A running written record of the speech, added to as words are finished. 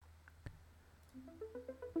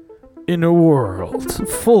In a world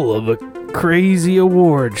full of crazy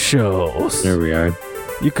award shows, There we are.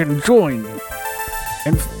 you can join me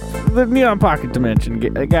in the Neon Pocket Dimension.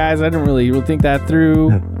 Guys, I didn't really think that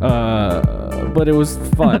through, but it was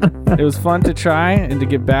fun. It was fun to try and to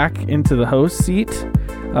get back into the host seat.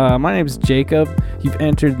 My name is Jacob. You've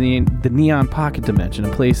entered the Neon Pocket Dimension,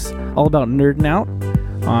 a place all about nerding out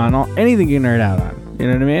on anything you nerd out on. You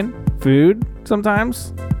know what I mean? Food,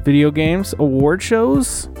 sometimes. Video games, award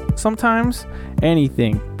shows, sometimes.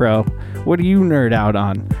 Anything, bro. What do you nerd out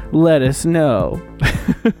on? Let us know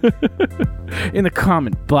in the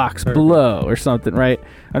comment box below or something, right?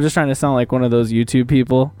 I'm just trying to sound like one of those YouTube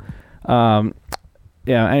people.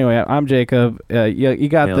 Yeah, anyway, I'm Jacob. You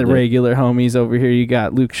got Nailed the it. regular homies over here. You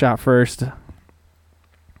got Luke Shot First.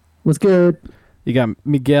 What's good? You got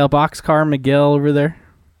Miguel, Boxcar Miguel over there.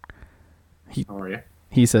 How are you?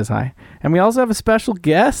 He says hi. And we also have a special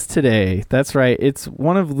guest today. That's right. It's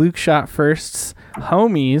one of Luke Shot First's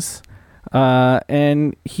homies.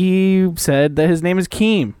 And he said that his name is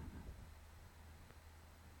Keem.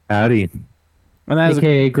 Howdy. And that is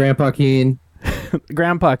AKA Grandpa Keen.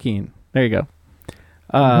 Grandpa Keen. There you go.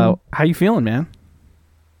 How you feeling, man?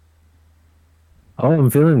 Oh, I'm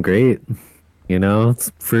feeling great. You know,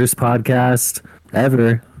 it's first podcast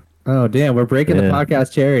ever. Oh, damn. We're breaking the Yeah.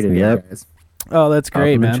 podcast cherry today, Yep. guys. Oh, that's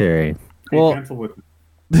great, Popping the man. cherry. Well- Cancel with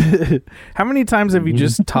me. How many times have you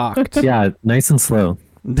just talked? Yeah, nice and slow.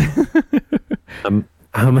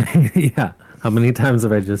 How many? Yeah, how many times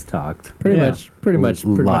have I just talked? Pretty Yeah. much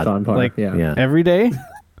Lot. on par. Like, yeah. Yeah. Every day?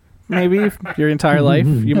 Maybe your entire life?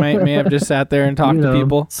 You may have just sat there and talked You to know,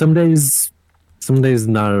 people. Some days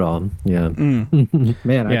not at all. Yeah. Man,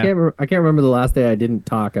 Yeah. I can't remember the last day I didn't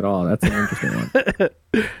talk at all. That's an interesting one.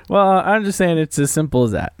 Well, I'm just saying it's as simple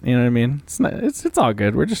as that. You know what I mean? It's all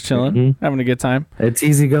good. We're just chilling, having a good time. It's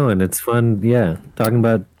easy going. It's fun. Yeah. Talking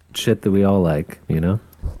about shit that we all like, you know?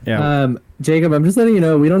 Yeah. Jacob, I'm just letting you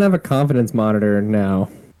know we don't have a confidence monitor now.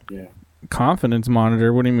 Yeah. Confidence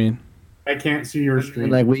monitor. What do you mean? I can't see your screen.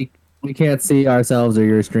 Like we can't see ourselves or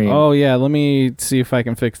your stream. Oh yeah. Let me see if I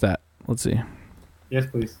can fix that. Let's see. Yes,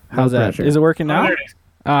 please. How's that? pressure. Is it working Oh, now? there it is.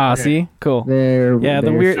 Ah, Okay. see, cool. There. Yeah, the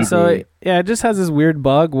there weird. should So be. yeah, it just has this weird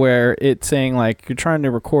bug where it's saying like you're trying to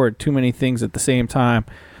record too many things at the same time,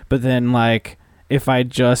 but then like if I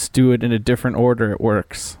just do it in a different order, it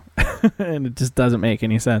works, and it just doesn't make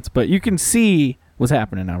any sense. But you can see what's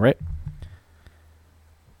happening now, right?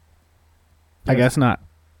 I Yes. guess not.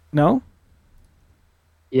 No.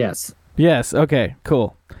 Yes. Yes. Okay.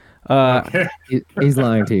 Cool. Okay. He's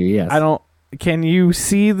lying to you. Yes. I don't. Can you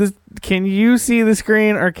see the? Can you see the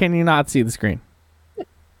screen or can you not see the screen?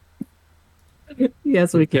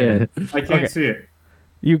 Yes, we can. I can't Okay. see it.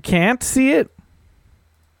 You can't see it.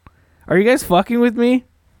 Are you guys fucking with me?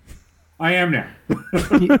 I am now.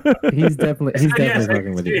 He's definitely Yes, I fucking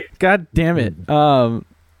can with see you. it. God damn it.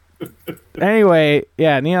 Anyway,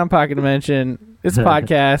 yeah, Neon Pocket Dimension. It's a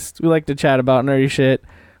podcast. We like to chat about nerdy shit.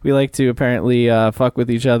 We like to apparently fuck with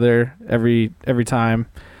each other every time.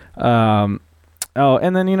 Oh,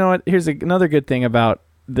 and then you know what? Here's another good thing about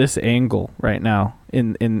this angle right now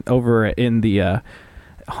in over in the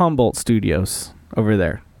Humboldt Studios over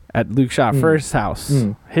there at Luke Shot First's house,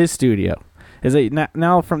 his studio. Is that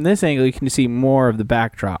now from this angle you can see more of the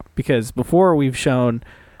backdrop because before we've shown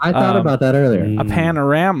I thought about that earlier. a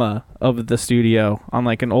panorama of the studio on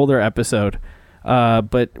like an older episode,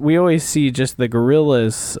 but we always see just the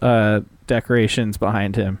gorillas decorations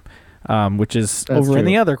behind him, which is That's over in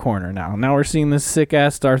true. the other corner now. Now we're seeing this sick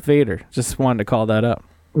ass Darth Vader. Just wanted to call that up.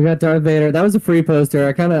 We got Darth Vader. That was a free poster.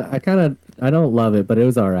 I don't love it, but it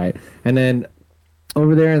was all right. And then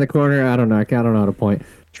over there in the corner, I don't know how to point.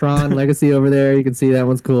 Tron Legacy over there. You can see that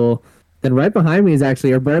one's cool. Then right behind me is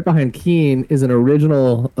actually, or right behind Keen, is an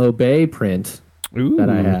original Obey print Ooh, that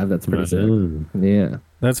I have. That's pretty sick. Ooh. Yeah.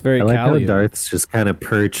 that's very I like how Cali. Darth's just kind of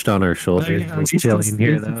perched on our shoulders. He's chilling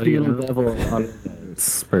here, though. You know?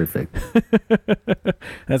 It's perfect.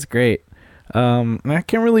 That's great. I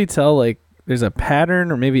can't really tell. Like, there's a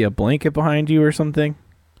pattern or maybe a blanket behind you or something.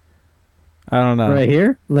 I don't know. Right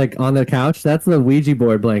here, like on the couch. That's the Ouija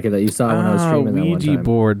board blanket that you saw when I was streaming that one Ouija time.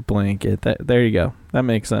 board blanket. There you go. That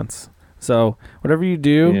makes sense. So whatever you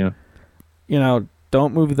do, Yeah. you know,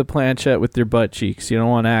 don't move the planchette with your butt cheeks. You don't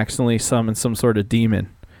want to accidentally summon some sort of demon.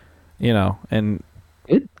 You know, and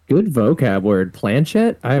Good vocab word.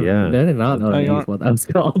 Planchette? I did not know Oh, you don't- what that was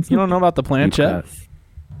called. you don't know about the planchette?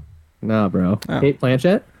 Nah, bro. Oh. Kate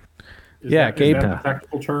Planchette? Yeah, Gabe. Is that a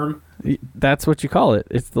technical term? That's what you call it.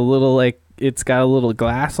 It's the little like it's got a little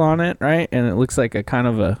glass on it, right? And it looks like a kind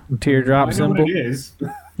of a teardrop I know symbol. what it is. You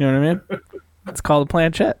know what I mean? It's called a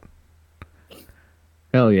planchette.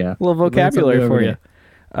 Hell yeah. A little vocabulary Learn for something you.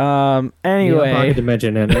 Neon Pocket Anyway,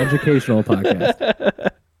 Dimension, an educational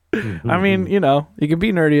podcast. I mean, you can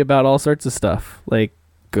be nerdy about all sorts of stuff, like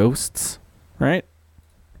ghosts, right?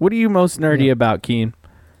 What are you most nerdy about, Keen?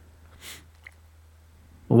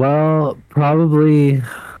 Well, probably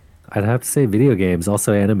I'd have to say video games,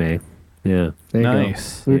 also anime. Yeah. There you go.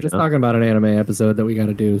 Nice. We were just talking about an anime episode that we got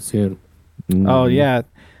to do soon. Oh, yeah.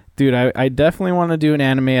 Dude, I definitely want to do an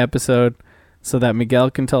anime episode so that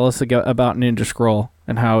Miguel can tell us about Ninja Scroll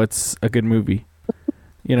and how it's a good movie.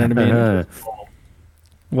 You know what I mean?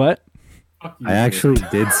 What? Fuck you, I actually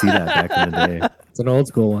did see that back in the day. It's an old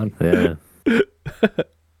school one. Yeah.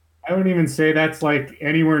 I wouldn't even say that's like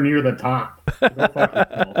anywhere near the top. Go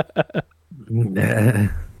fuck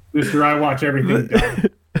yourself. Mister, I watch everything done.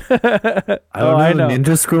 I know.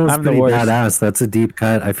 Ninja Scroll is I'm the pretty worst. badass. That's a deep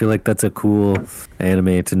cut. I feel like that's a cool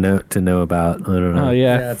anime to know about. I don't know. Oh,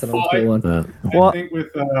 yeah. It's an old school one. Well- I think with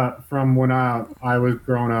from when I was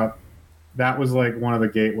growing up, that was like one of the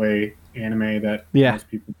gateway anime that most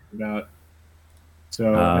people think about.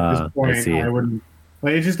 So at this point, I wouldn't.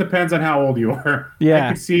 Like, it just depends on how old you are. Yeah.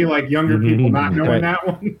 I could see like younger people not knowing Right. that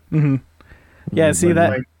one. Mm-hmm. Yeah, see But,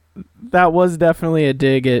 like, that was definitely a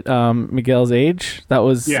dig at Miguel's age. That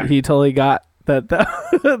was he totally got that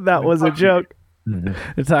that was a joke.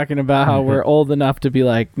 They're talking about how we're old enough to be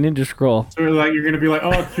like Ninja Scroll. So like you're gonna be like,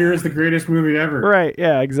 oh, Kira's the greatest movie ever. Right,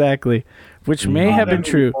 yeah, exactly. Which may have been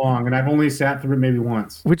true. Long, and I've only sat through it maybe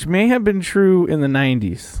once. Which may have been true in the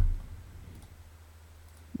 90s.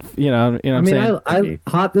 You know what I'm saying?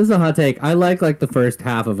 This is a hot take. I like the first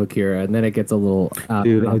half of Akira, and then it gets a little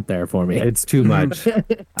out there for me. It's too much. It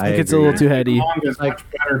gets a little too heady. The manga is much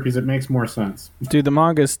better because it makes more sense. Dude, the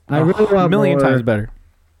manga's I really want a million more- times better.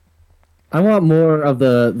 I want more of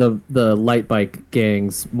the light bike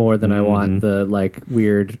gangs more than I want the like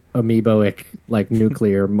weird amoeboic like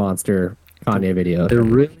nuclear monster Kanye video. There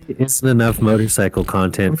really isn't enough motorcycle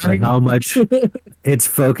content for how much it's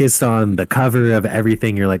focused on the cover of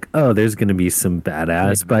everything. You're like, oh, there's going to be some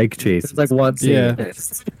badass bike chases. It's like one scene. Yeah.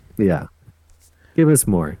 Yeah. Give us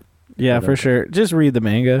more. Yeah, for sure. Just read the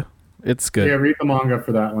manga. It's good. Yeah, read the manga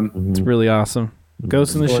for that one. It's really awesome.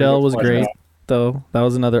 Ghost in the Shell was great, though. That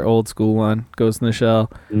was another old school one. Ghost in the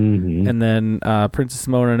Shell. And then Princess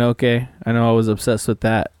Mononoke. I know I was obsessed with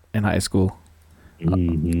that in high school.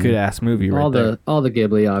 Good ass movie right there. All the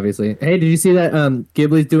Ghibli, obviously. Hey, did you see that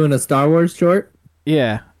Ghibli's doing a Star Wars short?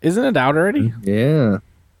 Yeah. Isn't it out already? Yeah.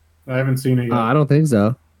 I haven't seen it yet. I don't think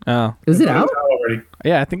so. Oh. Is it out? already?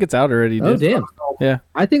 Yeah, I think it's out already. Oh, Dude. damn. Yeah.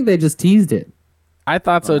 I think they just teased it. I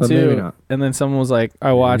thought so But maybe too. not. And then someone was like,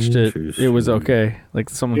 I watched it. It was okay.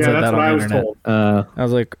 Like someone Yeah, said that's that what on I the was internet. told. I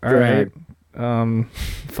was like, all right.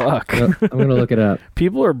 Fuck. I'm going to look it up.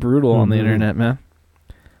 People are brutal on the internet, man.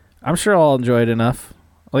 I'm sure I'll enjoy it enough.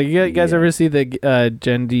 Like, you guys ever see the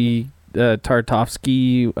Genndy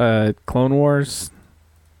Tartovsky Clone Wars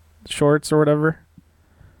shorts or whatever?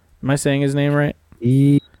 Am I saying his name right?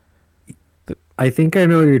 I think I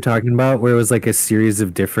know what you're talking about, where it was like a series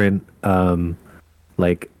of different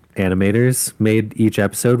like animators made each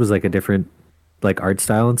episode was like a different like art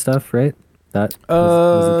style and stuff, right? That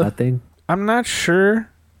was it that thing? I'm not sure.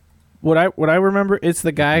 What I remember, it's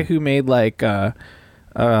the guy who made like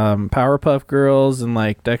Powerpuff Girls and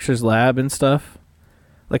like Dexter's Lab and stuff.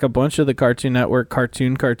 Like a bunch of the Cartoon Network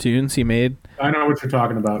cartoons he made. I know what you're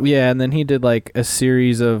talking about. Yeah, and then he did like a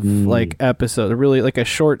series of like episodes, really like a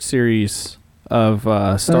short series of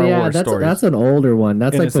Star Wars stories. That's an older one.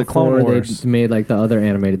 That's And like it's the Clone before they Wars. made like the other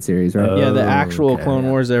animated series, right? Yeah, the Oh, actual okay. Clone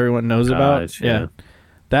Wars everyone knows about. Gotcha. Yeah,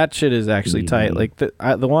 that shit is actually tight. Like the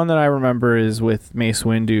one that I remember is with Mace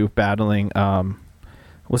Windu battling.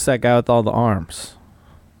 What's that guy with all the arms?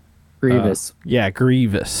 Grievous. Yeah,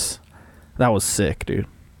 Grievous. That was sick, dude.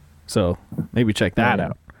 So maybe check that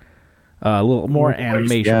out. A little more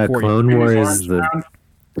animation Yeah, for Clone you. Wars Arms is the around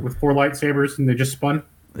with 4 lightsabers and they just spun.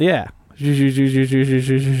 Yeah.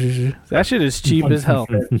 That shit is cheap as hell.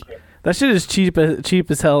 That shit is cheap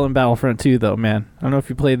as hell in Battlefront 2, though, man. I don't know if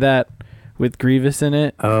you played that with Grievous in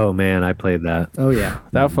it. Oh man, I played that. Oh yeah.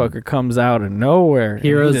 That fucker comes out of nowhere. and he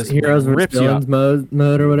Heroes just versus rips you villains up.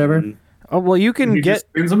 mode or whatever. Oh well, you can He get just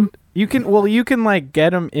spins them. you can like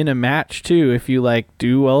get him in a match too if you like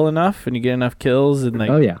do well enough and you get enough kills and like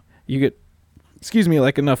Oh yeah. you get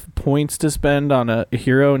like enough points to spend on a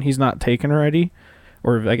hero and he's not taken already,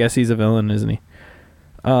 or I guess he's a villain, isn't he?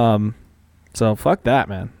 So fuck that,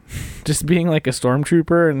 man. Just being like a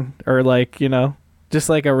stormtrooper or like, just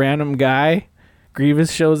like a random guy.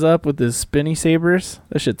 Grievous shows up with his spinny sabers.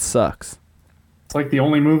 That shit sucks. It's like the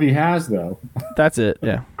only movie he has, though. That's it.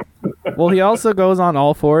 Yeah. Well, Well, he also goes on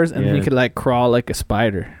all fours, and then he Yeah. could like crawl like a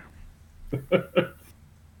spider.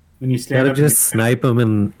 When you stand Gotta up, just snipe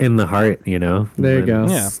him in the heart, you know. There you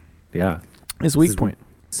go. Yeah. His weak point.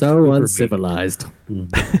 So uncivilized.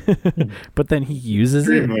 But then he uses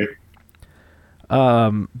it. extremely.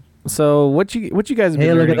 So what you guys have been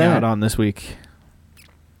Hey, look at nerding out that. on this week?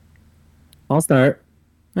 I'll start.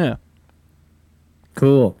 Yeah.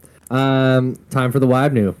 Cool. Time for the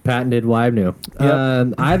Wibnew. Patented Wibnew.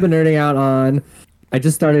 Yep. I've been nerding out on. I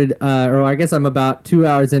just started, or I guess I'm about 2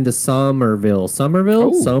 hours into Somerville.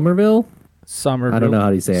 Somerville? Ooh. Somerville? Somerville. I don't know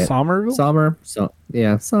how you say it. Somerville. Somer.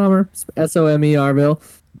 Somer. Somerville.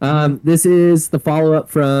 This is the follow up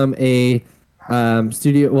from a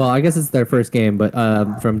studio. Well, I guess it's their first game, but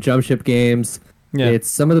from Jump Ship Games. Yeah. It's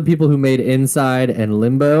some of the people who made Inside and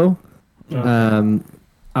Limbo.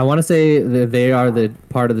 I want to say that they are the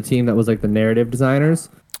part of the team that was like the narrative designers.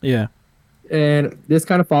 Yeah. And this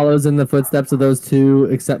kind of follows in the footsteps of those two,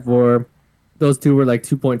 except for those two were like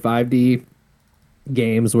 2.5D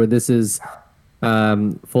games, where this is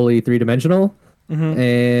fully three-dimensional.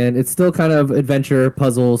 And it's still kind of adventure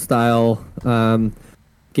puzzle style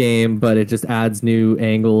game, but it just adds new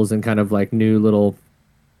angles and kind of like new little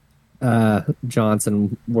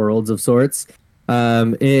Johnson worlds of sorts.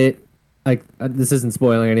 This isn't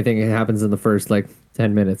spoiling anything. It happens in the first like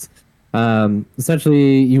 10 minutes.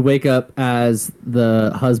 Essentially, you wake up as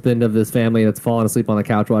the husband of this family that's fallen asleep on the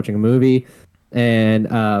couch watching a movie, and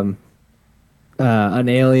an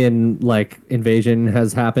alien like invasion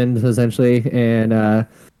has happened essentially, and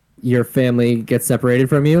your family gets separated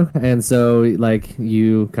from you, and so like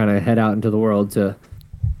you kind of head out into the world to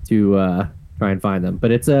try and find them.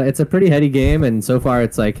 But it's a pretty heady game, and so far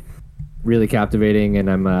it's like really captivating,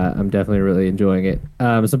 and I'm definitely really enjoying it.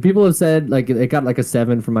 Some people have said like it got like a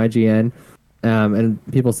 7 from IGN,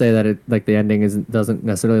 and people say that it like the ending doesn't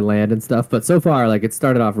necessarily land and stuff. But so far, like it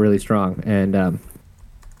started off really strong, and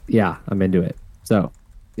yeah, I'm into it. So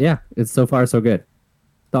yeah, it's so far so good.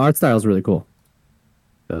 The art style is really cool.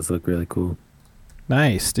 Does look really cool.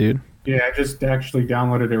 Nice, dude. Yeah, I just actually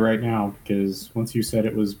downloaded it right now because once you said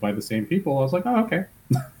it was by the same people, I was like, oh, okay.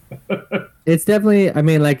 It's definitely, I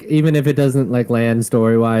mean, like, even if it doesn't like land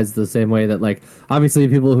story wise the same way that like obviously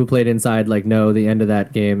people who played Inside like know the end of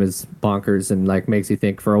that game is bonkers and like makes you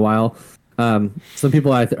think for a while. Some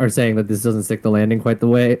people are saying that this doesn't stick the landing quite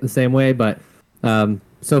the same way, but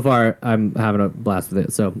so far I'm having a blast with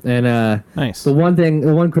it. So, and Nice. the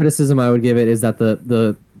one criticism I would give it is that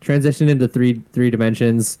the transition into three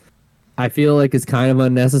dimensions I feel like is kind of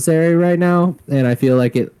unnecessary right now, and I feel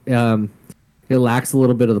like it lacks a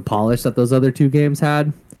little bit of the polish that those other two games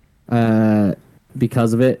had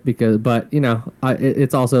because of it. But you know,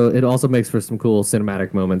 it also makes for some cool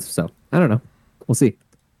cinematic moments. So I don't know, we'll see.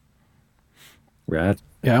 Rad.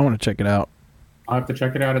 Yeah, I want to check it out. I'll have to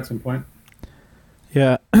check it out at some point.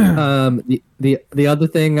 Yeah. The other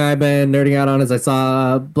thing I've been nerding out on is I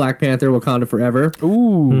saw Black Panther: Wakanda Forever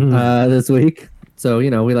Ooh. this week. So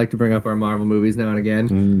you know, we like to bring up our Marvel movies now and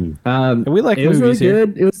again. We like it was movies really here.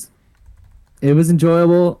 good. It was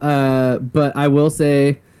enjoyable, but I will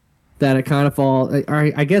say that it kind of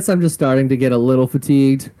I guess I'm just starting to get a little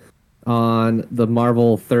fatigued on the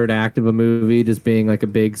Marvel third act of a movie just being like a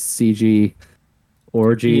big CG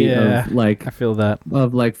orgy of like I feel that.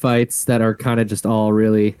 of like fights that are kind of just all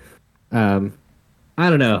really, I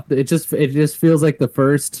don't know. It just feels like the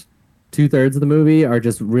first 2/3 of the movie are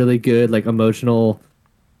just really good, like emotional,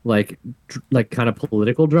 like kind of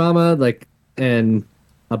political drama, like and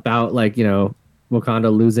about like, you know, Wakanda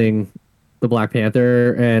losing the Black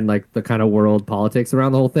Panther and like the kind of world politics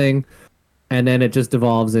around the whole thing. And then it just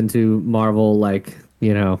devolves into Marvel, like,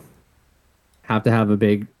 you know, have to have a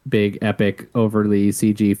big epic overly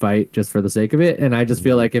CG fight just for the sake of it. And I just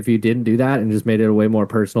feel like if you didn't do that and just made it a way more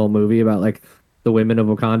personal movie about like the women of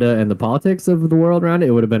Wakanda and the politics of the world around it,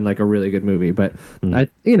 it would have been like a really good movie. But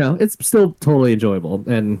you know, it's still totally enjoyable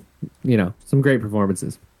and, you know, some great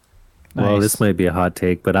performances. Well, Nice. this might be a hot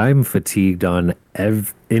take, but I'm fatigued on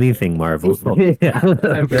anything Marvel. Yeah.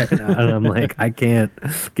 Right now, and I'm like, I can't.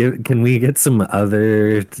 Can we get some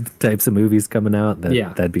other types of movies coming out? Yeah.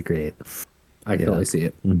 That'd be great. I can totally see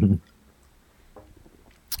it.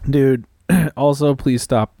 Dude, also please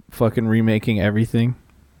stop fucking remaking everything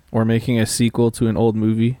or making a sequel to an old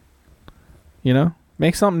movie. You know?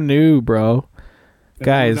 Make something new, bro.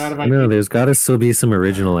 Guys, No, there's got to still be some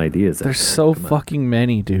original ideas. there's so fucking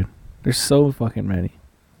many, dude. There's so fucking many.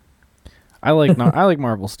 I like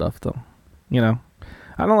Marvel stuff though. You know?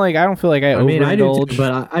 I don't feel like I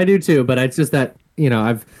overindulge. I do too, but it's just that, you know,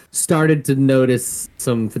 I've started to notice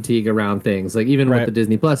some fatigue around things. Like even with the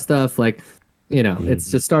Disney Plus stuff, like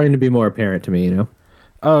it's just starting to be more apparent to me.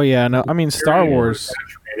 Oh yeah, no, I mean Star Wars,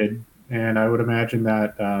 and I would imagine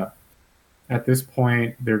that at this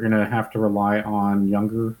point they're gonna have to rely on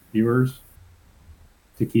younger viewers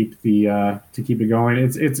to keep it going.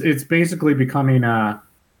 It's basically becoming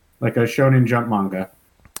like a Shonen Jump manga,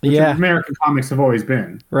 which American comics have always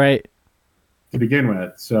been, right, to begin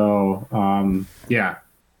with. So yeah,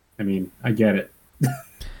 I mean, I get it.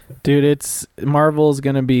 Dude, Marvel's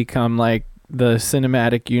gonna become like the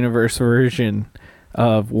cinematic universe version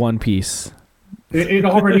of One Piece. It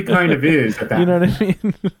already kind of is at that. You know what I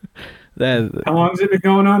mean? How long has it been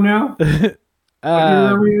going on now? What year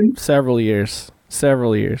are we in? Several years.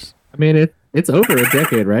 I mean, it's over a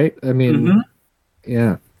decade, right? I mean,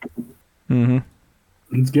 yeah. Mm-hmm.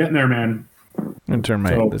 It's getting there, man. I'm gonna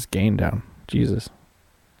turn this gain down. Jesus.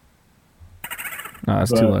 No,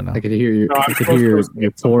 it's too low now. I could hear your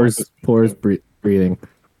pores breathing.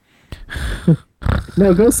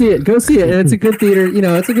 No, go see it. And it's a good theater.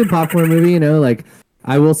 It's a good popcorn movie. Like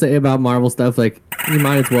I will say about Marvel stuff, like you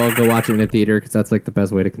might as well go watch it in a theater because that's like the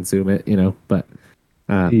best way to consume it. But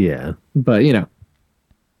yeah. But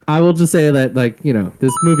I will just say that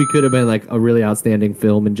this movie could have been like a really outstanding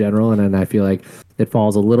film in general, and then I feel like it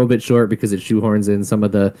falls a little bit short because it shoehorns in some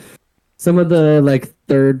of the like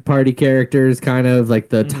third party characters, kind of like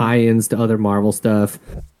the tie-ins to other Marvel stuff,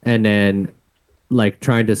 and then like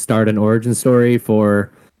trying to start an origin story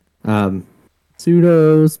for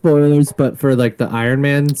pseudo spoilers, but for like the Iron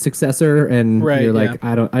Man successor, and you're like,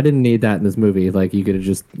 I didn't need that in this movie. Like you could have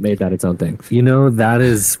just made that its own thing. That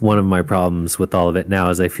is one of my problems with all of it now,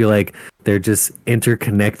 is I feel like they're just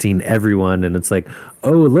interconnecting everyone, and it's like,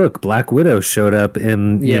 oh look, Black Widow showed up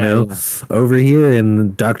in over here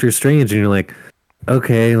in Doctor Strange, and you're like,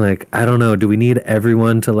 okay, like I don't know, do we need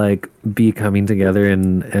everyone to like be coming together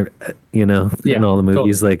in in all the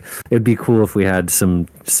movies? Totally. Like it'd be cool if we had some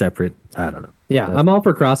separate, I don't know. Yeah, I'm all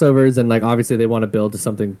for crossovers, and like obviously they want to build to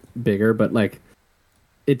something bigger, but like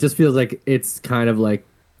it just feels like it's kind of like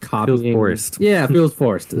copying. Feels forced. Yeah, it feels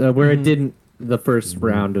forced. Where it didn't the first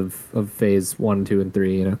round of phase 1, 2, and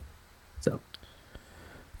 3, So.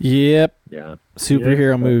 Yep. Yeah.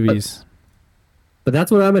 Superhero movies. But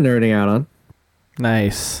that's what I've been nerding out on.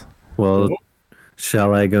 Nice. Well,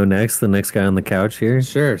 shall I go next? The next guy on the couch here?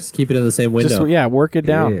 Sure. Just keep it in the same window. Just, work it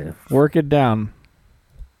down. Yeah. Work it down.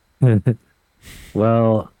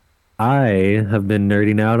 Well, I have been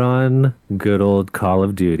nerding out on good old Call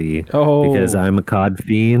of Duty. Oh. Because I'm a COD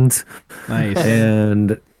fiend. Nice.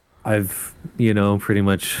 And I've, pretty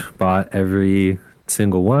much bought every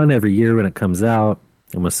single one every year when it comes out.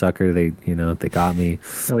 I'm a sucker. They got me.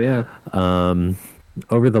 Oh, yeah.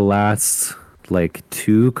 Over the last,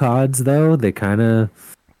 2 CODs, though, they kind of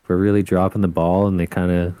were really dropping the ball, and they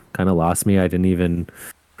kind of lost me. I didn't even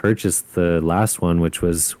purchase the last one, which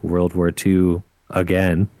was World War II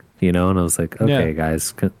again, and I was like, okay,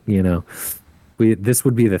 guys, this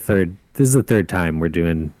would be this is the third time we're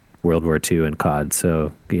doing World War II and COD,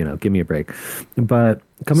 so, give me a break. But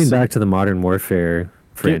coming back to the Modern Warfare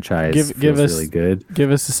franchise feels really good.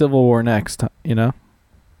 Give us a Civil War next,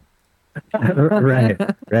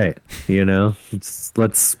 right.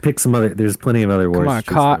 Let's pick some other. There's plenty of other wars.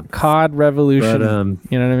 Come on, COD Revolution.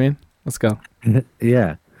 But, you know what I mean? Let's go.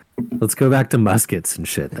 Yeah, let's go back to muskets and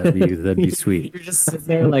shit. That'd be sweet. You're just sitting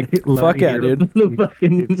there like, fuck yeah, dude.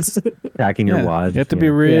 Attacking your wad. You have to be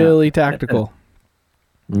really tactical.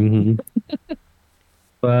 Mm-hmm.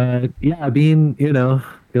 But yeah, being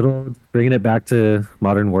bringing it back to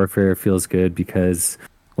Modern Warfare feels good, because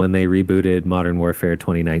when they rebooted Modern Warfare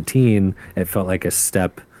 2019, it felt like a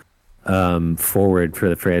step forward for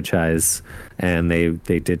the franchise, and they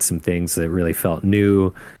did some things that really felt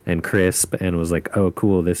new and crisp, and was like, oh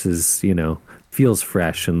cool, this is feels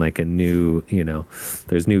fresh and like a new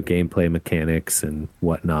there's new gameplay mechanics and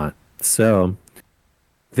whatnot. So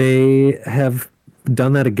they have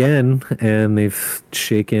done that again, and they've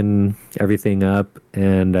shaken everything up,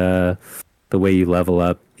 and the way you level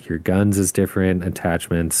up your guns is different,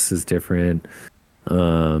 attachments is different.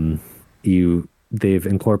 They've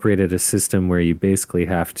incorporated a system where you basically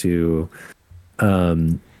have to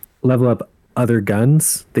level up other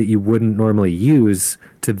guns that you wouldn't normally use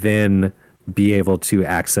to then be able to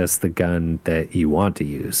access the gun that you want to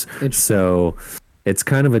use. So it's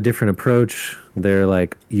kind of a different approach. They're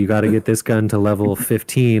like, you got to get this gun to level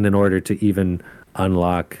 15 in order to even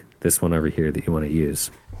unlock this one over here that you want to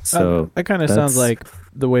use. So that kind of sounds like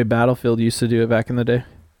the way Battlefield used to do it back in the day.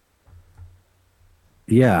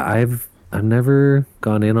 Yeah, I've never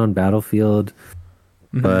gone in on Battlefield,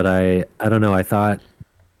 but I don't know. I thought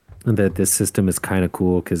that this system is kind of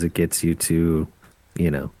cool because it gets you to,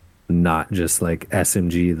 not just like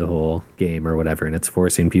SMG the whole game or whatever, and it's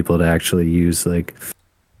forcing people to actually use like,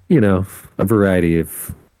 you know, a variety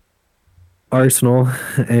of arsenal.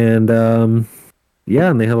 And yeah,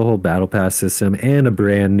 and they have a whole battle pass system and a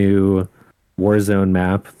brand new Warzone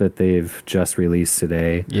map that they've just released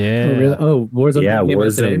today. Yeah. Oh, really? Oh, Warzone. Yeah,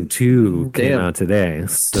 Warzone 2 came out today.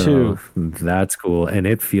 So 2. that's cool. And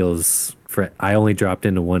it feels I only dropped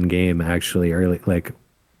into one game actually early, like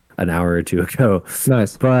an hour or two ago.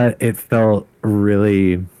 Nice. But it felt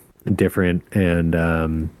really different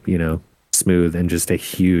and you know, smooth, and just a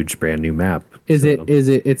huge brand new map.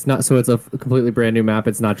 It's not, so it's a completely brand new map.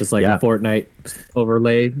 It's not just like a Fortnite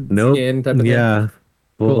overlay skin type of thing. Yeah.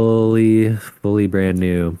 Fully brand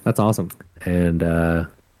new. That's awesome. And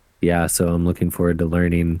yeah, so I'm looking forward to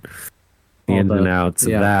learning the ins and outs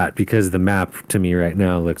of that, because the map to me right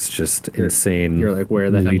now looks just insane. You're like,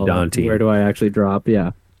 where the hell? Daunting. Where do I actually drop?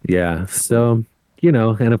 Yeah. Yeah. So, you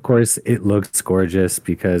know, and of course it looks gorgeous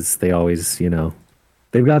because they always, you know,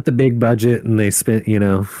 they've got the big budget and they spent, you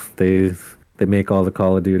know, they make all the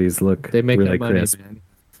Call of Duties look really crisp.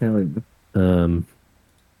 Man.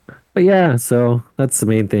 But yeah, so that's the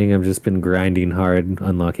main thing. I've just been grinding hard,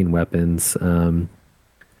 unlocking weapons.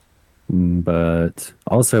 But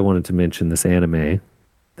also I wanted to mention this anime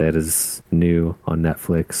that is new on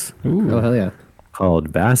Netflix. Ooh. Oh, hell yeah.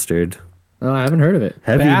 Called Bastard. Oh, I haven't heard of it.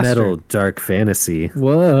 Heavy metal dark fantasy.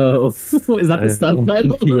 Whoa. Is that the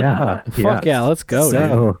subtitle? Yeah. Fuck yeah, let's go.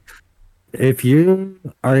 So, if you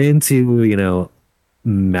are into, you know,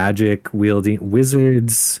 magic wielding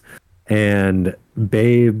wizards and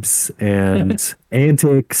babes and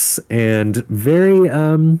antics and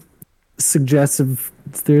very suggestive,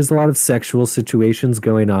 there's a lot of sexual situations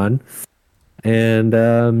going on, and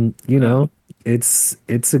you know, it's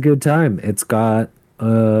a good time. It's got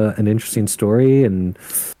an interesting story, and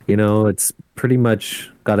you know, it's pretty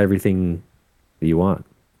much got everything you want,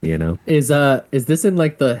 you know. Is this in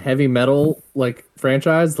like the heavy metal like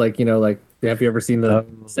franchise, like, you know, like, have you ever seen the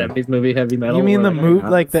 70s movie Heavy Metal? You mean the movie,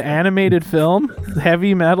 like the animated film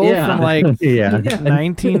Heavy Metal from like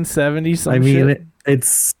 1970 some I mean, shit?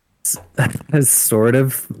 it's sort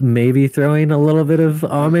of maybe throwing a little bit of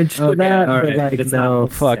homage to that. All right. Like, no,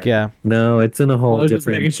 fuck yeah. No, it's in a whole I was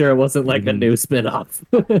different... just making sure it wasn't like a new spin-off.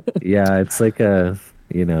 Yeah, it's like a,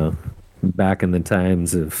 you know, back in the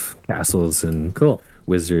times of castles and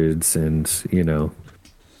wizards and, you know.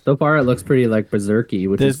 So far it looks pretty like berserky,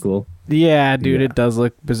 which is cool. Yeah, dude, it does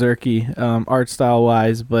look berserky, art style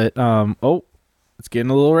wise, but it's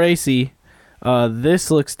getting a little racy.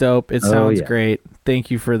 This looks dope. It sounds great.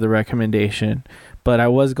 Thank you for the recommendation. But I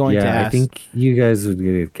was going to ask, I think you guys would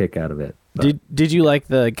get a kick out of it. Did you like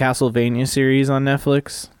the Castlevania series on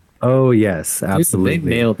Netflix? Oh yes, absolutely. Dude, they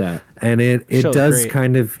nailed that. And it does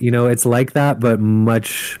kind of, you know, it's like that, but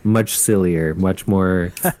much sillier, much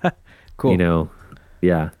more cool. You know,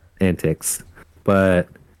 antics. But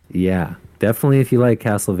yeah, definitely if you like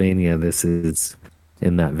Castlevania, this is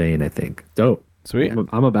in that vein, I think. Dope. Sweet.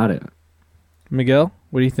 I'm about it. Miguel,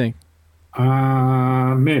 what do you think?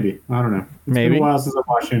 Maybe. I don't know. It's been a while since I've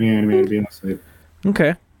watched any anime, to be honest with you.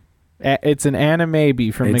 Okay. It's an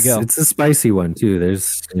anime from Miguel. It's a spicy one too.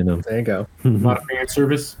 There's, you know, there you go. A lot of fan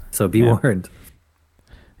service. So be warned.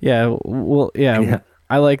 Yeah, well, yeah.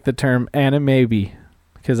 I like the term anime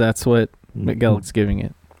because that's what Miguel's giving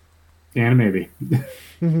it. Anime.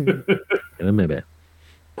 Anime.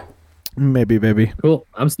 Maybe, baby. Cool.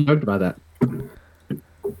 I'm stoked about that.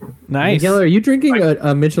 Nice. Miguel, are you drinking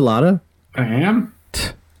a michelada? I am.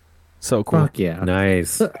 So cool. Fuck yeah.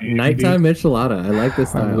 Nice. Nighttime michelada. I like this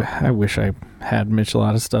style. I wish I had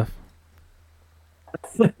michelada stuff.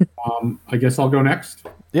 I guess I'll go next.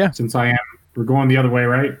 Yeah. Since we're going the other way,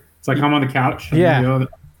 right? It's like I'm on the couch. Yeah. The other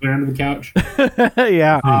end of the couch.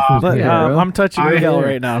 Yeah. I'm touching Miguel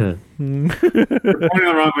right now. You're pointing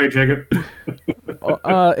the wrong way, Jacob.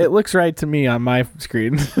 It looks right to me on my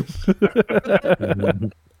screen.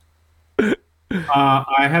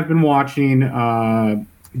 I have been watching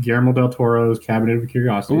Guillermo del Toro's Cabinet of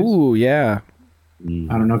Curiosities. Ooh, yeah. I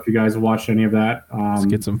don't know if you guys have watched any of that. Let's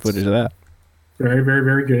get some footage of that. Very, very,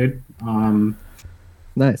 very good.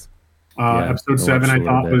 Nice. Episode 7 I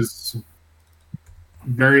thought was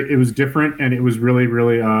it was different, and it was really,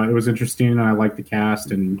 really it was interesting, and I liked the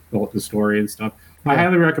cast and the story and stuff. I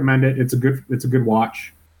highly recommend it. It's a good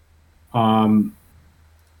watch. They're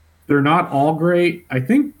not all great. I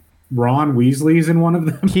think Ron Weasley's in one of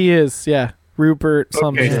them. He is, yeah. Rupert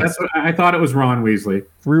something. Okay, I thought it was Ron Weasley.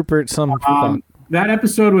 Rupert something. That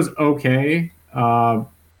episode was okay, but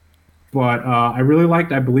I really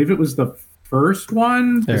liked, I believe it was the first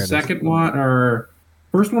one, the second one, or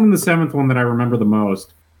first one and the seventh one that I remember the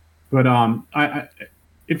most. But I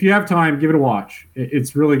if you have time, give it a watch.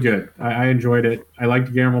 It's really good. I enjoyed it. I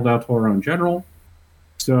liked Guillermo del Toro in general,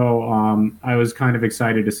 so I was kind of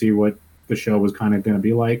excited to see what the show was kind of going to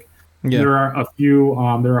be like. Yeah. There are a few.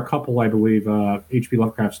 There are a couple, I believe, H.P.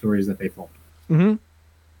 Lovecraft stories that they filmed. Mm-hmm.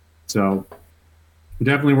 So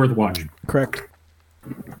definitely worth watching. Correct.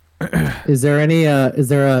 Is there a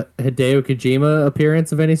Hideo Kojima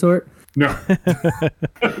appearance of any sort? No.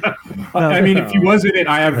 I mean, if he was in it,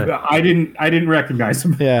 I didn't recognize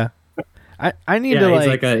him. Yeah. I need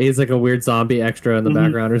to he's like a weird zombie extra in the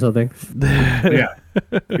background or something. Yeah.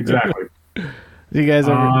 Exactly. You guys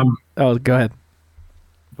oh, go ahead.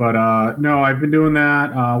 But no, I've been doing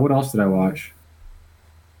that. What else did I watch?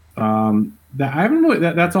 That I haven't really.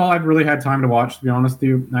 That's all I've really had time to watch. To be honest with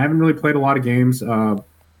you, I haven't really played a lot of games.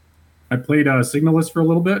 I played Signalist for a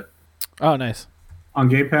little bit. Oh, nice. On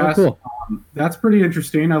Game Pass. Oh, cool. That's pretty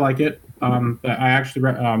interesting. I like it. I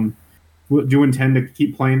actually do intend to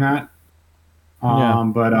keep playing that.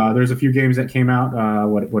 But there's a few games that came out.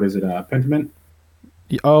 What is it? Pentiment.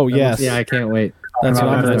 Oh yes. Yeah, I can't wait. That's what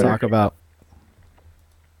I'm going to talk about.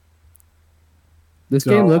 This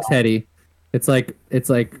game looks heady. It's like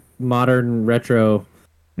modern retro,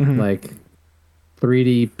 like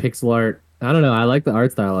 3D pixel art. I don't know. I like the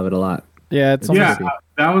art style of it a lot. Yeah,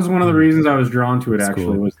 that was one of the reasons I was drawn to it.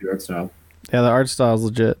 Actually, was the art style. Yeah, the art style is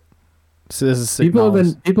legit. So this is people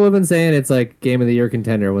have been saying it's like game of the year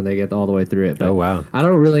contender when they get all the way through it. But oh wow! I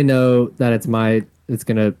don't really know that it's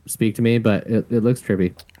gonna speak to me, but it looks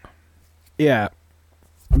trippy. Yeah,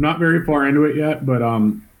 I'm not very far into it yet, but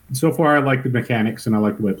so far I like the mechanics and I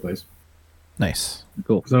like the way it plays. Nice,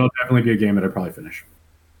 cool. So it'll definitely be a game that I'll probably finish.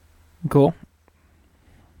 Cool.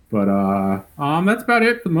 But that's about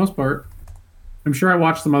it for the most part. I'm sure I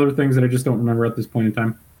watched some other things that I just don't remember at this point in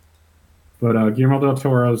time. But Guillermo del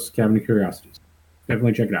Toro's Cabinet of Curiosities.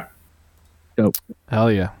 Definitely check it out. Dope.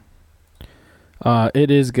 Hell yeah. It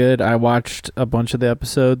is good. I watched a bunch of the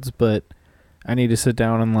episodes, but I need to sit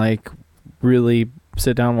down and really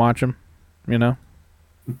sit down and watch them. You know?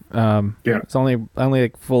 Yeah. It's I only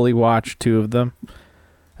fully watched 2 of them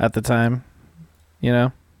at the time. You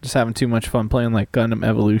know? Just having too much fun playing Gundam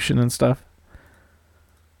Evolution and stuff.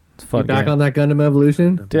 It's fun. Back on that Gundam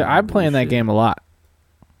Evolution? Dude, I'm playing that game a lot.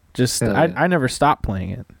 Just I never stopped playing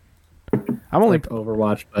it. I'm only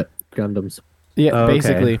Overwatch, but Gundams. Yeah,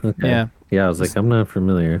 basically. Okay. Yeah. Yeah, I was like, I'm not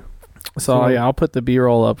familiar. So yeah, I'll put the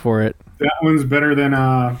B-roll up for it. That one's better than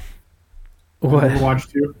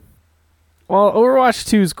Overwatch 2. Well, Overwatch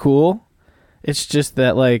 2 is cool. It's just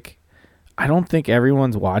that I don't think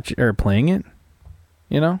everyone's watching or playing it.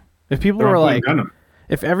 You know, if people were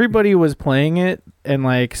if everybody was playing it and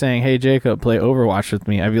saying, "Hey, Jacob, play Overwatch with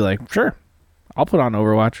me," I'd be like, "Sure, I'll put on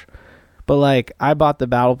Overwatch." But I bought the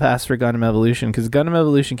Battle Pass for Gundam Evolution because Gundam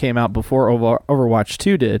Evolution came out before Overwatch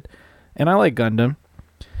 2 did, and I like Gundam.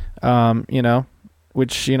 You know,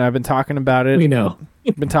 which I've been talking about it. We know,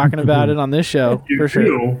 been talking about it on this show for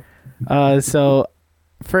sure. So,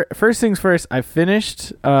 first things first, I finished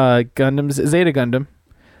Zeta Gundam.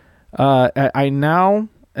 I now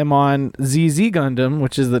am on ZZ Gundam,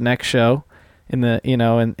 which is the next show in the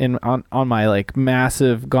on my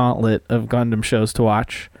massive gauntlet of Gundam shows to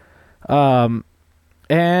watch.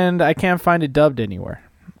 And I can't find it dubbed anywhere.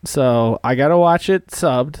 So I got to watch it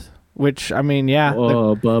subbed, which I mean, yeah,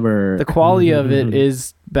 bummer. The quality of it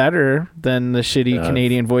is better than the shitty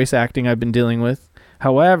Canadian voice acting I've been dealing with.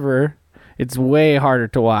 However, it's way harder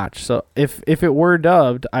to watch. So if it were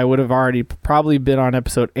dubbed, I would have already probably been on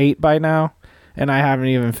episode 8 by now, and I haven't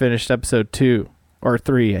even finished episode 2 or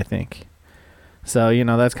 3, I think. So,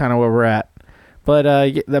 that's kind of where we're at. But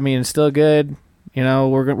I mean, it's still good.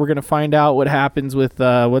 We're going to find out what happens with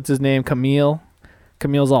what's his name, Camille.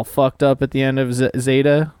 Camille's all fucked up at the end of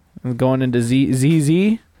Zeta and going into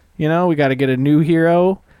ZZ. We got to get a new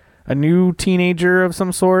hero, a new teenager of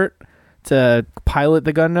some sort to pilot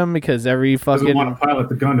the Gundam because every fucking doesn't want to pilot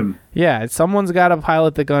the Gundam. Yeah, someone's got to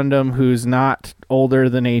pilot the Gundam who's not older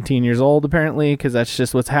than 18 years old apparently, because that's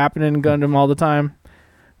just what's happening in Gundam all the time.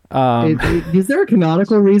 Is there a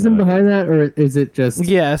canonical reason behind that, or is it just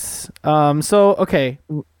yes? So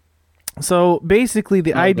basically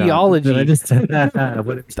the ideology. I just what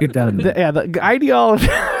have you done? The ideology.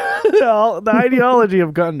 The ideology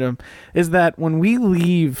of Gundam is that when we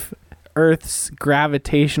leave Earth's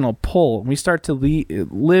gravitational pull, and we start to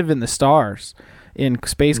live in the stars, in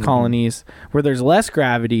space colonies where there's less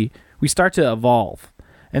gravity, we start to evolve.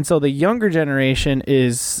 And so the younger generation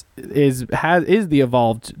is the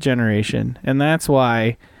evolved generation, and that's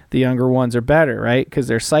why the younger ones are better, right? Because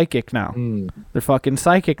they're psychic now. They're fucking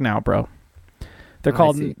psychic now, bro. They're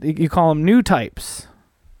called. You call them new types.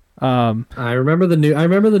 I remember the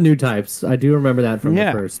new types. I do remember that from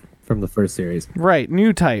the first series. Right,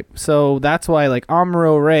 new type. So that's why like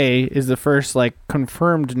Amuro Ray is the first like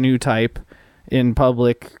confirmed new type in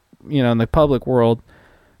public, in the public world,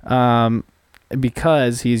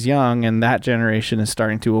 because he's young and that generation is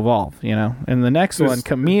starting to evolve, And the next one,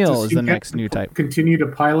 Camille, is the next new type. Continue to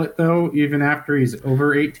pilot though, even after he's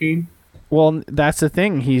over 18. Well, that's the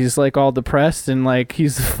thing. He's like all depressed and like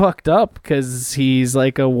he's fucked up because he's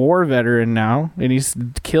like a war veteran now and he's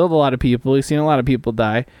killed a lot of people. He's seen a lot of people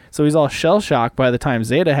die. So he's all shell shocked by the time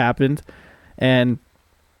Zeta happened. And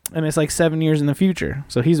it's like 7 years in the future.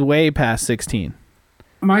 So he's way past 16.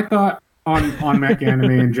 My thought on mech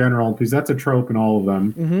anime in general, because that's a trope in all of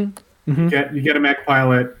them. Mm-hmm. Mm-hmm. You get a mech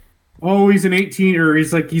pilot. Oh, he's an 18 or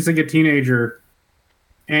he's like a teenager.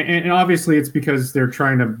 And obviously it's because they're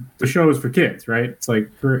the show is for kids, right? It's like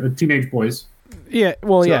for teenage boys. Yeah,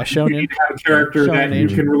 well, yeah, shonen. You need to have a character that you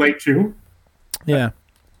can relate to. Yeah.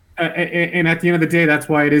 And at the end of the day, that's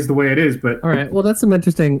why it is the way it is. But all right, well, that's some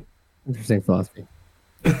interesting philosophy.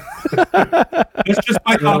 It's just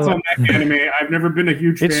my thoughts on mech anime. I've never been a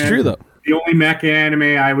huge fan. It's true, though. The only mech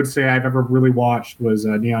anime I would say I've ever really watched was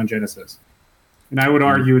Neon Genesis. And I would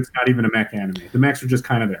argue it's not even a mech anime. The mechs are just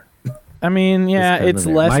kind of there. I mean, yeah, it's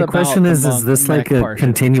less My about question is this like a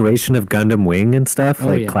continuation of Gundam Wing and stuff?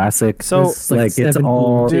 Classic? So, like it's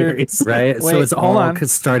all, right? Wait, so it's all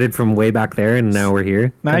started from way back there and now we're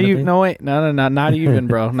here? No, not even,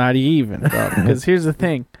 bro. Not even, bro. Because here's the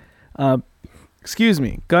thing. Excuse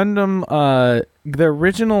me. Gundam, the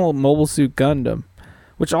original Mobile Suit Gundam,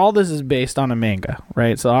 which all this is based on a manga,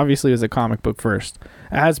 right? So obviously it was a comic book first,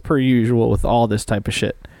 as per usual with all this type of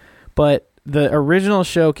shit. But the original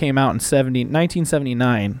show came out in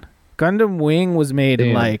 1979. Gundam Wing was made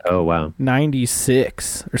in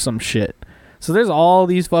 96 or some shit. So there's all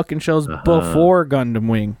these fucking shows before Gundam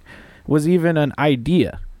Wing was even an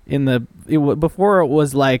idea. Before it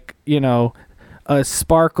was like, a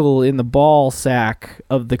sparkle in the ball sack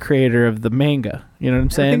of the creator of the manga. You know what I'm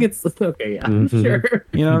saying? I think it's okay, yeah, mm-hmm. Sure.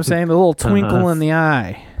 You know what I'm saying? The little twinkle in the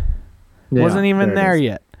eye. Wasn't even there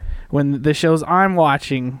yet when the shows I'm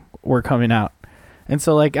watching were coming out. And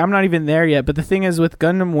so like I'm not even there yet, but the thing is with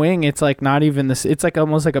Gundam Wing, it's like not even this, it's like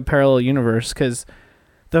almost like a parallel universe, because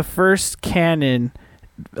the first canon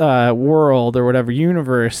world or whatever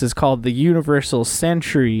universe is called the Universal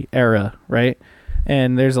Century era, right?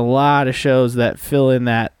 And there's a lot of shows that fill in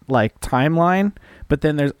that like timeline, but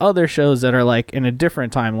then there's other shows that are like in a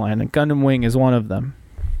different timeline, and Gundam Wing is one of them.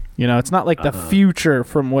 It's not like the future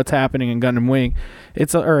from what's happening in Gundam Wing.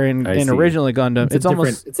 It's originally Gundam. It's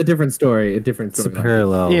a different story. It's a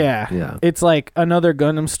parallel. Yeah. It's like another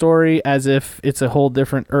Gundam story, as if it's a whole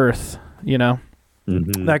different Earth.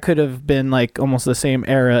 Mm-hmm. That could have been like almost the same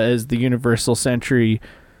era as the Universal Century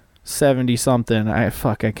 70 something. I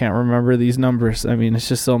can't remember these numbers. I mean, it's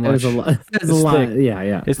just so much. There's a lot.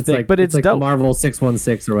 Yeah. It's thick, like, but it's like dope. Marvel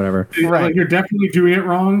 616 or whatever. Right. Like, you're definitely doing it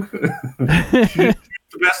wrong.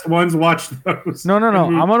 The best ones, watch those. No.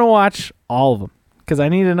 I'm gonna watch all of them because I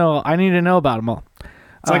need to know about them all.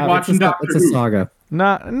 It's like watching Doctor Who. It's a saga.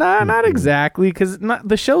 Not exactly, because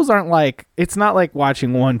the shows aren't like, it's not like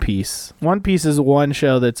watching One Piece. One Piece is one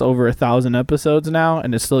show that's over 1,000 episodes now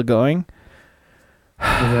and it's still going.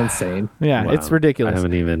 It's insane. Yeah, wow. It's ridiculous. I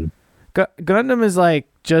haven't even. Gundam is like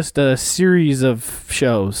just a series of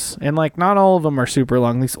shows, and like not all of them are super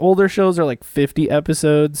long. These older shows are like 50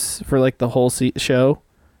 episodes for like the whole show,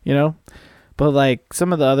 but like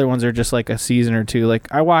some of the other ones are just like a season or two. Like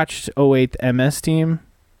I watched 08th MS Team,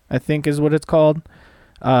 I think is what it's called,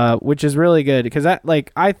 which is really good, because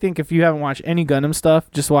I think if you haven't watched any Gundam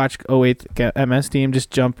stuff, just watch 08th MS Team.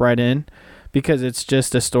 Just jump right in, because it's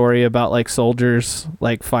just a story about like soldiers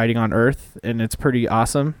like fighting on Earth, and it's pretty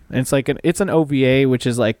awesome. And it's like it's an OVA, which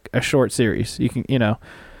is like a short series. You can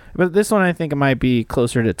but this one I think it might be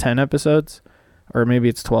closer to 10 episodes, or maybe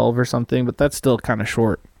it's 12 or something, but that's still kind of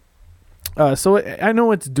short. So I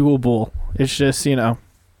know it's doable. It's just I'm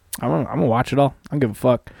gonna watch it all. I don't give a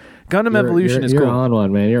fuck. Gundam Evolution is cool. You're on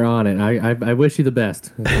one, man. You're on it. I wish you the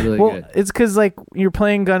best. It's really good. It's because like you're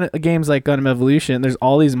playing games like Gundam Evolution. There's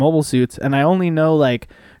all these mobile suits, and I only know like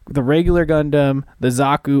the regular Gundam, the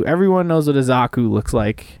Zaku. Everyone knows what a Zaku looks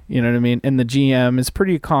like. You know what I mean? And the GM is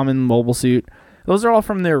pretty common mobile suit. Those are all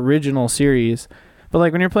from the original series. But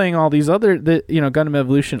like when you're playing all these other, Gundam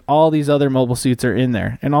Evolution, all these other mobile suits are in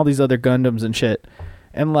there, and all these other Gundams and shit,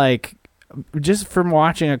 and like. Just from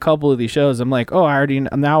watching a couple of these shows, I'm like, oh, I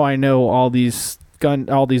know all these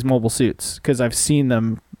mobile suits because I've seen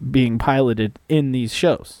them being piloted in these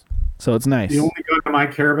shows. So it's nice. The only Gundam I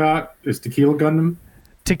care about is Tequila Gundam.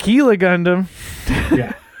 Tequila Gundam.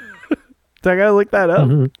 Yeah. So I gotta look that up.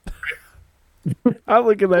 I'm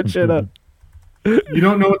looking that shit up. You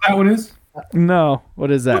don't know what that one is? No. What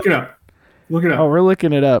is that? Look it up. Look it up. Oh, we're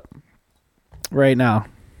looking it up right now.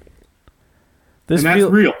 That's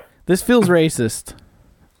real. This feels racist.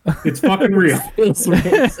 It's fucking real.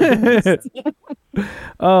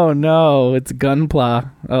 Oh no, it's Gunpla.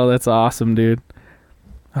 Oh, that's awesome, dude.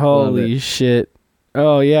 Holy shit.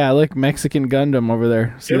 Oh yeah, look, Mexican Gundam over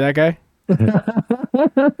there. See that guy?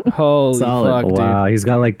 Holy fuck, dude. Wow, he's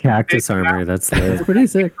got like cactus armor. That's pretty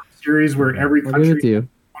sick. Series where every country. I'll give it to you.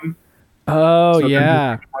 Oh so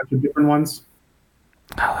yeah. A bunch of different ones.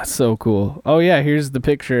 Oh, that's so cool. Oh yeah, here's the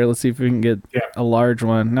picture. Let's see if we can get a large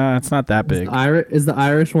one. No, it's not that big. Is the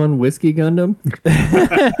Irish one Whiskey Gundam?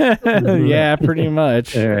 Yeah, pretty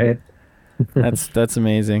much. all right. That's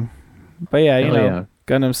amazing. But yeah, you know,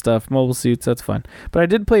 Gundam stuff, mobile suits, that's fun. But I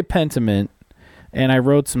did play Pentiment, and I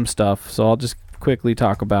wrote some stuff, so I'll just quickly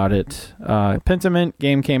talk about it. Pentiment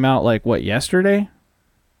game came out like yesterday?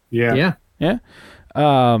 Yeah.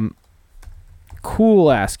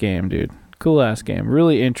 Cool ass game, dude. Cool ass game.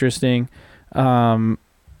 Really interesting.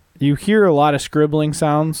 You hear a lot of scribbling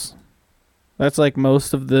sounds. That's like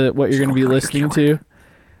most of what you're going to be listening to.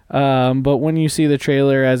 But when you see the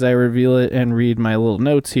trailer, as I reveal it and read my little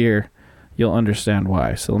notes here, you'll understand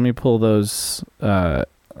why. So let me pull those. Let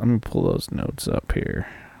me pull those notes up here.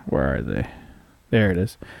 Where are they? There it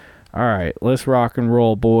is. All right, let's rock and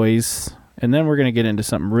roll, boys. And then we're going to get into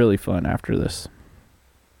something really fun after this.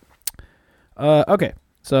 Okay,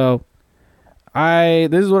 so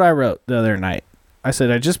this is what I wrote the other night. I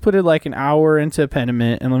said I just put it like an hour into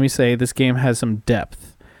Pentiment, and let me say this game has some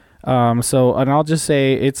depth. And I'll just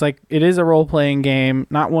say it is a role-playing game,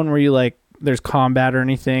 not one where you like there's combat or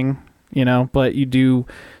anything, you know, but you do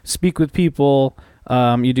speak with people.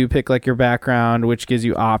 You do pick like your background, which gives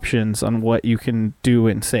you options on what you can do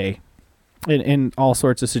and say in all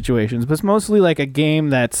sorts of situations. But it's mostly like a game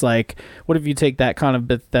that's like, what if you take that kind of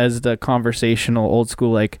Bethesda conversational, old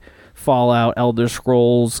school, like Fallout, Elder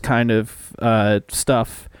Scrolls kind of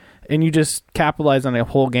stuff, and you just capitalize on a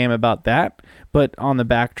whole game about that, but on the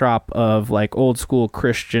backdrop of like old school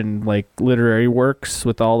Christian like literary works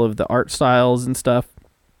with all of the art styles and stuff.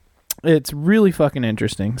 It's really fucking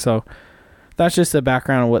interesting. So that's just the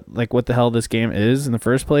background of what the hell this game is in the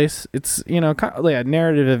first place. It's, you know, kind of like a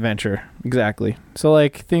narrative adventure. Exactly. So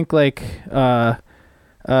like think like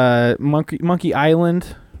Monkey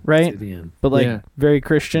Island, right? Obsidian. But like very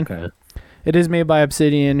Christian. Okay. It is made by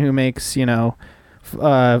Obsidian, who makes, you know,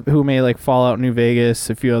 who made like Fallout New Vegas,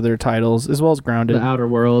 a few other titles, as well as Grounded. The Outer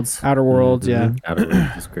Worlds. Outer Worlds, yeah. Outer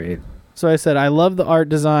Worlds is great. So I said, I love the art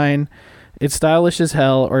design. It's stylish as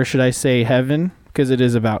hell, or should I say heaven? Because it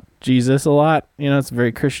is about Jesus a lot. You know, it's a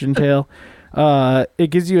very Christian tale. It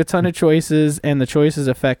gives you a ton of choices, and the choices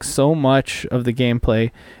affect so much of the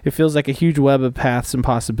gameplay. It feels like a huge web of paths and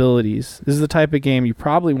possibilities. This is the type of game you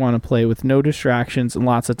probably want to play with no distractions and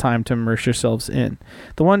lots of time to immerse yourselves in.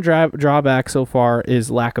 The one drawback so far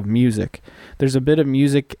is lack of music. There's a bit of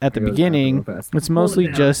music at the beginning. It's mostly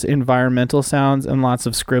just environmental sounds and lots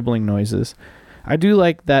of scribbling noises. I do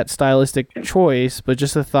like that stylistic choice, but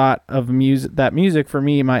just the thought of music for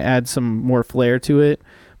me might add some more flair to it.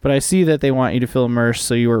 But I see that they want you to feel immersed,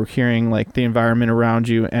 so you are hearing like the environment around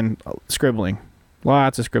you and scribbling.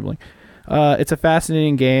 Lots of scribbling. It's a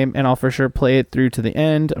fascinating game, and I'll for sure play it through to the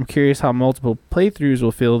end. I'm curious how multiple playthroughs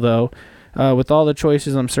will feel, though. With all the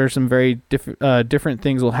choices, I'm sure some very different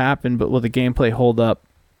things will happen, but will the gameplay hold up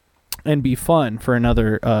and be fun for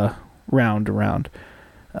another round around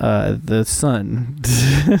the sun?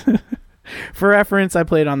 For reference, I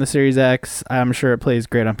played on the Series X. I'm sure it plays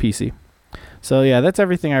great on PC. So yeah, that's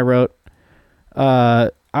everything I wrote.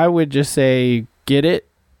 I would just say get it,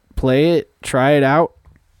 play it, try it out,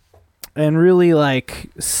 and really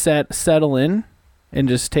like settle in and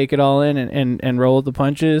just take it all in and roll with the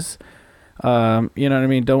punches. You know what I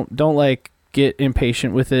mean? Don't like get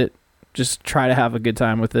impatient with it. Just try to have a good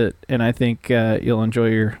time with it, and I think you'll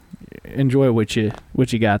enjoy what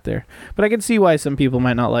you got there. But I can see why some people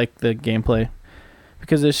might not like the gameplay,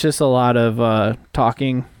 because it's just a lot of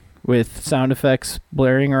talking with sound effects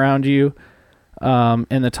blaring around you,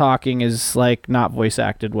 and the talking is like not voice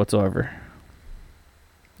acted whatsoever.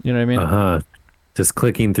 You know what I mean? Just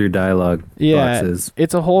clicking through dialogue boxes.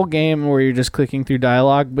 It's a whole game where you're just clicking through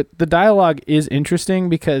dialogue, but the dialogue is interesting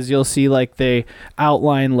because you'll see like they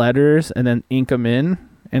outline letters and then ink them in,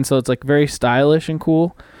 and so it's like very stylish and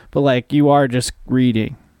cool, but like you are just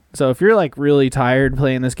reading. So if you're like really tired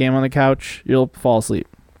playing this game on the couch, you'll fall asleep.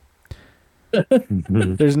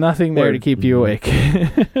 There's nothing there to keep you awake.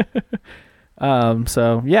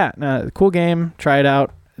 So yeah, cool game. Try it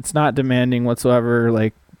out. It's not demanding whatsoever,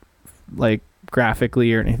 like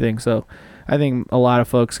graphically or anything. So I think a lot of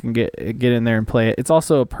folks can get in there and play it. It's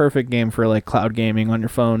also a perfect game for like cloud gaming on your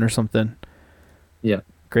phone or something. Yeah.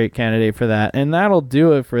 Great candidate for that. And that'll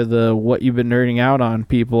do it for the what you've been nerding out on,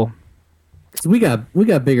 people. So we got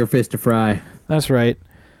bigger fish to fry. That's right.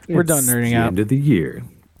 We're done nerding out. End of the year.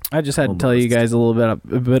 I just had to tell you guys a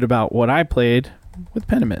bit about what I played with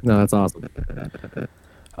Pentiment. No, that's awesome.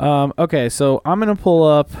 Okay, so I'm gonna pull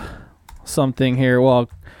up something here while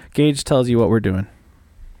Gage tells you what we're doing.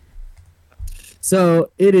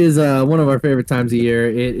 So it is one of our favorite times of year.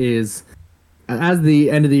 It is. As the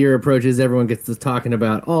end of the year approaches, everyone gets to talking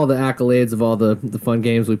about all the accolades of all the fun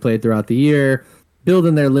games we played throughout the year,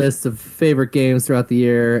 building their lists of favorite games throughout the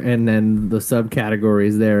year, and then the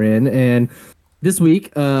subcategories therein. And this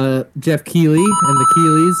week, Jeff Keighley and the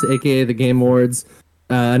Keigleys, a.k.a. the Game Awards,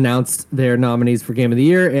 announced their nominees for Game of the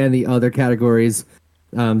Year and the other categories.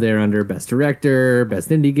 They're under Best Director, Best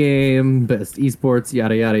Indie Game, Best Esports,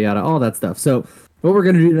 yada, yada, yada, all that stuff. So what we're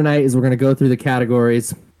going to do tonight is we're going to go through the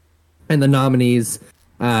categories and the nominees,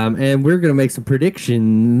 and we're going to make some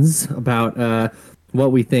predictions about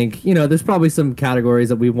what we think. You know, there's probably some categories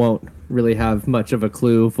that we won't really have much of a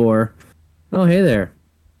clue for. Oh, hey there.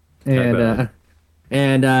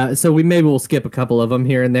 And so we'll skip a couple of them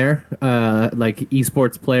here and there, like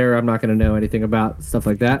esports player. I'm not going to know anything about stuff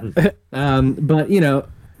like that.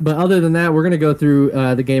 But other than that, we're going to go through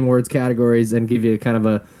the Game Awards categories and give you kind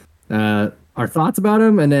of our thoughts about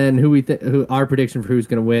them, and then who our prediction for who's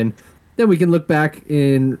going to win. Then we can look back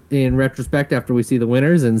in retrospect after we see the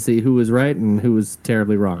winners and see who was right and who was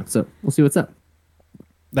terribly wrong. So we'll see what's up.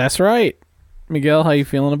 That's right. Miguel, how you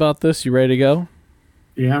feeling about this? You ready to go?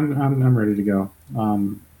 Yeah, I'm ready to go. I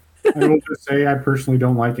will just say I personally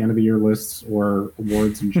don't like end of the year lists or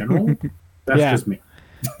awards in general. That's just me.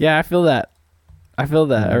 Yeah, I feel that. I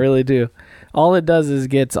really do. All it does is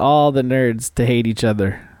gets all the nerds to hate each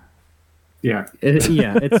other. Yeah, it's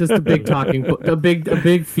just a big a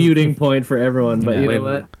big feuding point for everyone. But you know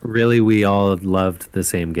what? Really, we all loved the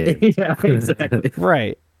same game. Yeah, exactly.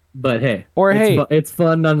 Right. But hey, it's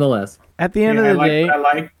fun nonetheless. At the end of the day, what I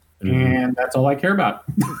like, and that's all I care about.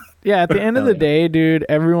 Yeah, at the end of the day, dude,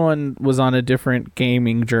 everyone was on a different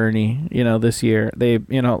gaming journey, this year. They,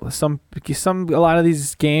 a lot of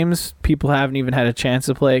these games people haven't even had a chance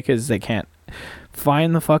to play because they can't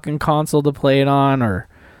find the fucking console to play it on, or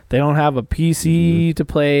they don't have a PC to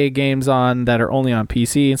play games on that are only on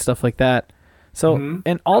PC and stuff like that. So,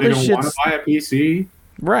 and all this shit's... They don't want to buy a PC.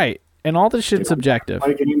 Right. And all this shit's subjective.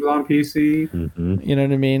 Play games on PC. Mm-hmm. You know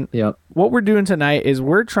what I mean? Yep. What we're doing tonight is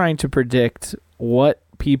we're trying to predict what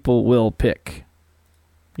people will pick.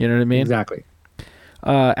 You know what I mean? Exactly.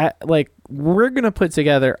 We're going to put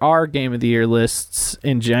together our Game of the Year lists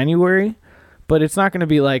in January, but it's not going to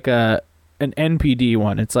be like an NPD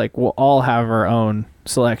one. It's like we'll all have our own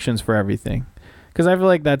selections for everything. Because I feel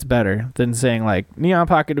like that's better than saying like Neon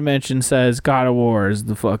Pocket Dimension says God of War is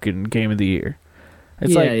the fucking Game of the Year.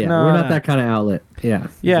 It's no, we're not that kind of outlet. Yeah.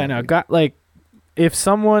 Yeah, exactly. No, if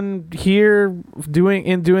someone here doing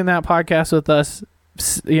that podcast with us,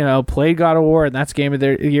 played God of War and that's Game of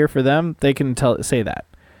the Year for them, they can say that.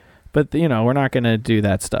 But we're not gonna do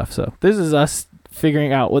that stuff. So this is us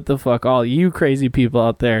figuring out what the fuck all you crazy people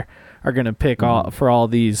out there are gonna pick for all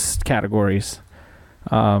these categories.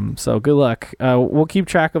 So good luck. We'll keep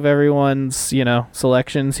track of everyone's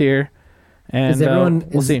selections here. And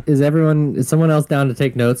we'll see. Is someone else down to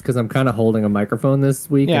take notes? Because I'm kind of holding a microphone this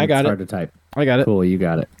week. Yeah, I got it's it. Hard to type. I got it. Cool, you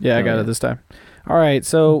got it. Yeah, I got it this time. All right,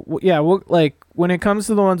 so we'll when it comes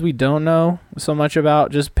to the ones we don't know so much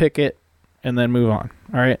about, just pick it and then move on.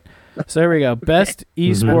 All right. So here we go. Best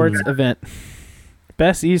esports event.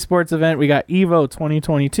 Best esports event. We got EVO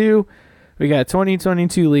 2022. We got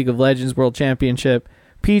 2022 League of Legends World Championship.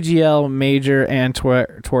 PGL Major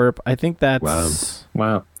Antwerp. I think that's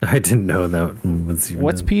wow. I didn't know that was even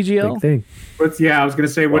what's PGL? Thing. I was gonna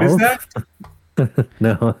say, what is that?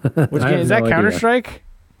 No. Which game is that? Counter-Strike?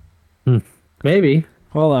 Maybe.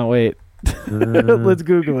 Hold on, wait. Let's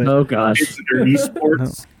Google it. Oh gosh.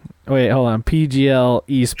 Esports. Wait, hold on. PGL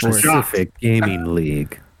Esports. Pacific Gaming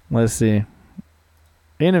League. Let's see.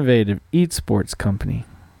 Innovative Esports Company.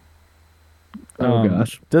 Oh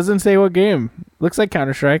gosh. Doesn't say what game. Looks like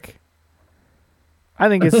Counter-Strike. I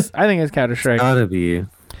think it's Counter-Strike. It's gotta be. I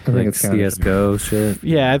think it's CS:GO shit.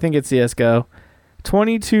 Yeah, I think it's CS:GO.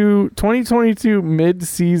 2022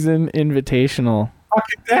 mid-season invitational. Look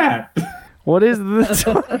at that. What is this?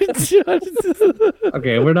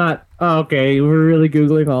 Okay, we're not. Oh, okay, we're really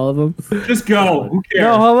Googling all of them. Just go. Who cares?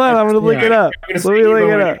 No, hold on. I'm going to look it up. Let me look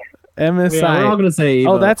it up. MSI. Yeah, we're all gonna say Evo.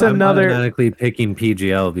 Oh, that's I'm another. automatically picking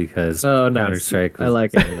PGL because Counter Strike. I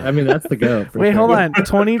like it. I mean, that's the go. Wait, hold on.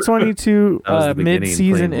 2022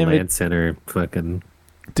 mid-season Land Center, fucking.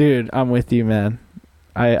 Dude, I'm with you, man.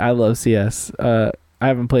 I love CS. I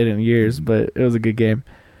haven't played it in years, but it was a good game.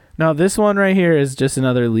 Now, this one right here is just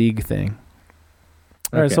another league thing.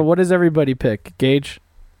 All right, so what does everybody pick? Gage?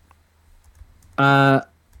 I'm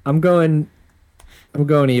going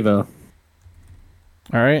Evo.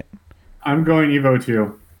 All right. I'm going Evo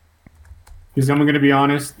too. Because I'm going to be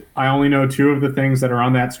honest, I only know 2 of the things that are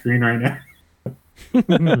on that screen right now.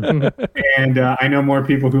 And I know more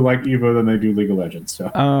people who like Evo than they do League of Legends.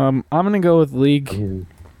 So I'm going to go with League.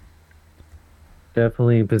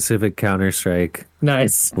 Definitely Pacific Counter Strike.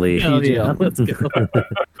 Nice. League. Yeah, let's go.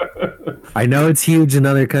 I know it's huge in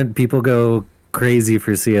other countries. People go crazy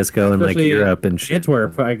for CSGO in like Especially Europe and shit.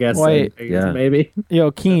 Antwerp, I guess. Wait. Yeah. Maybe.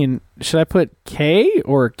 Yo, Keen, should I put K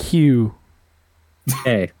or Q?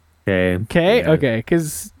 Hey. Okay. K? Yeah. Okay,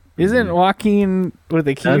 because isn't Joaquin with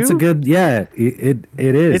a Q? That's a good, it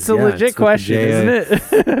is. It's a legit question, isn't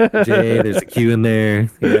it? J, there's a Q in there.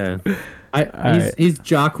 Yeah. He's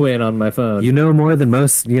Joaquin on my phone. You know more than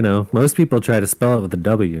most, most people try to spell it with a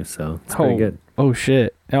W, so it's pretty good. Oh,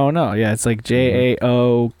 shit. Oh, no. Yeah, it's like JAOQUIN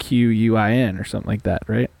or something like that,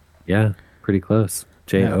 right? Yeah, pretty close.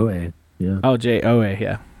 JOA. Yeah. Oh, JOA,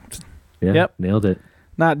 yeah. Yeah. Yep. Nailed it.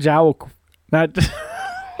 Not Jow. Not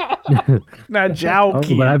Jow. Oh,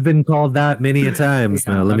 but I've been called that many a times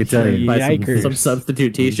now, let me tell you. Buy some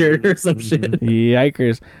substitute t-shirt or some shit.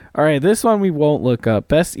 Yikers. All right, this one we won't look up.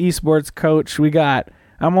 Best esports coach, we got,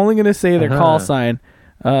 I'm only going to say their call sign.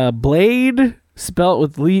 Blade, spelt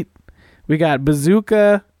with leet. We got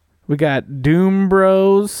Bazooka. We got Doom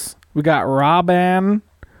Bros. We got Roban.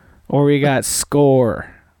 Or we got Score.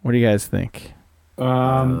 What do you guys think?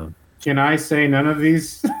 Can I say none of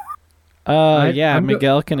these?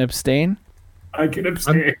 Miguel can abstain. I can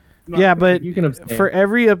abstain. Yeah, but you can abstain. For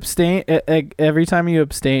every time you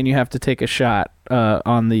abstain, you have to take a shot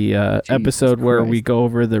on the episode where we go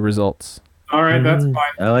over the results. All right, that's fine.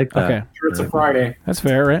 I like that. Okay. Sure, it's a Friday. That's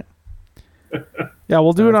fair, right? Yeah,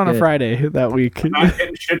 we'll do it on a Friday that week. I'm not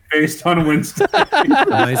getting shit faced on Wednesday.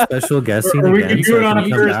 Am I special guessing Or we again can so do it I on can a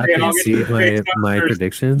come Thursday back and I'll and get see you faced on my Thursday.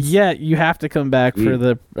 predictions? Yeah, you have to come back for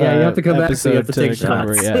the you have to come back, so you have to take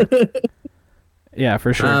cover, shots. Yeah,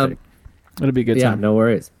 for sure. It'll be a good time. Yeah, no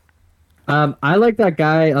worries. I like that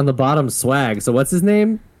guy on the bottom, Swag. So what's his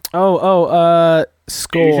name? Score.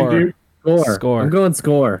 Score. I'm going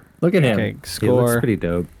Score. Look at him. Okay, He Score. looks pretty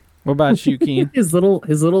dope. What about you, Keen? His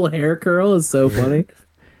little hair curl is so funny.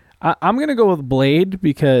 I'm gonna go with Blade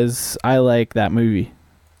because I like that movie.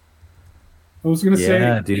 I was gonna say,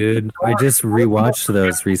 Yeah, dude. I just rewatched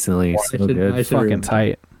those recently. So good. Fucking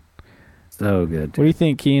tight. So good. What do you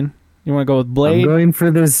think, Keen? You want to go with I'm Blade? going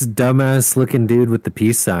for this dumbass looking dude with the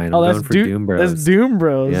peace sign. I'm that's going for Doom Bros. That's Doom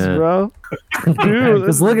Bros, Yeah. bro. Dude,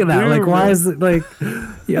 Just look at that. Like, why Bros. is it like,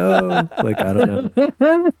 yo? Like, I don't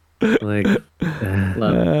know. Like,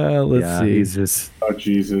 let's yeah, see. he's just oh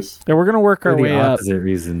Jesus. Yeah, we're gonna work our for the way up. opposite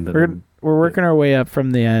reason. That We're working our way up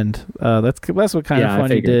from the end. That's what kind Yeah, of I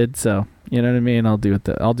fun he figured. did. So you know what I mean. I'll do it.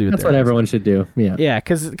 That's there. what everyone should do. Yeah. Yeah,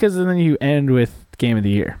 because then you end with Game of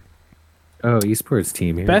the Year. Oh, esports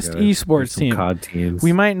team. Here Best we go. esports There's some team. COD teams.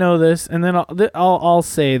 We might know this, and then I'll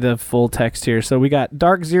say the full text here. So we got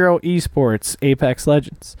Dark Zero Esports, Apex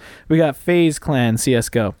Legends. We got FaZe Clan,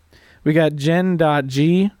 CS:GO. We got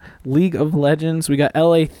Gen.G, League of Legends. We got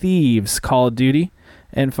LA Thieves, Call of Duty,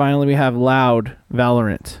 and finally we have Loud,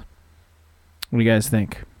 Valorant. What do you guys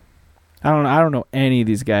think? I don't know any of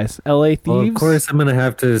these guys. LA Thieves. Well, of course, I'm gonna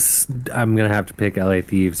have to pick LA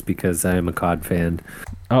Thieves because I'm a COD fan.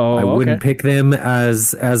 Oh, I wouldn't pick them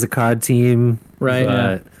as a COD team, Right.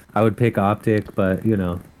 But I would pick Optic, but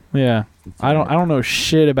Yeah, I don't know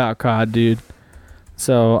shit about COD, dude.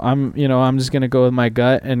 So I'm just gonna go with my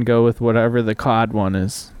gut and go with whatever the COD one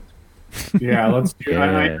is. Yeah, let's do.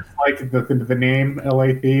 I just like the name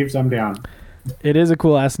LA Thieves. I'm down. It is a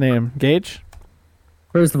cool ass name, Gage.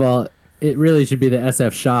 First of all, it really should be the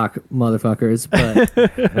SF Shock, motherfuckers.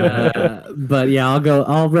 But yeah,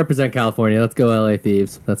 I'll represent California. Let's go LA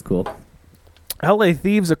Thieves. That's cool. LA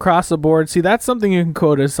Thieves across the board. See, that's something you can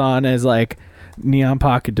quote us on as like Neon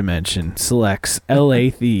Pocket Dimension selects LA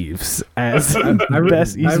Thieves as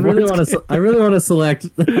best esports. I really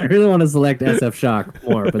want to select SF Shock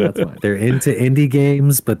more, but that's fine. they're into indie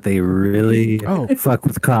games, but they really fuck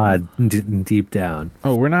with COD deep down.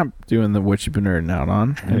 Oh, we're not doing the what you've been nerding out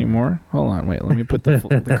on anymore. Hold on, wait. Let me put the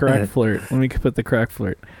correct flirt. Let me put the correct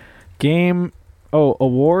flirt. Game.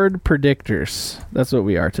 Award predictors. That's what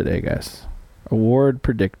we are today, guys. Award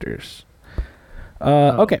predictors.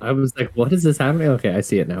 Okay. I was like, what is this happening? Okay, I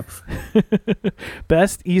see it now.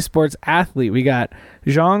 Best esports athlete. We got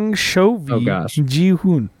Zhang Shouvi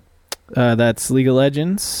Ji-hoon. That's League of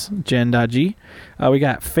Legends, Gen.G. We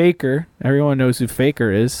got Faker. Everyone knows who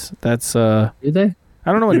Faker is. That's Do they?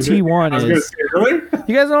 I don't know what T1 is. Say, really?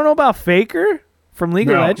 You guys don't know about Faker from League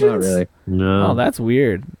of Legends? Not really. No. Oh, that's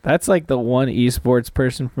weird. That's like the one esports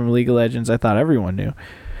person from League of Legends I thought everyone knew.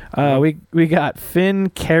 We got Finn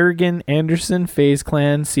Kerrigan Anderson, FaZe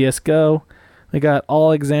Clan, CSGO. We got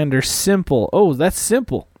Alexander Simple. Oh, that's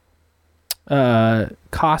Simple.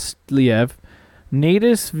 Kostliev.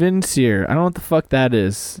 Natus Vincier. I don't know what the fuck that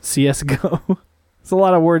is. CSGO. It's a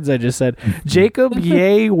lot of words I just said. Jacob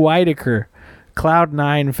Ye Whitaker.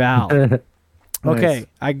 Cloud9 Val. Okay, Nice.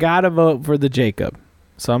 I gotta vote for the Jacob.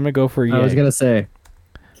 So I'm gonna go for Ye. I was gonna say.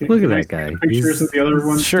 Look at that guy. Pictures of the other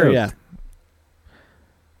ones. Sure, too. yeah.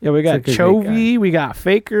 Yeah, we got He's like a great Chovy, we got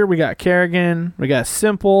Faker, we got Kerrigan, we got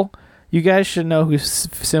Simple. You guys should know who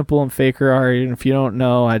Simple and Faker are. And if you don't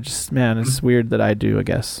know, it's weird that I do, I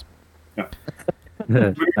guess.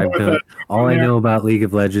 All I know about League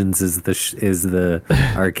of Legends is the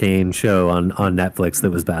Arcane show on Netflix that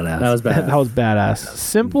was badass. That was bad. That was badass.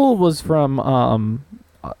 Simple was from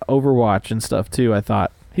Overwatch and stuff too, I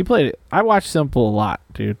thought. He played it. I watched Simple a lot,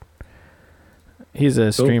 dude. He's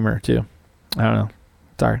a streamer too. I don't know.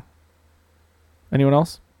 Sorry. Anyone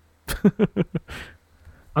else?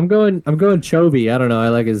 I'm going Chovy. I don't know. I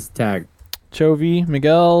like his tag. Chovy,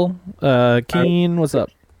 Miguel, Keen, what's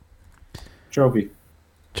up? Chovy.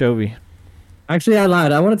 Actually, I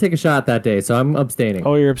lied. I want to take a shot that day, so I'm abstaining.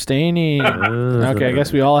 Oh, you're abstaining. Okay, I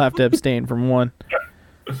guess we all have to abstain from one.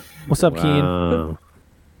 What's up, Keen?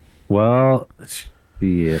 Well,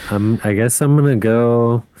 yeah, I guess I'm gonna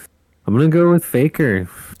go with Faker.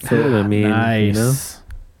 So, I mean, nice. you know?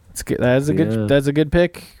 It's good. That's a good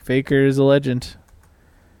pick. Faker is a legend.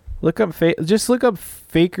 Look up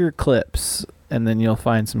Faker clips, and then you'll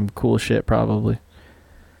find some cool shit probably.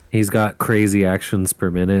 He's got crazy actions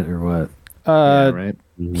per minute, or what? Right.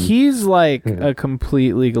 He's like a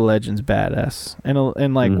complete League of Legends badass,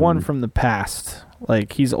 and like one from the past.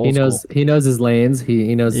 Like he's old school. He knows his lanes.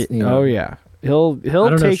 He knows. You know, Oh yeah. He'll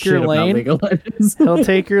take your lane. He'll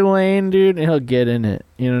take your lane, dude, and he'll get in it.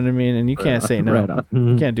 You know what I mean? And you can't say no. Right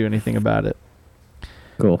You can't do anything about it.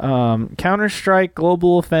 Cool. Counter-Strike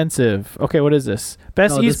Global Offensive. Okay, what is this?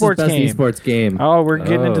 Best esports best game. esports game. Oh, we're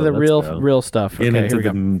getting into the let's go. real stuff. Get Okay, into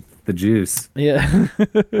here we go. the juice. Yeah.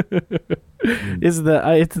 It's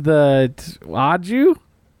the Aju? Is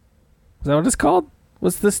that what it's called?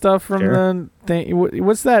 What's the stuff from the thing?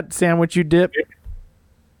 What's that sandwich you dip?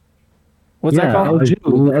 What's that called?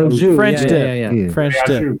 Aju. French dip. Yeah. French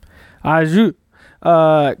dip. Aju.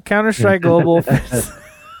 Counter-Strike Global Offensive.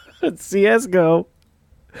 CSGO.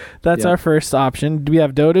 That's our first option. We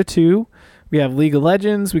have Dota 2. We have League of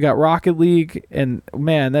Legends. We got Rocket League. And,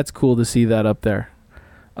 man, that's cool to see that up there.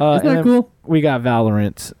 Isn't that cool? We got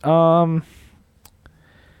Valorant.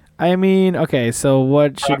 I mean, okay, so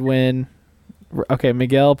what should win? Okay,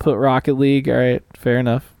 Miguel put Rocket League. All right, fair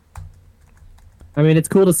enough. I mean, it's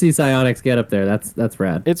cool to see Psyonix get up there. That's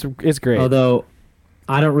rad. It's great. Although,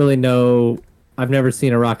 I don't really know. I've never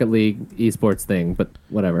seen a Rocket League esports thing, but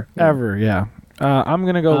whatever. Ever, yeah. I'm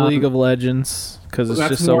going to go League of Legends because it's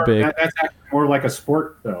just so big. That's actually more like a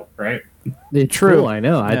sport, though, right? It's True. Cool, I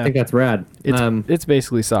know. Yeah. I think that's rad. It's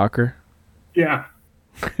basically soccer. Yeah.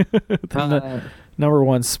 Number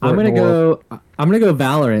one sport. I'm gonna go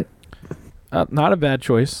Valorant. Not a bad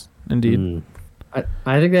choice, indeed.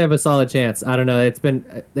 I think they have a solid chance. I don't know.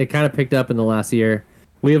 They kind of picked up in the last year.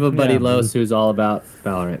 We have a buddy Los who's all about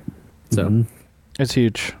Valorant, so it's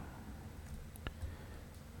huge.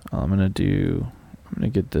 I'm gonna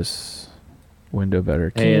get this window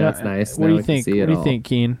better. Hey, Keen, that's nice. What do you think? What do you think,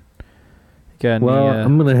 Keen? Got Well, any,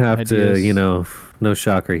 I'm gonna have ideas? to, no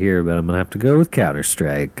shocker here, but I'm gonna have to go with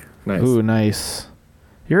Counter-Strike. Nice. Ooh, nice.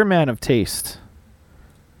 You're a man of taste.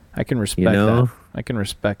 I can respect that. I can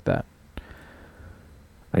respect that.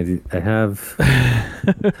 I have I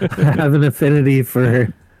have an affinity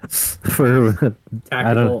for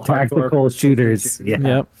tactical shooters. Yeah.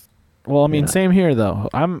 Yep. Well, I mean, same here though.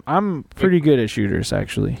 I'm pretty good at shooters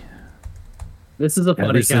actually. This is a funny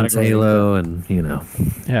Ever since category. Halo, and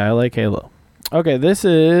Yeah, I like Halo. Okay, this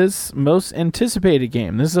is most anticipated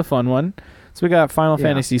game. This is a fun one. So we got Final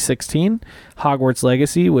Fantasy 16, Hogwarts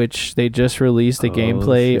Legacy, which they just released a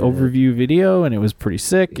gameplay overview video, and it was pretty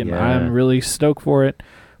sick, and I'm really stoked for it.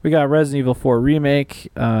 We got Resident Evil 4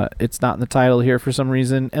 Remake. It's not in the title here for some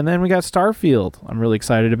reason. And then we got Starfield, I'm really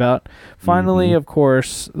excited about. Finally, of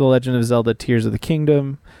course, The Legend of Zelda Tears of the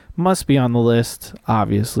Kingdom, must be on the list,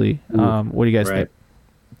 obviously. What do you guys think?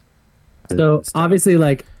 So obviously,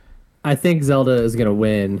 like, I think Zelda is gonna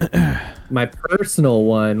win. My personal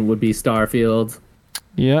one would be Starfield.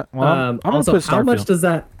 Yeah. Well, I'm gonna also, put Starfield.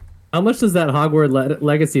 How much does that Hogwarts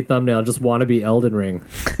Legacy thumbnail just want to be Elden Ring?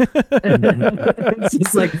 It's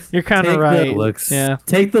just like, you're kind of right.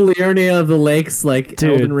 Take the Liurnia of the Lakes, like,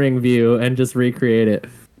 Elden Ring view, and just recreate it.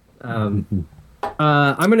 I'm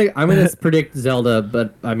gonna predict Zelda,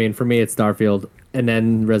 but I mean, for me, it's Starfield, and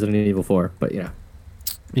then Resident Evil 4. But yeah.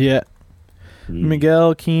 Yeah.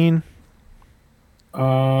 Miguel, Keen.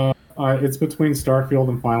 It's between Starfield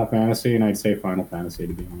and Final Fantasy, and I'd say Final Fantasy,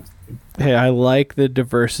 to be honest with you. Hey, I like the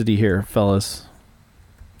diversity here, fellas.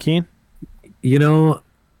 Keen?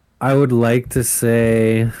 I would like to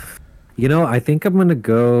say, I think I'm going to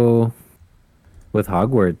go with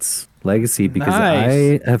Hogwarts Legacy because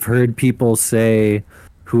I have heard people say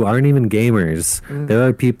who aren't even gamers, there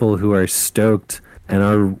are people who are stoked and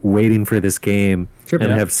are waiting for this game and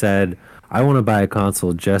have said, I want to buy a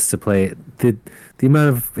console just to play it. The amount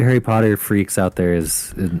of Harry Potter freaks out there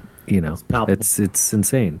is, it's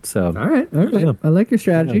insane. So all right. Yeah. I like your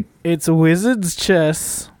strategy. It's Wizard's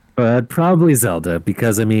chess. But probably Zelda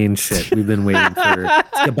because shit. We've been waiting for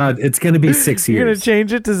it's going to be 6 years. You're going to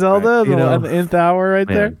change it to Zelda the nth hour right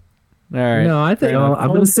there. All right. No, I think I'm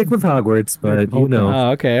going to stick with Hogwarts, but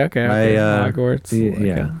Oh, okay. Hogwarts.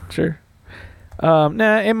 Yeah, sure.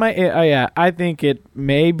 It might. I think it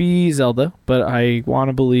may be Zelda, but I want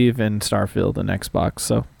to believe in Starfield and Xbox.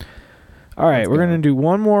 So, all right, we're gonna do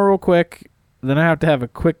one more real quick. Then I have to have a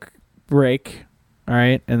quick break. All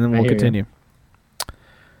right, and then we'll continue.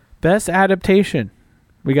 Best adaptation.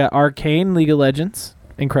 We got Arcane, League of Legends,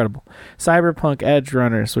 incredible. Cyberpunk, Edge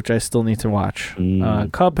Runners, which I still need to watch.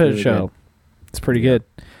 Cuphead Show, it's pretty good.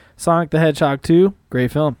 Sonic the Hedgehog 2,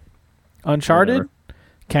 great film. Uncharted,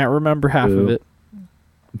 can't remember half of it.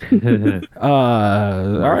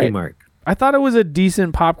 All right. Mark. I thought it was a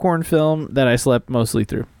decent popcorn film that I slept mostly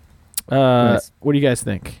through. Nice. What do you guys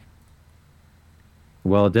think?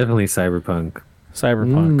 Well, definitely Cyberpunk.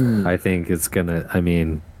 I think it's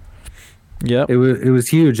gonna. Yep. It was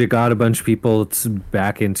huge. It got a bunch of people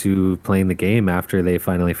back into playing the game after they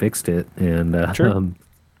finally fixed it, and I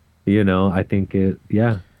think it.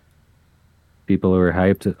 Yeah. People were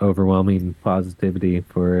hyped, overwhelming positivity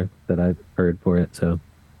that I've heard for it. So,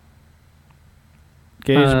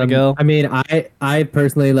 Gage, Miguel. I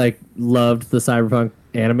personally loved the Cyberpunk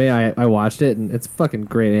anime. I watched it, and it's fucking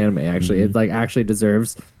great anime. Actually, it actually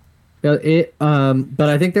deserves it. But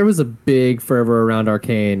I think there was a big fervor around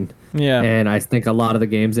Arcane. Yeah, and I think a lot of the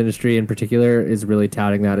games industry in particular is really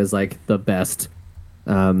touting that as the best.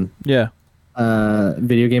 Video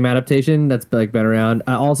game adaptation that's been around.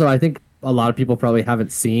 Also, I think a lot of people probably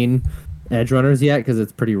haven't seen Edge Runners yet because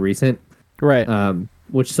it's pretty recent, right?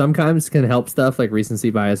 Which sometimes can help stuff. Recency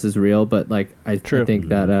bias is real, but I think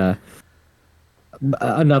that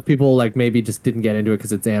enough people maybe just didn't get into it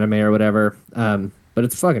because it's anime or whatever. But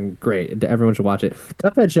it's fucking great. Everyone should watch it.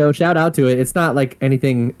 Cuphead Show, shout out to it. It's not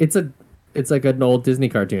anything. It's like an old Disney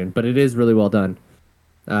cartoon, but it is really well done.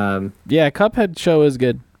 Cuphead Show is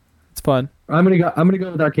good. It's fun. I'm gonna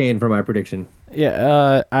go with Arcane for my prediction.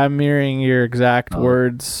 Yeah, I'm mirroring your exact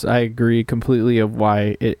words. I agree completely of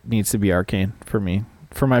why it needs to be Arcane for me,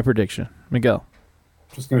 for my prediction. Miguel.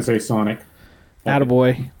 Just going to say Sonic.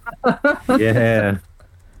 Attaboy. Yeah.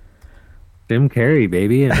 Jim Carrey,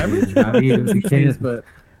 baby. You can't, but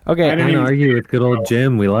okay, I can't argue with good old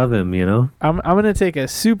Jim. We love him, I'm going to take a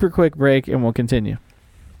super quick break and we'll continue.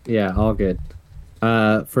 Yeah, all good.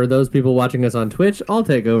 For those people watching us on Twitch, I'll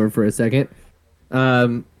take over for a second.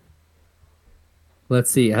 Let's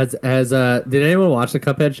see. Did anyone watch the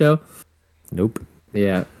Cuphead Show? Nope.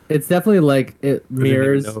 Yeah, it's definitely it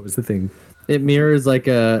mirrors. No, it was the thing. It mirrors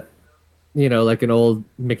an old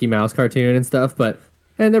Mickey Mouse cartoon and stuff,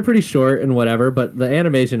 and they're pretty short and whatever. But the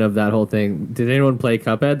animation of that whole thing. Did anyone play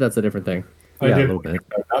Cuphead? That's a different thing. I did a little bit.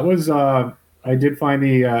 That was. I did find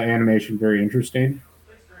the animation very interesting.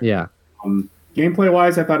 Yeah. Gameplay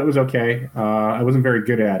wise, I thought it was okay. I wasn't very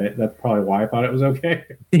good at it. That's probably why I thought it was okay.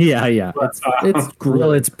 Yeah. But,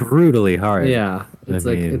 it's brutally hard. Yeah, it's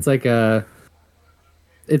a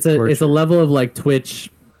level of Twitch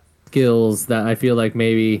skills that I feel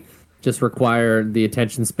maybe just require the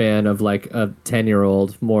attention span of a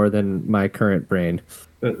 10-year-old more than my current brain.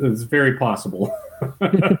 It's very possible.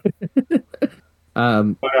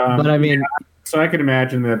 So I could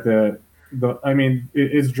imagine that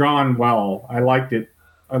it's drawn well. I liked it.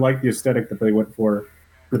 I liked the aesthetic that they went for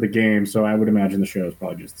the game. So I would imagine the show is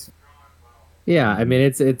probably just the same. Yeah, I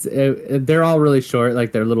mean they're all really short,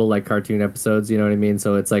 like they're little like cartoon episodes, you know what I mean?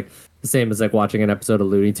 So it's like the same as like watching an episode of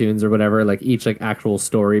Looney Tunes or whatever. Like each like actual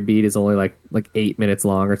story beat is only like 8 minutes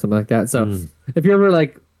long or something like that. So if you ever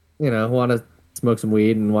like, want to smoke some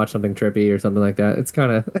weed and watch something trippy or something like that, it's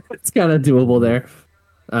kind of doable there.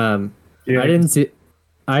 Yeah.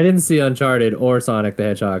 I didn't see Uncharted or Sonic the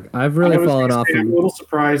Hedgehog. I've really fallen off. I'm a little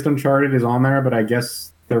surprised Uncharted is on there, but I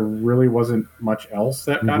guess there really wasn't much else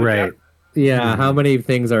that got adapted. Yeah, how many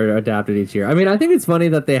things are adapted each year? I mean, I think it's funny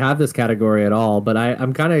that they have this category at all, but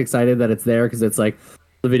I'm kind of excited that it's there because it's like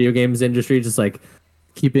the video games industry just like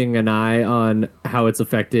keeping an eye on how it's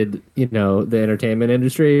affected, the entertainment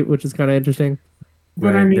industry, which is kind of interesting.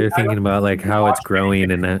 But I mean, they're thinking about like how it's growing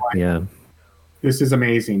and that. Yeah, this is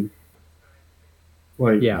amazing.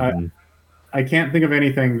 Like, yeah, I can't think of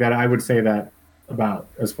anything that I would say that about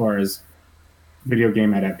as far as video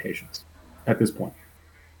game adaptations at this point.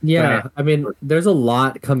 Yeah, I mean, there's a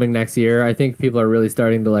lot coming next year. I think people are really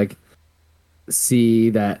starting to like see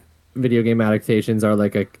that video game adaptations are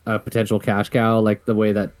like a potential cash cow, like the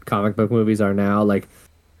way that comic book movies are now. Like,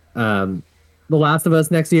 The Last of Us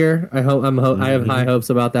next year. I have high hopes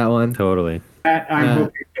about that one. Totally. I'm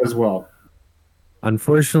hoping as well.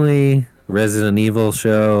 Unfortunately, Resident Evil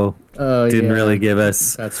show didn't really give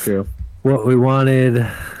us that's true what we wanted.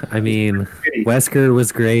 I mean, Wesker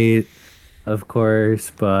was great, of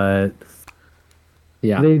course, but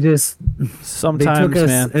they just sometimes took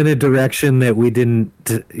us in a direction that we didn't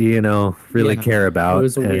really care about. It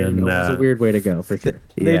was a weird way to go for sure.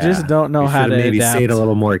 They just don't know how to maybe adapt. stayed a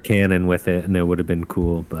little more canon with it, and it would have been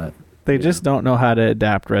cool. But they just don't know how to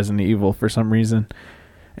adapt Resident Evil for some reason.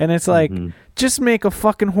 And it's like, just make a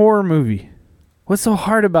fucking horror movie. What's so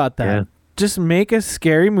hard about that? Yeah. Just make a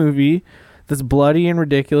scary movie that's bloody and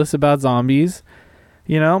ridiculous about zombies.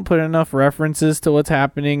 Put enough references to what's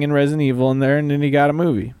happening in Resident Evil in there, and then you got a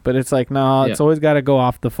movie. But it's like, it's always got to go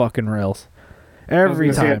off the fucking rails.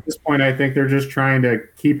 Every time. At this point, I think they're just trying to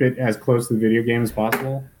keep it as close to the video game as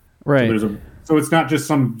possible. Right. So it's not just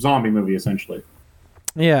some zombie movie, essentially.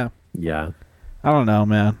 Yeah. Yeah. I don't know,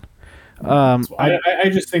 man. I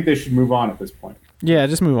just think they should move on at this point. Yeah,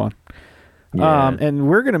 just move on. Yeah. And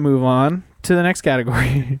we're going to move on to the next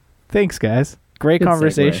category. Thanks, guys. Great Good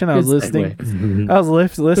conversation. Segue. I was listening. I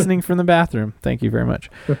was listening from the bathroom. Thank you very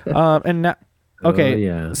much. And now,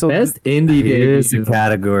 okay. So best indie game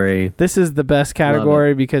category. This is the best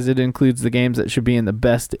category because it includes the games that should be in the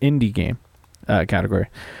best indie game category.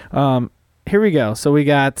 Here we go. So we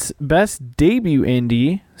got best debut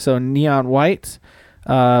indie. So Neon White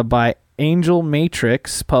by Angel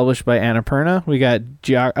Matrix, published by Annapurna. We got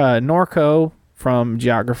Norco from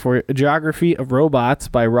Geography of Robots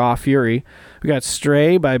by Raw Fury. We got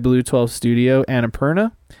Stray by Blue 12 Studio,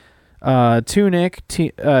 Annapurna. Tunic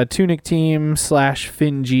Team /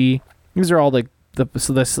 Finji. These are all like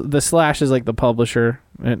the slash is like the publisher,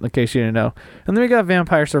 in case you didn't know. And then we got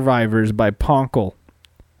Vampire Survivors by Ponkel.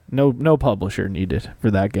 No publisher needed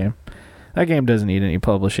for that game. That game doesn't need any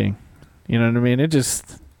publishing. You know what I mean?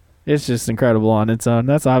 It's just incredible on its own.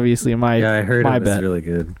 That's obviously I heard my it was bet. Really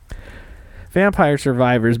good. Vampire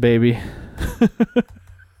Survivors, baby.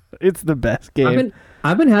 It's the best game.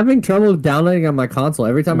 I've been having trouble downloading on my console.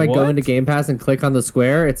 Every time I go into Game Pass and click on the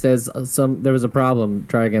square, it says there was a problem.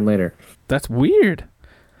 Try again later. That's weird.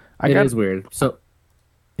 It is weird. So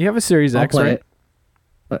you have a Series X, right?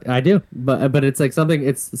 I do, but it's like something.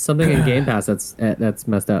 It's something in Game Pass that's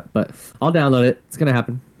messed up. But I'll download it. It's gonna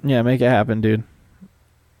happen. Yeah, make it happen, dude.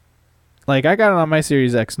 Like I got it on my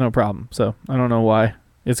Series X, no problem. So I don't know why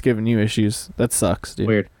it's giving you issues. That sucks, dude.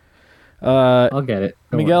 Weird. I'll get it.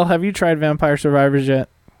 Don't Miguel, have you tried Vampire Survivors yet?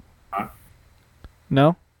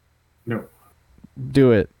 No? No.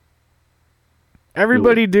 Do it.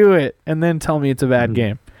 Everybody do it, and then tell me it's a bad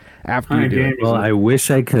game after you do it. Well, I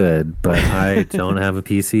wish I could, but I don't have a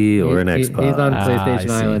PC or an Xbox. He's on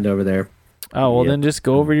PlayStation Island over there. Oh, well, then just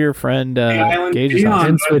go over to your friend Gage's house.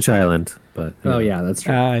 And Switch Island. But yeah, that's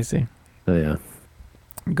true. I see. Oh, yeah.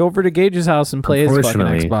 Go over to Gage's house and play his fucking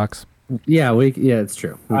Xbox. Yeah, it's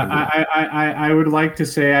true. I would like to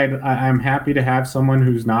say I'm happy to have someone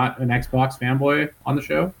who's not an Xbox fanboy on the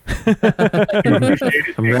show.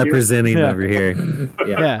 I'm representing over here.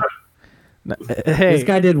 Yeah. Hey, this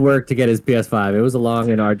guy did work to get his PS5. It was a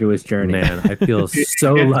long and arduous journey. Man, I feel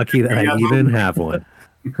so lucky that I even have one.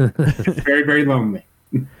 Very, very lonely.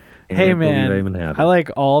 Hey man, I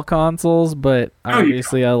like all consoles, but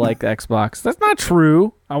obviously I like Xbox. That's not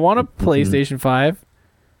true. I want a PlayStation 5.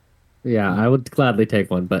 Yeah, I would gladly take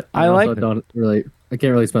one, but I also don't really. I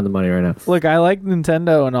can't really spend the money right now. Look, I like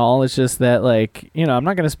Nintendo and all. It's just that, like, you know, I'm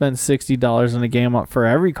not going to spend $60 on a game for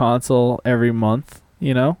every console every month,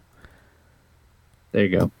 you know? There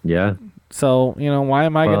you go. Yeah. So, you know, why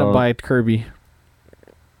am I going to buy Kirby?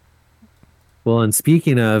 Well, and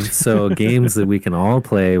speaking of, games that we can all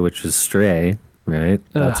play, which is Stray, right?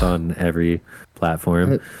 That's on every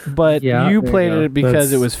platform. But you played it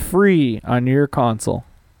because it was free on your console.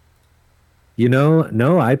 You know,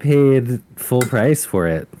 no, I paid full price for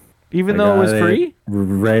it. Even though it was free?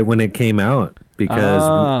 Right when it came out, because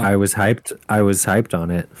I was hyped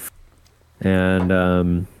on it. And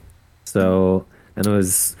and it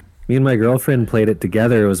was me and my girlfriend played it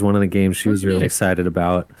together. It was one of the games she was really excited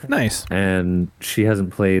about. Nice. And she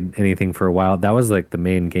hasn't played anything for a while. That was like the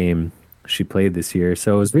main game she played this year.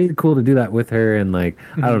 So it was really cool to do that with her, and like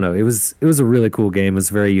I don't know, it was a really cool game. It was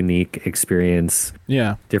a very unique experience.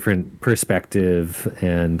 Yeah. Different perspective,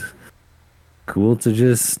 and cool to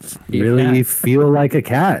just really feel like a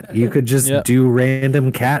cat. You could just do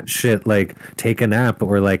random cat shit, like take a nap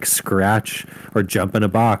or like scratch or jump in a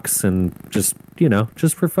box, and just, you know,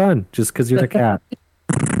 just for fun, just because you're the cat.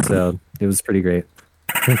 So it was pretty great.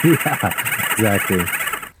 Yeah, exactly.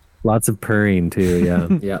 Lots of purring too. Yeah.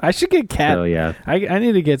 Yeah. I should get cat. So, yeah. I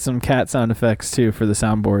need to get some cat sound effects too for the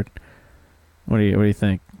soundboard. What do you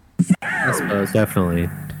think? I suppose. Definitely.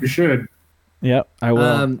 You should. Yep, I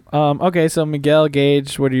will. Okay, so Miguel,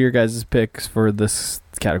 Gage, what are your guys' picks for this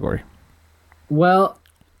category? Well,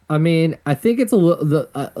 I mean, I think it's a little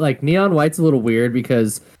like Neon White's a little weird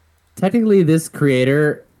because technically this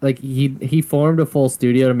creator, like he formed a full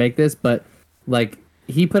studio to make this, but like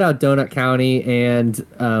he put out Donut County and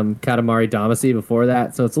Katamari Damacy before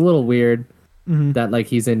that, so it's a little weird that like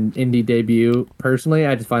he's in indie debut. Personally,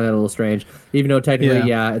 I just find that a little strange, even though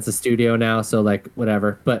technically, it's a studio now, so like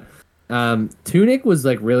whatever. But Tunic was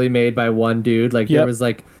like really made by one dude. Like there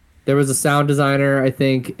was a sound designer, I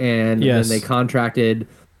think, and then they contracted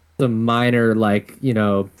some minor like, you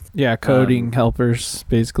know, coding helpers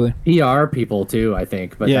basically. PR people too, I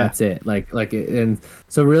think, but that's it. And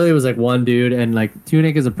so really it was like one dude, and like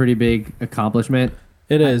Tunic is a pretty big accomplishment.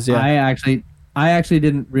 It is, yeah. I actually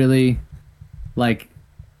didn't really like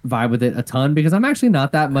vibe with it a ton because I'm actually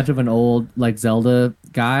not that much of an old like Zelda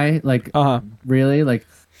guy. Like really, like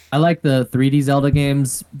I like the 3D Zelda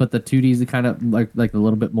games, but the 2D is kind of like a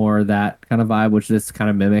little bit more of that kind of vibe, which this kind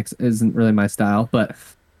of mimics. Isn't really my style, but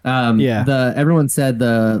everyone said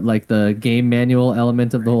the game manual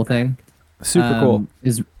element of the whole thing super cool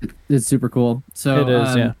is super cool. So it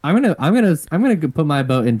is, I'm gonna put my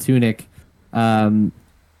vote in Tunic,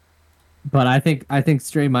 but I think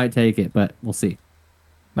Stray might take it, but we'll see.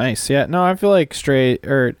 Nice. Yeah. No, I feel like Stray,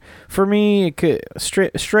 or for me,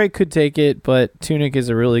 Stray could take it, but Tunic is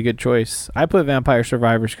a really good choice. I put Vampire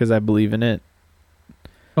Survivors because I believe in it.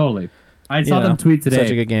 Totally. I saw them tweet today.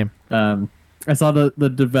 Such a good game. I saw the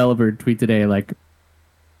developer tweet today, like,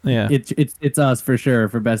 it's us for sure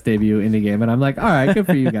for best debut indie game, and I'm like, all right, good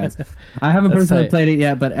for you guys. I haven't personally played it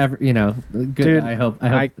yet, but good. Dude, I hope.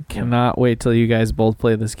 I cannot wait till you guys both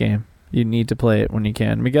play this game. You need to play it when you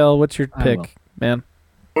can. Miguel, what's your pick, man?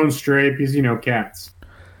 Going Stray because cats.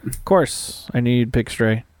 Of course, I knew you'd pick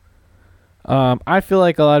Stray. I feel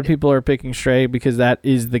like a lot of people are picking Stray because that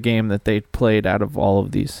is the game that they played out of all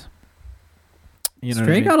of these. You know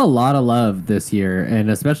Stray got a lot of love this year, and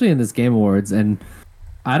especially in this Game Awards. And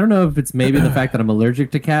I don't know if it's maybe the fact that I'm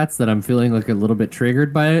allergic to cats that I'm feeling like a little bit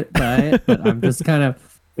triggered by it, but I'm just kind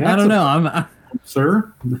of I don't know.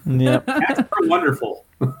 Sir, yeah, cats are wonderful.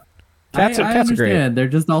 Cats are great. They're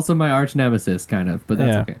just also my arch nemesis, kind of, but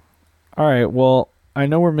that's okay. All right. Well, I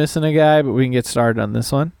know we're missing a guy, but we can get started on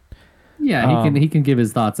this one. Yeah, he can give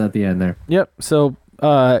his thoughts at the end there. Yep. So,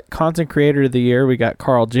 content creator of the year, we got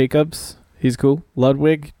Carl Jacobs. He's cool.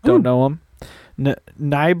 Ludwig, don't know him.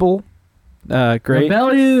 Nibel, great.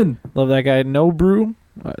 Rebellion. Love that guy. No Brew,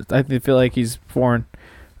 I feel like he's foreign.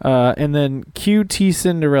 And then QT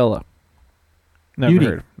Cinderella.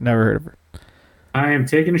 Never heard of her. I am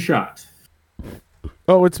taking a shot.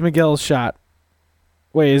 Oh, it's Miguel's shot.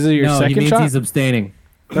 Wait, is it your second he means shot? He's abstaining.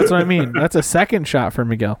 That's what I mean. That's a second shot for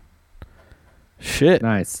Miguel. Shit.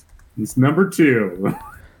 Nice. It's number 2.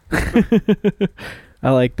 I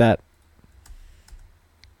like that.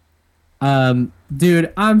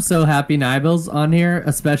 Dude, I'm so happy Nibel's on here,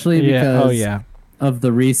 especially because of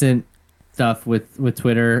the recent stuff with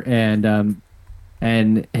Twitter and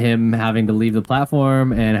him having to leave the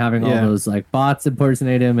platform and having all those like bots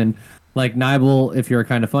impersonate him. And like Nibel, if you're a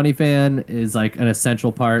Kind of Funny fan, is like an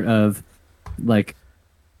essential part of like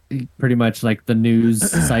pretty much like the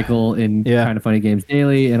news cycle in Kind of Funny Games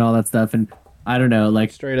Daily and all that stuff. And I don't know,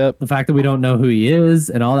 like Straight up. the fact that we don't know who he is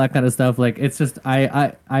and all that kind of stuff. Like it's just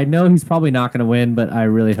I know he's probably not going to win, but I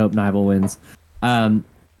really hope Nibel wins.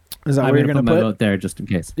 Is that where you're gonna put my put? vote there just in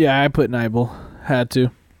case? Yeah, I put Nibel. Had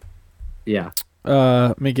to. Yeah.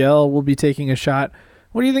 Miguel will be taking a shot.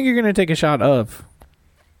 What do you think you're gonna take a shot of?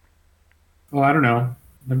 Oh, I don't know.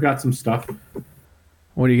 I've got some stuff.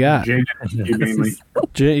 What do you got? Gin mainly.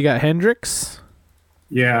 You got Hendrix.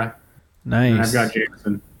 Yeah. Nice. And I've got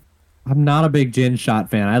Jameson. I'm not a big gin shot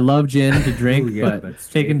fan. I love gin to drink, but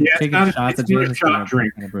taking shots of gin is kind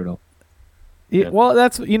of brutal. Yeah, well,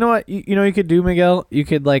 that's you know what you could do, Miguel. You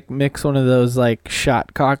could like mix one of those like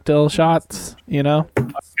shot cocktail shots, you know.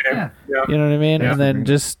 Yeah. You know what I mean, Yeah. and then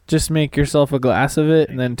just make yourself a glass of it,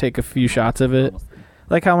 and then take a few shots of it,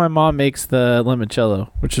 like how my mom makes the limoncello,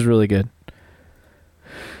 which is really good.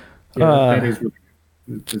 Yeah, that is really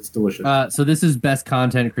good. It's delicious. So this is best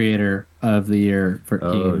content creator of the year for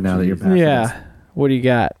Keen. Now that you're past Yeah. What do you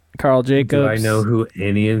got? Carl Jacobs. Do I know who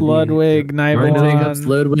any of Ludwig, Martin Jacobs, Nibelon.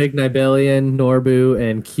 Ludwig, Nibelian, Norbu,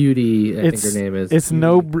 and Cutie. I think her name is. It's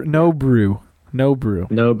no brew. No brew.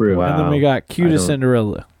 Wow. And then we got Q to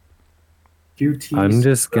Cinderella. QT. I'm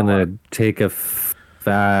just gonna take a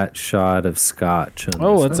fat shot of scotch.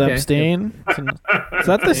 Oh, let's abstain. Is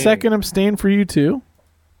that the second abstain for you too?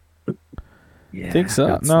 Yeah, I think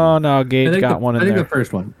so. No, Gage got one in there. I think the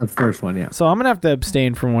first one. The first one, yeah. So I'm gonna have to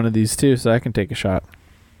abstain from one of these too, so I can take a shot.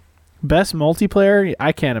 Best multiplayer,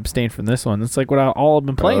 I can't abstain from this one. It's like what I all have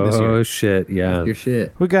been playing this year. Oh shit, yeah. Your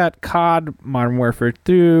shit. We got COD Modern Warfare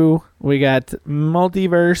 2, we got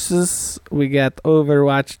Multiverses, we got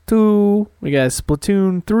Overwatch 2, we got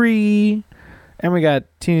Splatoon 3, and we got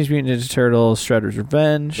Teenage Mutant Ninja Turtles Shredder's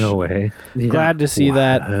Revenge. No way. Glad to see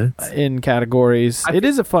that What? in categories. It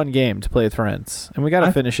is a fun game to play with friends, and we got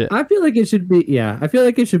to finish it. I feel like it should be. Yeah, I feel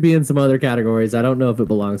like it should be in some other categories. I don't know if it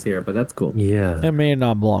belongs here, but that's cool. Yeah. It may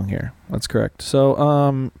not belong here. That's correct. So,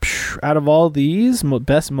 out of all these,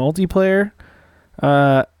 best multiplayer,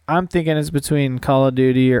 I'm thinking it's between Call of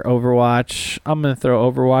Duty or Overwatch. I'm gonna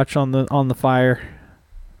throw Overwatch on the fire.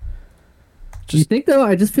 You think though?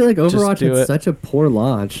 I just feel like Overwatch do had it. such a poor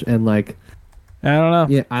launch, and like, I don't know.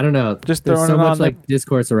 yeah, I don't know. Just There's throwing so it much on like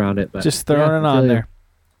discourse around it, but Just throwing it I on feel you. there.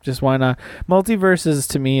 Just why not? Multiverses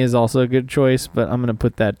to me is also a good choice, but I'm gonna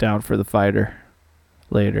put that down for the fighter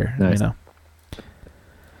later. Nice. You know.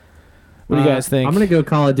 What do you guys think? I'm gonna go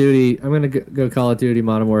Call of Duty. I'm gonna go Call of Duty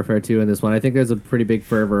Modern Warfare 2 in this one. I think there's a pretty big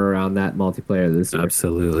fervor around that multiplayer this year.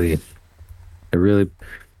 Absolutely. It really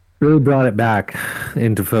brought it back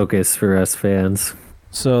into focus for us fans.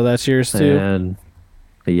 So that's yours too, And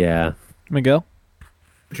yeah. Miguel.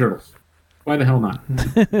 Turtles. Why the hell not?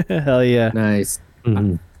 Hell yeah. Nice.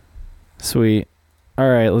 Mhm. Sweet. All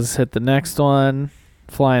right, let's hit the next one.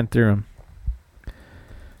 Flying through them.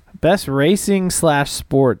 Best racing /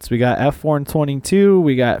 sports. We got F1 22.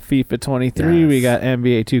 We got FIFA 23. We got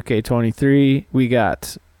NBA 2K23. We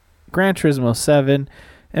got Gran Turismo 7.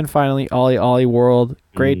 And finally, Ollie Ollie World.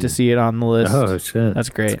 Great to see it on the list. Oh shit. That's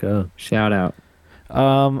great. Let's go. Shout out.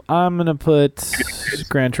 I'm going to put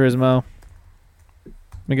Gran Turismo.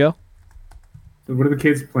 Miguel? So what are the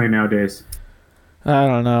kids playing nowadays? I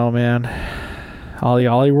don't know, man. Ollie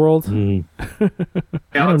Ollie World? Mhm. Yeah,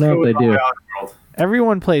 I don't let's know go if with they do. Ollie Ollie World.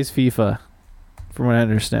 Everyone plays FIFA, from what I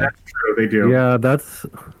understand. That's true. They do. Yeah, that's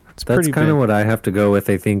It's pretty kind big. of what I have to go with,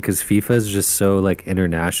 I think, because FIFA is just so like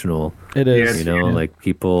international. It is. You know, like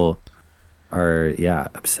people are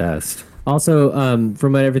obsessed. Also,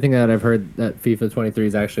 from everything that I've heard, that FIFA 23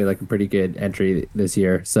 is actually like a pretty good entry this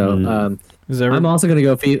year. So, Is there I'm also gonna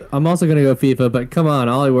go FIFA. But come on,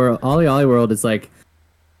 Ollie Ollie World is like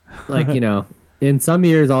you know, in some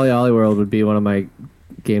years, Ollie Ollie World would be one of my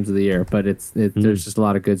games of the year. But there's just a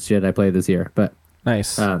lot of good shit I played this year. But nice.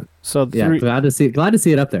 So yeah, glad to see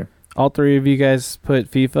it up there. all three of you guys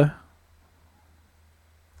put FIFA,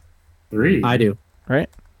 3. I do. right?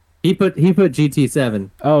 He put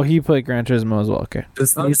GT7. Oh, he put Gran Turismo as well. Okay.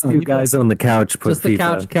 Just these two guys on the couch put Just the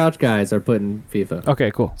FIFA. couch guys are putting FIFA.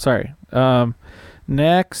 Okay, cool. Sorry.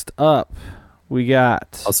 Next up, we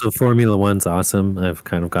got Also, Formula One's awesome. I've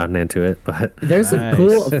kind of gotten into it, but There's Nice. a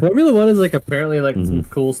cool Formula One is like apparently like some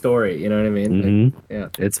cool story. You know what I mean? Mhm. Yeah.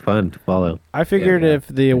 it's fun to follow. I figured yeah. if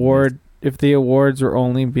the awards were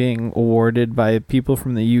only being awarded by people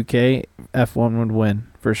from the UK, F1 would win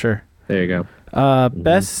for sure. There you go.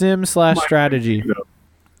 Best sim / strategy.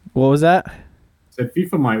 What was that? Said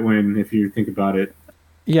FIFA might win if you think about it.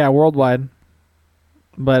 Yeah, worldwide.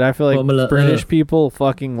 But I feel like Formula British people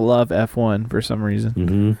fucking love F1 for some reason.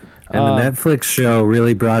 Hmm And the Netflix show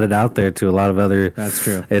really brought it out there to a lot of other. That's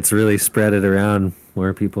true. It's really spread it around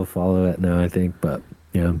where people follow it now, I think. But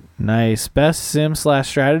Yeah. Nice. Best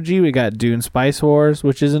sim/strategy. We got Dune Spice Wars,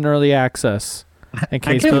 which is in early access. In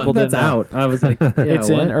case people didn't know. Out. I was like, yeah, it's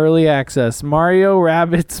what? in early access. Mario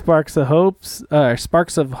Rabbids Sparks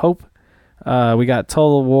of Hope. We got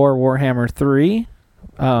Total War Warhammer 3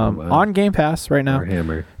 on Game Pass right now.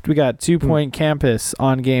 Warhammer. We got 2 Point Campus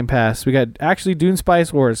on Game Pass. We got actually Dune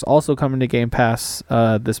Spice Wars also coming to Game Pass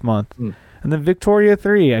this month. And then Victoria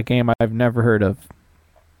 3, a game I've never heard of.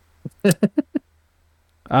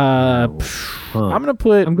 I'm gonna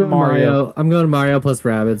put Mario. I'm going Mario plus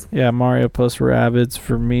Rabbids. Yeah, Mario plus Rabbids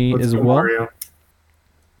for me as well. Mario.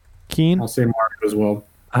 Keen? I'll say Mario as well.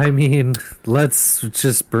 I mean, let's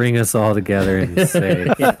just bring us all together and say,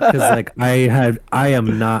 because like I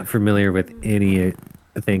am not familiar with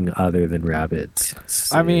anything other than Rabbids.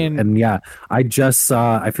 So, I mean, and yeah, I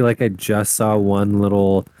feel like I just saw one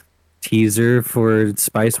little teaser for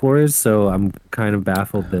Spice Wars, so I'm kind of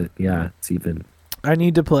baffled that it's even. I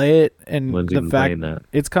need to play it, and the fact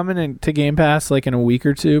it's coming into Game Pass like in a week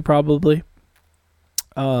or two, probably.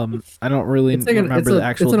 I don't really remember the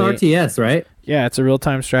actual date. It's an RTS, right? Yeah, it's a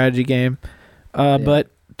real-time strategy game.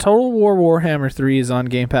 But Total War Warhammer 3 is on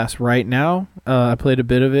Game Pass right now. I played a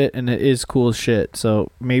bit of it, and it is cool as shit.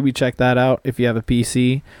 So maybe check that out if you have a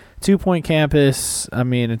PC. 2 Point Campus, I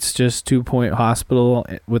mean, it's just 2 Point Hospital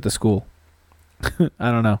with a school.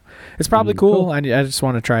 I don't know. It's probably cool. I just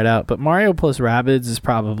want to try it out. But Mario plus Rabbids is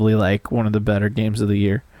probably like one of the better games of the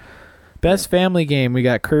year. Best family game, we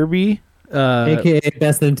got Kirby. AKA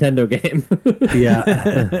best Nintendo game.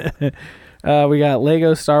 Yeah. We got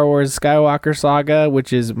Lego Star Wars Skywalker Saga,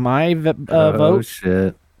 which is my vote. Oh,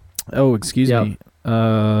 shit. Oh, excuse me.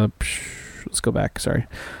 Let's go back. Sorry.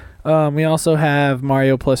 We also have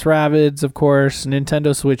Mario plus Rabbids, of course,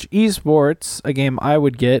 Nintendo Switch Esports, a game I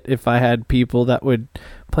would get if I had people that would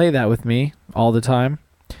play that with me all the time,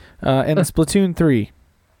 and Splatoon 3.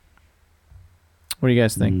 What do you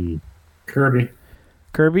guys think? Kirby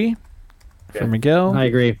for Miguel. I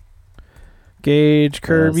agree. Gage,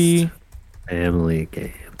 Kirby. Best family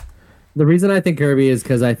game. The reason I think Kirby is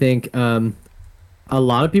because I think a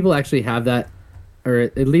lot of people actually have that,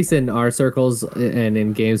 or at least in our circles and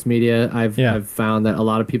in games media, I've found that a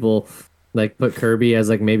lot of people like put Kirby as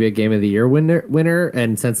like maybe a Game of the Year winner,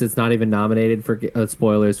 and since it's not even nominated for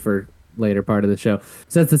spoilers for later part of the show,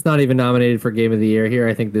 since it's not even nominated for Game of the Year here,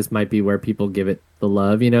 I think this might be where people give it the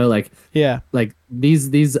love. Like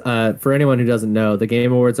these for anyone who doesn't know, the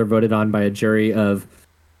Game Awards are voted on by a jury of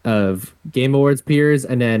Game Awards peers,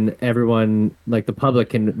 and then everyone, like the public,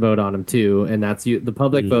 can vote on them too, and that's the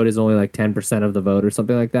public vote is only like 10% of the vote or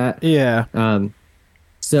something like that.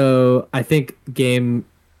 So I think game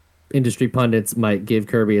industry pundits might give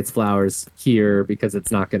Kirby its flowers here because it's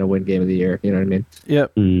not going to win Game of the Year. You know what I mean?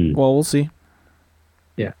 Yep. Well, we'll see.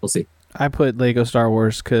 Yeah, we'll see. I put Lego Star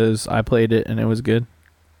Wars because I played it and it was good.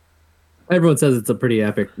 Everyone says it's a pretty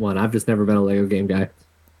epic one. I've just never been a Lego game guy.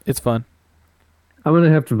 It's fun. I'm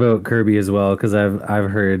gonna have to vote Kirby as well because I've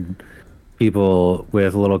heard people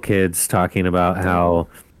with little kids talking about how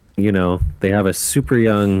they have a super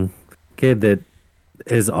young kid that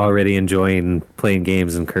is already enjoying playing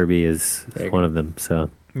games, and Kirby is one of them.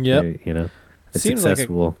 So it's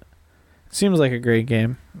accessible. Seems like a great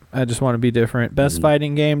game. I just want to be different. Best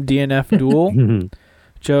fighting game, DNF Duel.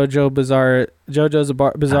 JoJo's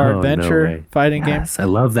Bizarre Adventure fighting game. I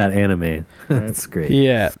love that anime. That's great.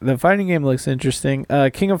 Yeah, the fighting game looks interesting.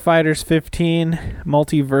 King of Fighters 15,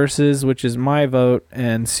 Multiverses, which is my vote,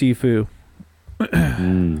 and Sifu.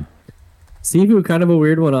 Sifu, kind of a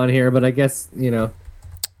weird one on here, but I guess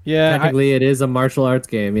yeah, technically it is a martial arts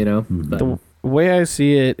game. But the way I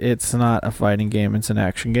see it, it's not a fighting game; it's an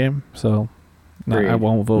action game. So I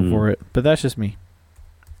won't vote for it. But that's just me,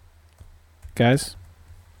 guys.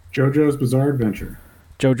 JoJo's Bizarre Adventure.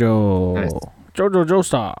 JoJo. Nice. JoJo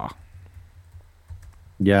Joestar.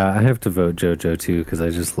 Yeah, I have to vote JoJo too because I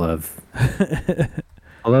just love. I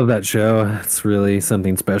love that show. It's really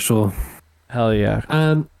something special. Hell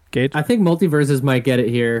yeah. Gage? I think Multiverses might get it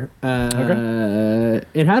here. Okay.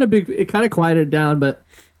 It kind of quieted down, but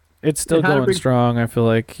it's still going strong. I feel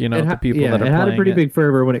like the people that are playing it. It had a pretty big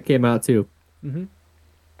fervor when it came out too.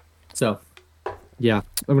 So, yeah,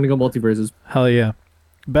 I'm gonna go Multiverses. Hell yeah.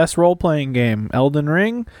 Best role-playing game, Elden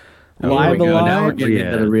Ring, Live Alive. Now we're getting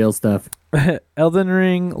into the real stuff. Elden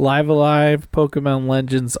Ring, Live Alive, Pokemon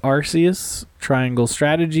Legends Arceus, Triangle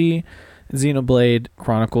Strategy, Xenoblade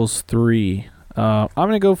Chronicles 3. I'm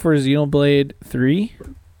going to go for Xenoblade 3.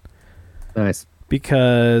 Nice.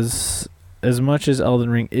 Because as much as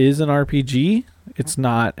Elden Ring is an RPG, it's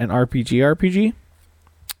not an RPG.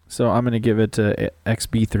 So I'm going to give it to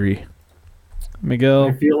XB3. Miguel.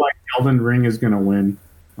 I feel like Elden Ring is gonna win.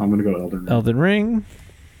 I'm gonna go Elden Ring. Elden Ring.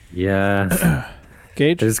 Yeah.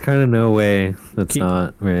 Gage. There's kind of no way that's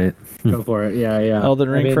not right. Go for it. Yeah. Elden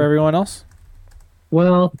Ring for everyone else.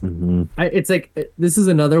 Well, it's like this is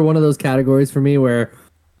another one of those categories for me where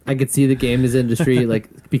I could see the games industry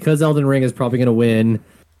like because Elden Ring is probably gonna win.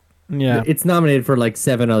 Yeah, it's nominated for like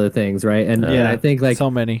 7 other things, right? And I think like so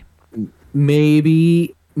many.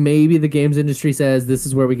 Maybe the games industry says this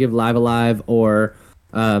is where we give Live Alive or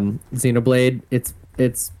Xenoblade. It's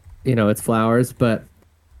it's flowers, but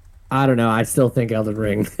I don't know. I still think Elden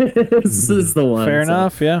Ring is the one. Fair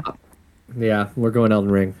enough. Yeah. Yeah, we're going Elden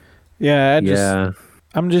Ring. Yeah.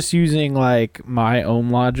 I'm just using like my own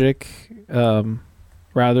logic,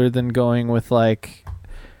 rather than going with like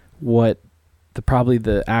what probably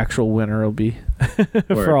the actual winner will be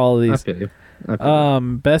for all of these.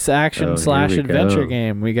 Best action / adventure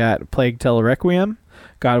game. We got Plague Tale Requiem,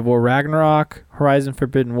 God of War Ragnarok, Horizon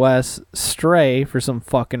Forbidden West, Stray for some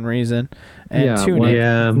fucking reason, and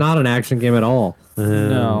Tunic. Not an action game at all.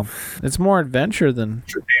 No, it's more adventure than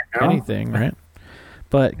anything, right?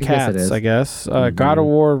 But cats, I guess. God of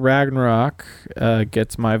War Ragnarok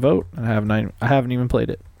gets my vote. I haven't even played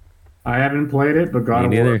it. I haven't played it, but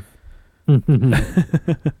God of War.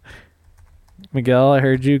 Miguel, I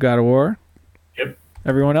heard you. God of War. Yep.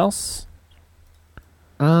 Everyone else?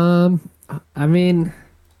 I mean,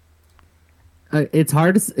 it's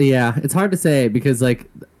hard to it's hard to say because like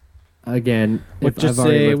again, what you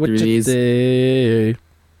say? What you say?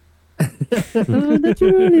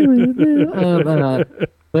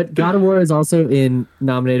 But God of War is also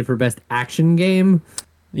nominated for best action game.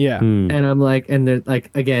 Yeah. And I'm like, and they're like,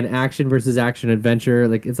 again, action versus action adventure.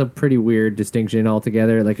 Like, it's a pretty weird distinction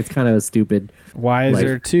altogether. Like, it's kind of a stupid. Why is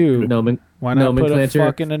there two? Why not put a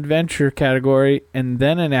fucking adventure category and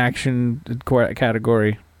then an action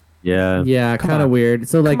category? Yeah. Yeah, kind of weird.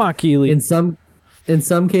 So like, come on, Keely. In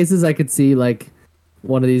some cases, I could see like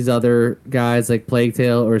one of these other guys, like Plague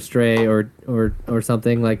Tale or Stray or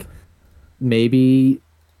something, like maybe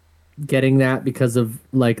getting that because of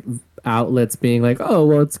like outlets being like, oh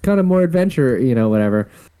well, it's kind of more adventure, whatever.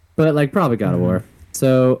 But like probably God of War.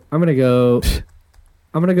 So I'm gonna go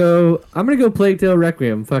Plague Tale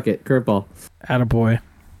Requiem. Fuck it, curveball. Attaboy.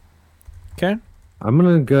 Okay. I'm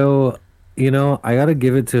gonna go. I gotta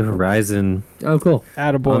give it to Horizon. Oh, cool.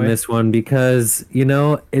 Attaboy. On this one because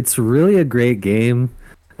it's really a great game,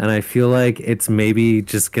 and I feel like it's maybe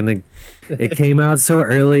just gonna. It came out so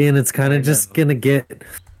early, and it's kind of just gonna get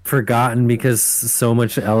forgotten because so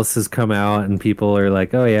much else has come out, and people are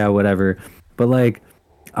like, "Oh yeah, whatever." But like,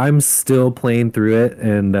 I'm still playing through it,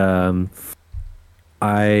 and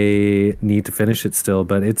I need to finish it still.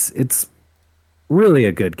 But it's really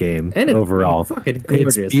a good game and overall.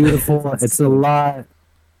 It's beautiful. It's a lot.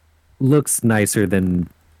 Looks nicer than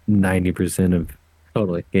 90%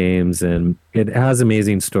 of games, and it has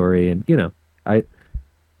amazing story. And I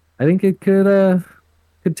think it could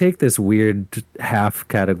take this weird half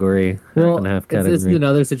category. Well, half category. It's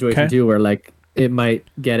another situation too, where like it might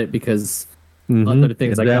get it because other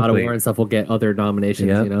things like God of War and stuff will get other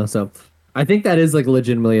nominations. So I think that is like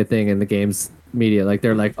legitimately a thing in the games media. Like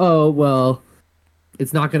they're like, oh well,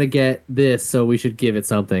 it's not gonna get this, so we should give it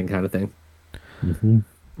something, kind of thing.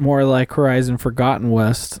 More like Horizon Forgotten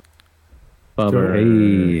West. Bummer.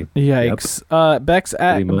 Hey. Yikes.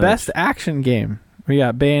 Best action game. We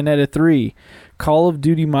got Bayonetta 3, Call of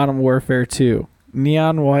Duty Modern Warfare 2,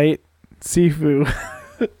 Neon White, Sifu,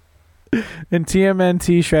 and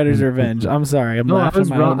TMNT Shredder's Revenge. I'm sorry. I was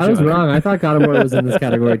wrong. I thought God of War was in this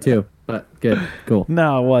category too. But good. Cool.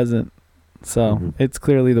 No, it wasn't. So it's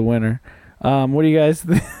clearly the winner. What do you guys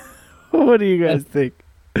think? What do you guys think?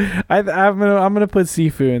 I'm gonna put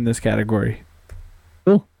Sifu in this category.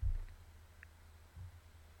 Cool.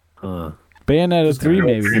 Bayonetta 3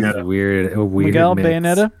 maybe. A weird Miguel, mix.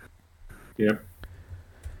 Bayonetta? Yep.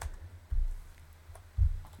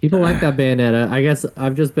 People like that Bayonetta. I guess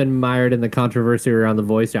I've just been mired in the controversy around the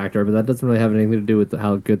voice actor, but that doesn't really have anything to do with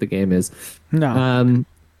how good the game is. No.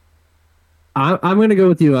 I'm going to go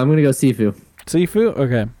with you. I'm going to go Sifu. Sifu?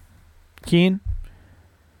 Okay. Keen?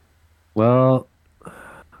 Well,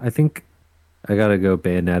 I think I got to go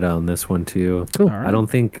Bayonetta on this one too. Cool. Right. I don't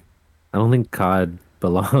think COD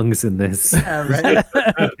belongs in this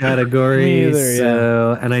category. Me either,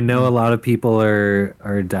 so, and I know a lot of people are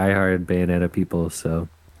diehard Bayonetta people, so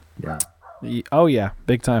yeah. Oh yeah,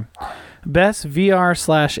 big time. Best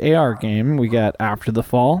VR/AR game, we got After the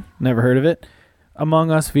Fall. Never heard of it. Among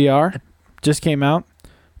Us VR just came out.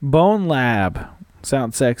 Bone Lab,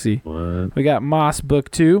 sounds sexy. What? We got Moss Book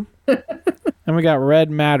 2, and we got Red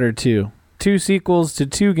Matter 2. 2 sequels to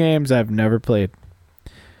 2 games I've never played.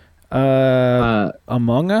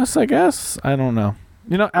 Among Us, I guess. I don't know.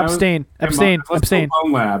 Abstain.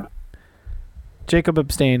 Bone Lab. Jacob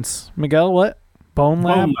abstains. Miguel, what? Bone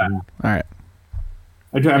Lab? All right.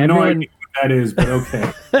 I have no idea what that is, but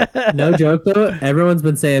okay. No joke though. Everyone's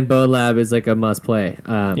been saying Bone Lab is like a must play.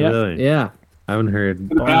 Really? Yeah. I haven't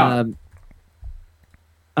heard.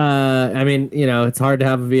 I mean, it's hard to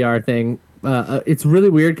have a VR thing. It's really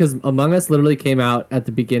weird because Among Us literally came out at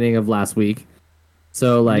the beginning of last week.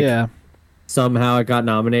 So somehow it got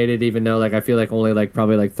nominated, even though I feel like only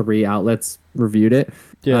probably 3 outlets reviewed it.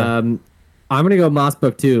 Yeah. I'm gonna go Moss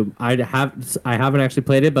Book 2. I haven't actually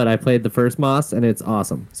played it, but I played the first Moss and it's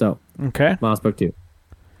awesome. So okay, Moss Book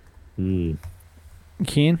 2.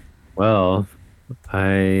 Keen? Well,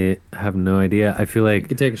 I have no idea. I feel like you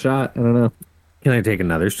could take a shot. I don't know. Can I take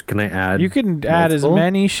another? Can I add? You can add as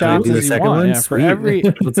many shots as you want. Yeah, for every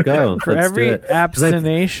let's go. For every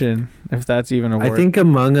abstination, if that's even a word. I think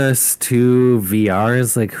Among Us 2 VR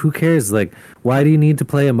is who cares? Why do you need to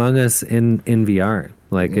play Among Us in VR?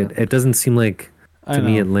 It doesn't seem like to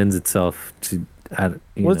me it lends itself to.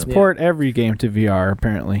 Let's port every game to VR.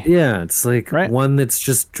 Apparently. Yeah, it's right? one that's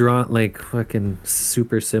just drawn fucking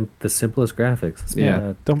super the simplest graphics.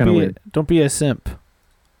 Yeah, don't be a simp.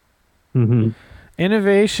 Mm-hmm.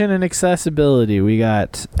 Innovation and accessibility. We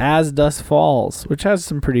got As Dusk Falls, which has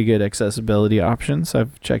some pretty good accessibility options.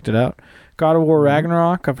 I've checked it out. God of War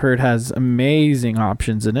Ragnarok, I've heard has amazing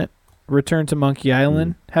options in it. Return to Monkey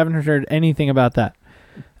Island, haven't heard anything about that.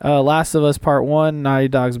 Last of Us Part 1, Naughty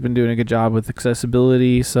Dog's been doing a good job with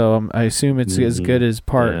accessibility, so I assume it's as good as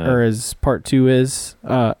as Part 2 is.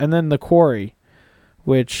 And then The Quarry,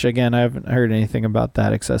 which again I haven't heard anything about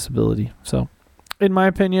that accessibility. So, in my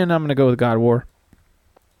opinion, I'm gonna go with God of War.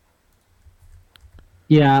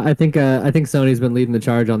 Yeah, I think Sony's been leading the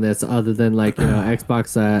charge on this. Other than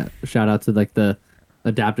Xbox, shout out to the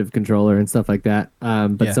adaptive controller and stuff like that.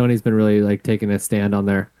 But Sony's been really taking a stand on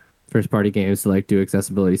their first party games to do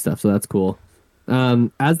accessibility stuff. So that's cool.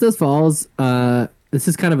 As This Falls, this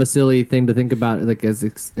is kind of a silly thing to think about as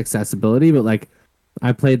accessibility, but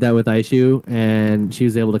I played that with Aishu and she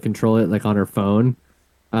was able to control it on her phone.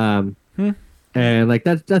 And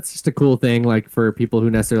that's just a cool thing for people who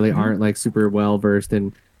necessarily aren't super well versed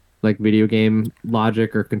in video game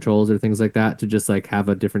logic or controls or things like that to just have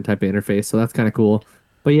a different type of interface. So that's kind of cool.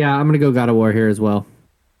 But yeah, I'm gonna go God of War here as well.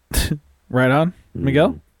 Right on,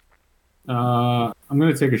 Miguel. I'm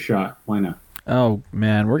gonna take a shot. Why not? Oh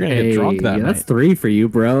man, we're gonna get drunk that night. That's 3 for you,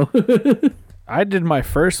 bro. I did my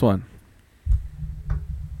first one.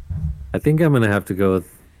 I think I'm gonna have to go with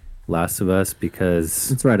Last of Us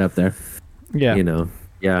because it's right up there. Yeah.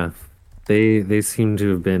 They seem to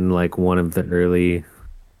have been one of the early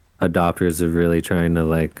adopters of really trying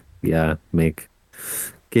to make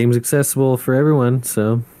games accessible for everyone.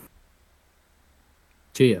 So,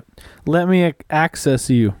 Chia, let me access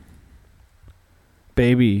you,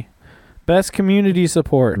 baby. Best community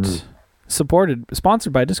support,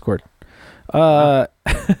 sponsored by Discord.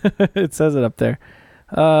 It says it up there.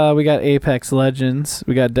 We got Apex Legends.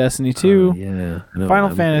 We got Destiny 2.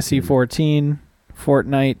 Final Fantasy 14.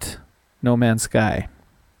 Fortnite. No Man's Sky.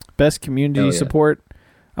 Best community support.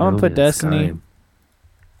 I'm going to put Destiny. Sky.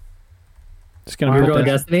 Just going to put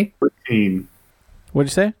Destiny. 14.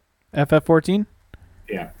 What'd you say? FF14?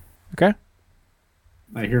 Yeah. Okay.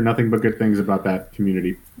 I hear nothing but good things about that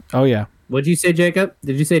community. Oh, yeah. What'd you say, Jacob?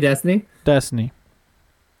 Did you say Destiny? Destiny.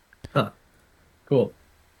 Huh. Cool.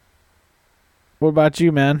 What about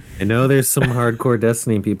you, man? I know there's some hardcore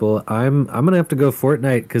Destiny people. I'm gonna have to go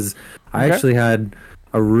Fortnite because I actually had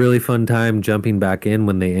a really fun time jumping back in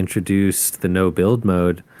when they introduced the no build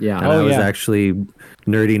mode. Yeah, and I was actually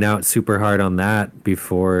nerding out super hard on that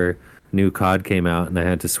before new COD came out, and I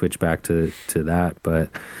had to switch back to that. But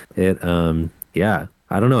it,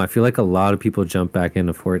 I don't know. I feel like a lot of people jump back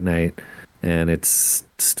into Fortnite, and it's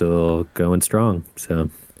still going strong. So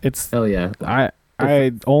it's hell yeah.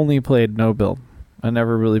 I only played no build. I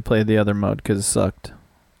never really played the other mode because it sucked.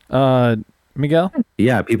 Miguel?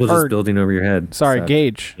 Yeah, people just building over your head. Sorry, sucked.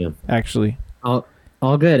 Gage. Yeah. Actually, all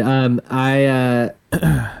good.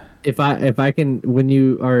 If I can, when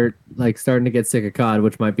you are starting to get sick of COD,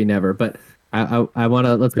 which might be never, but I want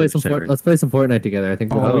to let's play some Fortnite together. I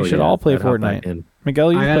think we should all play Fortnite.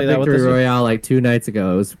 Miguel, you played that with us. Victory Royale 2 nights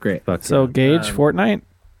ago. It was great. So Gage, Fortnite.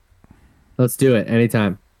 Let's do it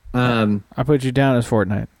anytime. I put you down as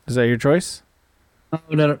Fortnite. Is that your choice? Oh,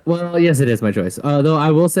 no. Well, yes, it is my choice. Though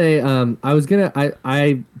I will say,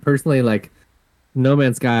 I personally like No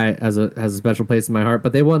Man's Sky has a special place in my heart,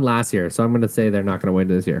 but they won last year, so I'm gonna say they're not gonna win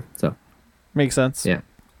this year. So makes sense. Yeah.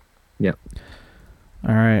 Yep.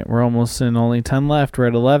 All right, we're almost in only 10 left. We're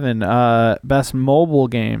at 11. Best mobile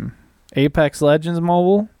game. Apex Legends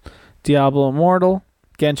Mobile, Diablo Immortal,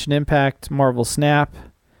 Genshin Impact, Marvel Snap,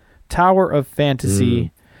 Tower of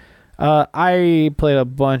Fantasy. I played a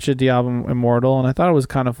bunch of Diablo Immortal, and I thought it was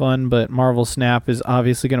kind of fun, but Marvel Snap is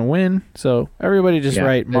obviously going to win. So everybody just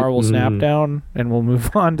write Marvel Snap down, and we'll move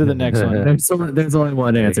on to the next one. There's only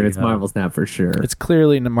one answer. It's Marvel Snap for sure. It's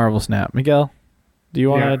clearly the Marvel Snap. Miguel, do you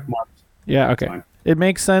want to? Yeah, okay. It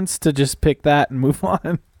makes sense to just pick that and move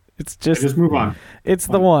on. It's just move on. It's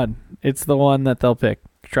the one. It's the one that they'll pick.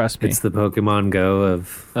 Trust me. It's the Pokemon Go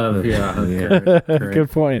of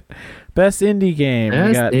Good point. Best indie game.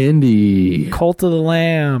 Best indie. Cult of the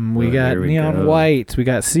Lamb. We got Neon White. We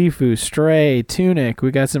got Sifu, Stray, Tunic.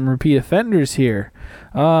 We got some repeat offenders here.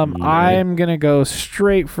 I'm gonna go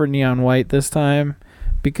straight for Neon White this time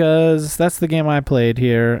because that's the game I played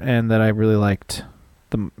here and that I really liked.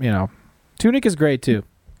 Tunic is great too.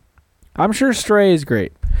 I'm sure Stray is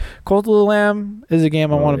great. Cult of the Lamb is a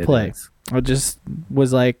game I want to play. I just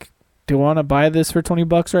was like, do I want to buy this for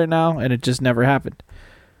 $20 right now? And it just never happened.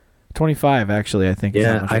 25 actually, I think.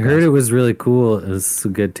 Yeah, I heard it was really cool. It was a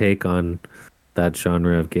good take on that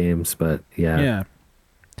genre of games, but yeah.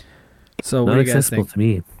 So not accessible to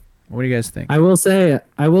me. What do you guys think? I will say,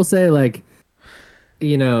 like,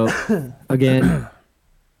 again,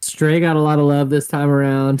 Stray got a lot of love this time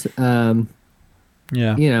around. I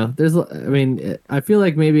feel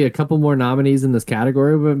like maybe a couple more nominees in this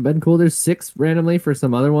category would have been cool. There's 6 randomly for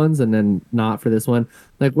some other ones, and then not for this one.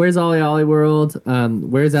 Like, where's Ollie Ollie World?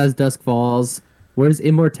 Where's As Dusk Falls? Where's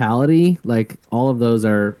Immortality? Like, all of those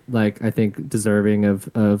are, like, I think deserving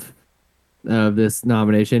of this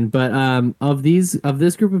nomination. But of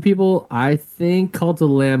this group of people, I think Cult of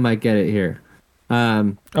the Lamb might get it here.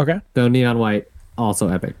 Okay. Though Neon White also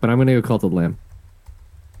epic, but I'm gonna go Cult of the Lamb.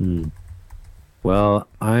 Well,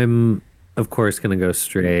 I'm, of course, going to go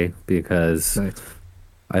Stray because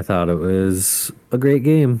I thought it was a great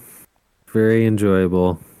game. Very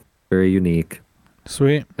enjoyable. Very unique.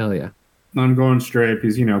 Sweet. Hell yeah. I'm going Stray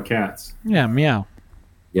because, cats. Yeah, meow.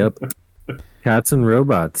 Yep. Cats and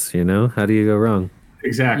robots, How do you go wrong?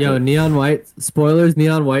 Exactly. Yo, Neon White, spoilers,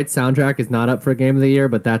 Neon White soundtrack is not up for Game of the Year,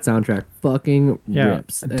 but that soundtrack fucking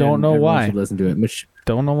rips. Don't know why. Should listen to it.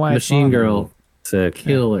 Don't know why. Machine Girl. Sick.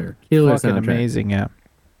 Killer fucking soundtrack. Amazing, yeah.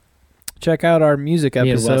 Check out our music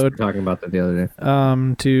episode. Talking about that the other day.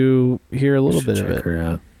 To hear a little bit of it. Check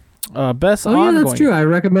her out. Best ongoing. Yeah, that's true. I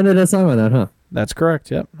recommended a song on that, huh? That's correct.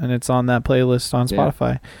 Yep, and it's on that playlist on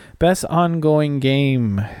Spotify. Best ongoing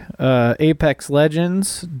game: Apex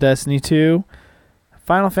Legends, Destiny 2,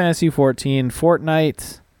 Final Fantasy 14,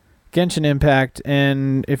 Fortnite, Genshin Impact,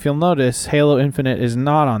 and if you'll notice, Halo Infinite is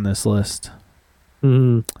not on this list.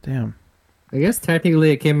 Damn. I guess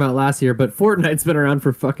technically it came out last year, but Fortnite's been around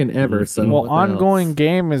for fucking ever. So ongoing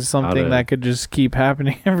game is something that could just keep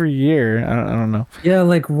happening every year. I don't know. Yeah,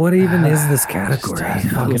 like what even is this category?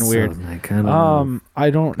 Fucking weird. I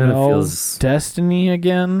don't know. Feels Destiny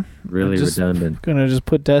again. Really redundant. Gonna just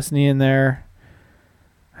put Destiny in there.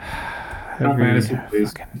 Final Fantasy,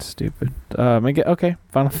 please. Fucking stupid. Okay.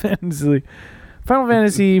 Final Fantasy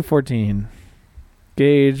 14.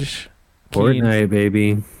 Gage. Fortnite,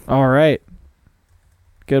 baby. All right.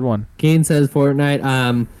 Good one. Keen says Fortnite.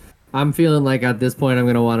 I'm feeling like at this point I'm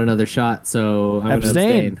going to want another shot, so I'm going to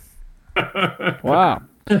abstain. Wow.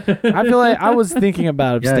 I feel like I was thinking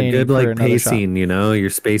about abstaining. Yeah, good like pacing, You're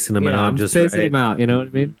spacing them out I'm just spacing right. them out, you know what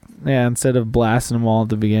I mean? Yeah, instead of blasting them all at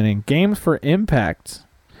the beginning. Games for impact.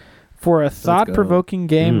 For a thought-provoking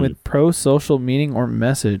game with pro-social meaning or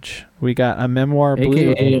message, we got a Memoir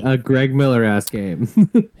Blue. AKA a Greg Miller-ass game.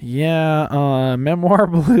 Yeah, Memoir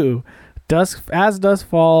Blue. As Dusk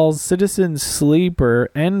Falls, Citizen Sleeper,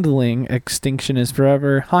 Endling, Extinction is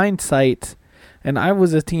Forever, Hindsight, and I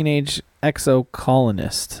Was a Teenage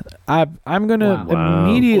Exocolonist. I'm going to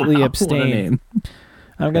immediately abstain.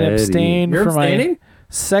 I'm going to abstain for my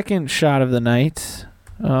second shot of the night.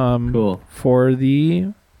 Cool. For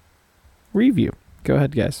the review. Go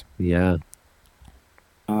ahead, guys. Yeah.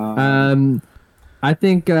 I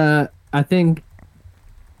think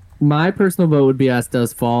my personal vote would be As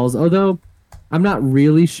Dusk Falls, although I'm not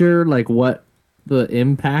really sure like what the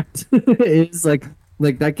impact is. Like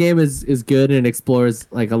that game is good and explores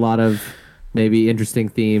like a lot of maybe interesting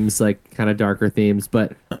themes, like kind of darker themes.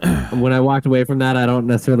 But when I walked away from that, I don't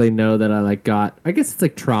necessarily know that I like got. I guess it's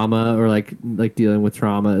like trauma or like dealing with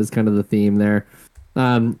trauma is kind of the theme there.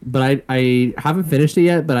 But I haven't finished it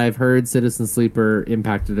yet, but I've heard Citizen Sleeper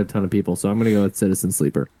impacted a ton of people, so I'm gonna go with Citizen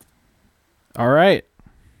Sleeper. All right.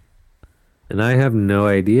 And I have no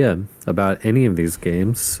idea about any of these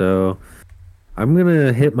games, so I'm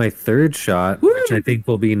gonna hit my third shot, which I think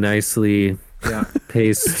will be nicely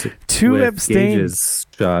paced. 2 with abstains. Gage's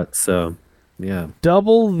shot, so yeah.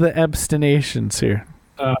 Double the abstinations here.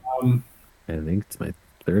 I think it's my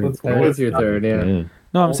third. That is your third, yeah.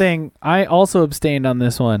 No, I'm saying I also abstained on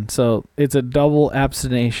this one, so it's a double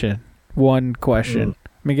abstination. 1 question.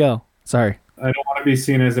 Miguel, sorry. I don't want to be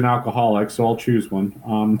seen as an alcoholic, so I'll choose one.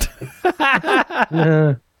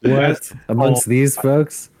 What? Amongst these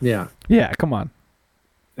folks? Yeah. Yeah, come on.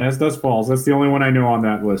 As Does Falls. That's the only one I know on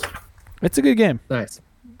that list. It's a good game. Nice.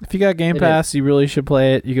 If you got Game Pass, you really should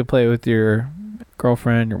play it. You could play it with your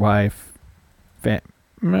girlfriend, your wife,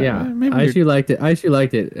 Yeah, maybe I actually liked it,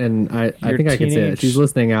 and I think I can say it. She's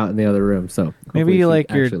listening out in the other room, so maybe your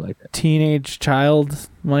teenage child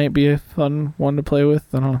might be a fun one to play with.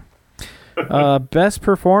 I don't know. Best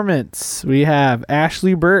performance, we have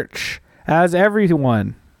Ashley Birch as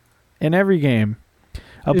everyone in every game.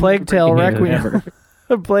 A Plague Tale Requiem.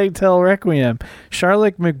 A Plague Tale Requiem.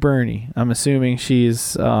 Charlotte McBurney. I'm assuming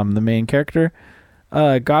she's the main character.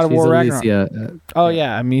 God of War Ragnarok.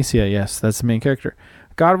 Amicia. Yes, that's the main character.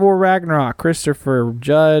 God of War Ragnarok, Christopher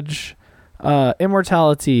Judge,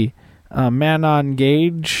 Immortality, Manon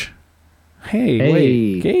Gage.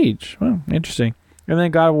 Hey, Gage. Well, interesting. And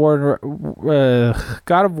then God of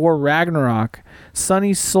War Ragnarok,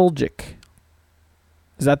 Sonny Suljic.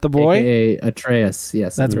 Is that the boy? AKA Atreus,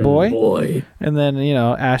 yes. That's boy. And then,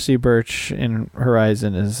 Ashley Birch in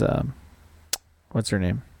Horizon is, what's her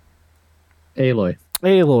name? Aloy.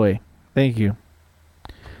 Thank you.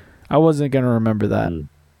 I wasn't going to remember that.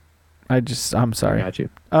 I'm sorry. I got you.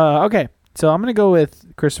 Okay, so I'm going to go with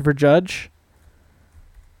Christopher Judge.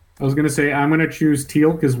 I was going to say, I'm going to choose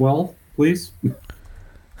Teal'c as well, please.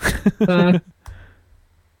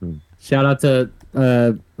 Shout out to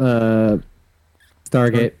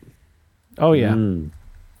Stargate. Oh, yeah.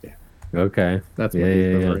 Okay. That's what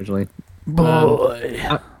originally.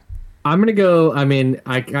 Boy. I'm going to go,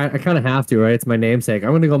 I kind of have to, right? It's my namesake. I'm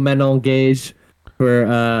going to go Manon Gage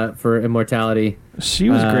for Immortality. She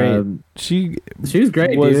was great. She was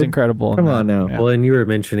great, was dude. incredible. Come on now. Yeah. Well, and you were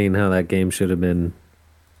mentioning how that game should have been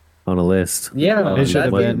on a list. Yeah, it should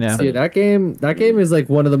have been. Yeah, dude, that game is like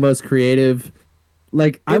one of the most creative.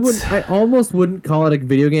 Like I almost wouldn't call it a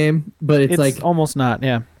video game, but it's like almost not.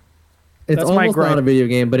 Yeah, it's That's almost not a video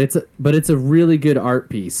game, but it's a really good art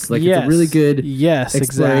piece. Like it's a really good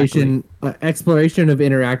exploration of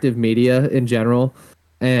interactive media in general.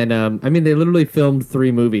 And they literally filmed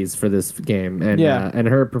 3 movies for this game, and and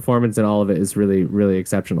her performance in all of it is really, really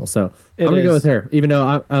exceptional. So I'm gonna go with her, even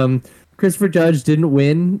though Christopher Judge didn't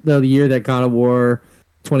win the year that God of War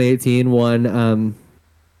 2018 won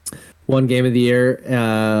Game of the Year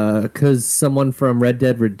because someone from Red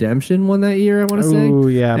Dead Redemption won that year. I want to say. Oh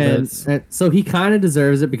yeah, and so he kind of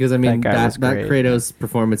deserves it because that Kratos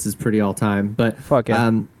performance is pretty all time. But fuck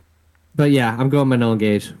yeah. But yeah, I'm going Manon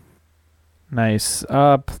Gage. Nice.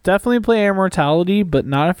 Definitely play Immortality, but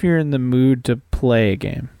not if you're in the mood to play a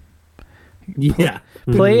game. Yeah.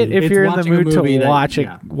 Play it if you're in the mood to watch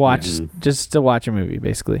Mm-hmm. just to watch a movie,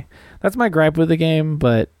 basically. That's my gripe with the game,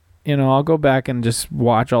 but I'll go back and just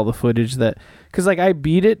watch all the footage because I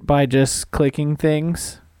beat it by just clicking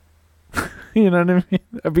things. You know what I mean?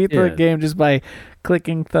 I beat the game just by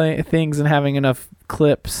clicking things and having enough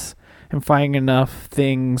clips and finding enough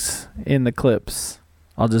things in the clips.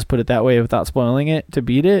 I'll just put it that way without spoiling it to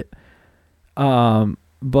beat it.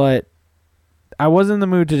 But I was in the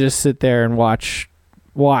mood to just sit there and watch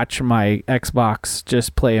my Xbox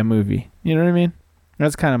just play a movie. You know what I mean?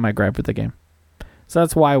 That's kind of my gripe with the game. So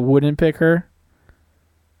that's why I wouldn't pick her.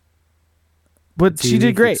 But she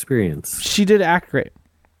did great. Experience. She did act great.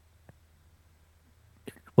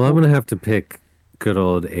 Well, I'm gonna have to pick good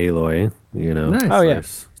old Aloy. Nice. Oh yeah.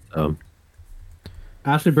 So.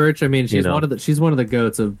 Ashley Birch, she's one of the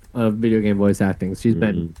goats of video game voice acting. She's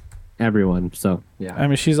been everyone. So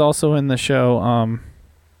yeah. She's also in the show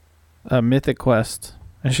Mythic Quest,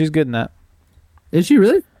 and she's good in that. Is she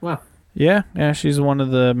really? Wow. Yeah, she's one of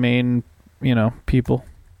the main, people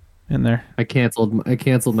in there. I canceled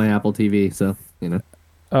my Apple TV, so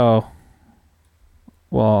Oh.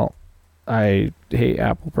 Well, I hate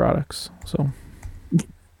Apple products, so.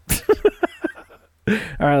 All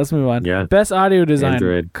right, let's move on. Yeah. Best audio design.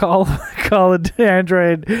 Android. Call it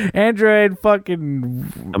Android. Android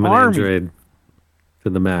fucking I'm an army. Android to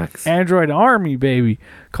the max. Android army, baby.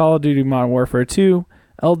 Call of Duty Modern Warfare 2,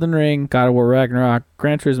 Elden Ring, God of War Ragnarok,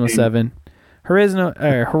 Gran Turismo 7,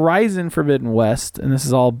 Horizon Forbidden West, and this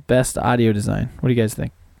is all best audio design. What do you guys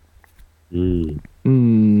think? I'm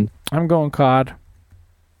going COD.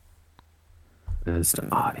 Best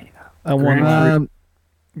audio. I want I'm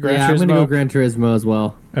gonna go Gran Turismo as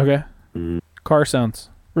well. Okay. Car sounds.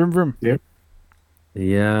 Vroom vroom. Yep.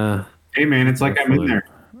 Yeah. Hey man, it's like I'm in there.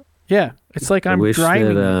 Yeah, it's like I'm wish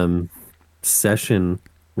driving. that Session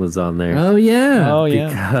was on there. Oh yeah. Oh yeah.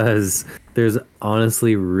 Because there's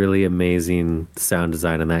honestly really amazing sound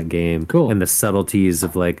design in that game. Cool. And the subtleties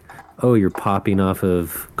of like, oh, you're popping off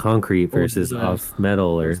of concrete versus off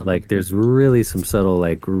metal, or like there's really some subtle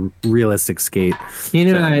like realistic skate.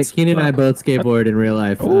 Keenan and I both skateboard in real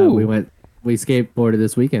life. We skateboarded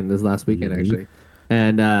this last weekend actually,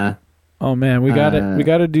 and oh man, we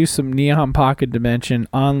gotta do some Neon Pocket Dimension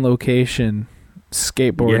on location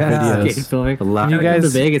skateboard videos. You guys to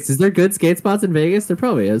Vegas? Is there good skate spots in Vegas? There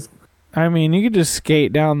probably is. I mean, you could just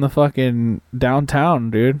skate down the fucking downtown,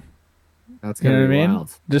 dude. That's gonna be wild.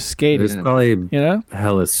 Just skate. There's probably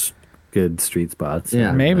hella good street spots.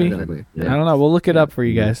 Yeah, maybe. Exactly. Yeah. I don't know. We'll look it up for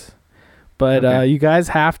you guys. But you guys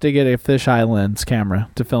have to get a fisheye lens camera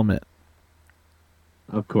to film it.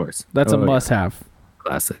 Of course. That's a must-have.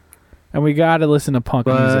 Classic. And we got to listen to punk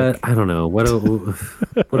music. I don't know. What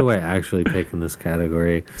do I actually pick in this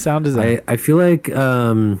category? Sound design. I feel like,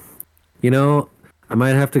 I might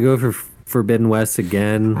have to go for Forbidden West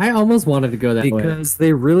again. I almost wanted to go that way. Because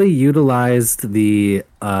they really utilized the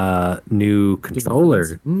new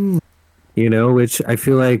controller. Which I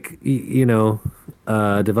feel like,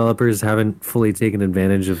 developers haven't fully taken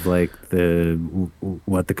advantage of like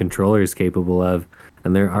what the controller is capable of.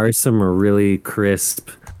 And there are some really crisp,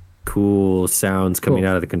 cool sounds coming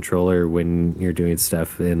out of the controller when you're doing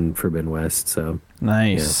stuff in Forbidden West. So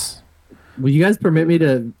nice. Yeah. Will you guys permit me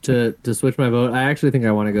to switch my vote? I actually think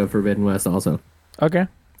I want to go Forbidden West also. Okay.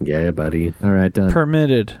 Yeah, buddy. All right, done.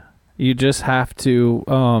 Permitted. You just have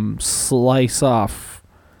to slice off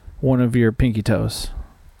one of your pinky toes.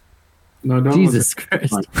 No, don't. Jesus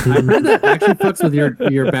Christ. I heard that actually fucks with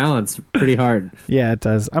your balance pretty hard. Yeah, it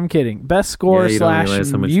does. I'm kidding. Best score /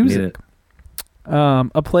 music.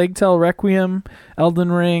 A Plague Tale Requiem,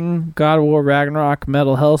 Elden Ring, God of War Ragnarok,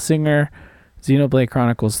 Metal Hellsinger, Xenoblade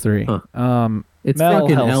Chronicles 3. It's Metal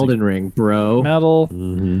fucking Hellsinger. Elden Ring, bro. Metal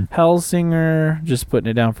Hellsinger, just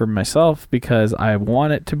putting it down for myself because I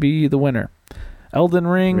want it to be the winner. Elden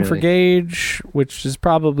Ring for Gage, which is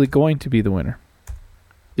probably going to be the winner.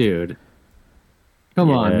 Dude. Come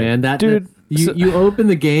on, man. Dude, you open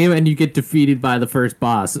the game and you get defeated by the first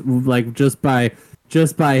boss, like just by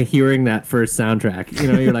hearing that first soundtrack.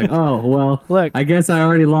 You're like, oh well, look, I guess I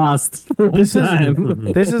already lost. This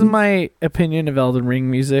is my opinion of Elden Ring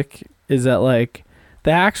music. Is that like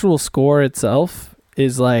the actual score itself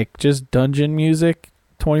is like just dungeon music,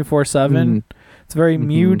 24/7. It's very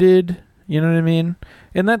muted. You know what I mean?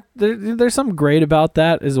 And that there's something great about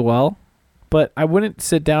that as well. But I wouldn't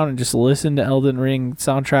sit down and just listen to Elden Ring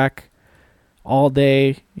soundtrack all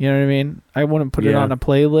day. You know what I mean? I wouldn't put it on a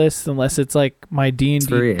playlist unless it's like my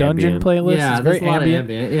D&D dungeon playlist. Yeah, it's very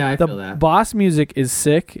ambient. Yeah, I feel that. The boss music is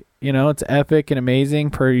sick. It's epic and amazing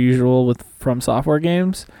per usual with From Software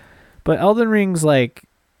games. But Elden Ring's like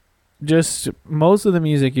just most of the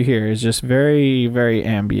music you hear is just very, very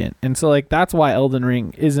ambient. And so like that's why Elden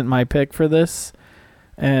Ring isn't my pick for this.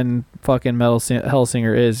 And fucking Metal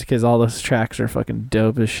Hellsinger is because all those tracks are fucking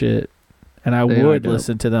dope as shit. And I would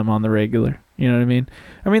listen to them on the regular. You know what I mean?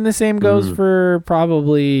 I mean, the same goes for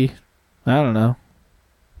probably, I don't know.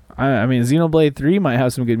 I mean, Xenoblade 3 might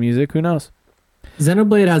have some good music. Who knows?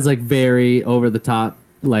 Xenoblade has like very over the top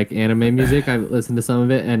like anime music. I've listened to some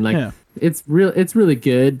of it and like it's really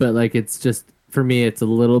good, but like it's just for me it's a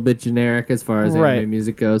little bit generic as far as anime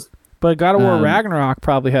music goes. But God of War Ragnarok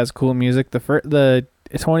probably has cool music. The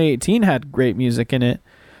 2018 had great music in it.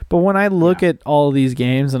 But when I look at all of these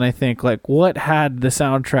games and I think like what had the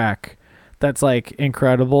soundtrack that's like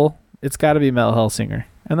incredible, it's got to be Metal Hellsinger.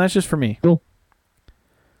 And that's just for me. Cool.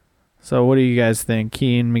 So what do you guys think,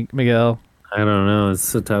 Keen, Miguel? I don't know.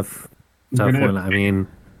 It's a tough one. I mean,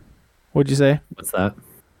 what'd you say? What's that?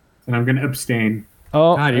 And I'm gonna abstain.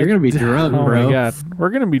 Oh, God, you're gonna be drunk, bro. Oh my God, we're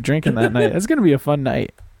gonna be drinking that night. It's gonna be a fun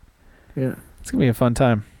night. Yeah, it's gonna be a fun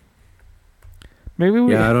time. Maybe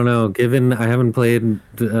we. Yeah, I don't know. Given I haven't played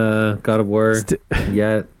God of War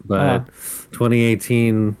yet, but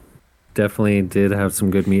 2018 definitely did have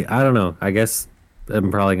some good meat. I don't know. I guess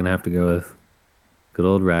I'm probably gonna have to go with good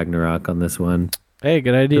old Ragnarok on this one. Hey,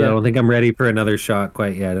 good idea. I don't think I'm ready for another shot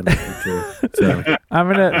quite yet in the future. So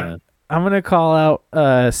I'm gonna call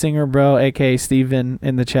out Singer Bro, aka Steven,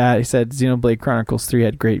 in the chat. He said Xenoblade Chronicles 3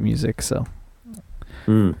 had great music, so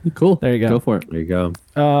cool. There you go. Go for it. There you go.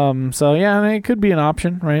 So yeah, I mean, it could be an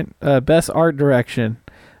option, right? Best art direction,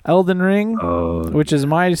 Elden Ring, which is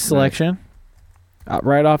my selection.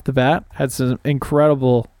 right off the bat. Had some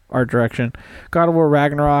incredible art direction. God of War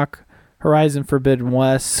Ragnarok, Horizon Forbidden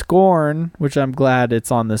West, Scorn, which I'm glad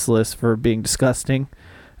it's on this list for being disgusting,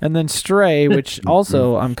 and then Stray, which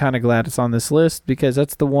also I'm kind of glad it's on this list because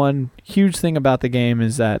that's the one huge thing about the game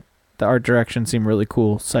is that the art direction seemed really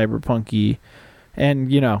cool, cyberpunky,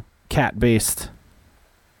 and cat-based.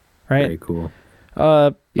 Right? Very cool.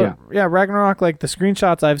 Yeah, Ragnarok, like the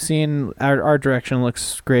screenshots I've seen, art direction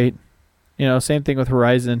looks great. Same thing with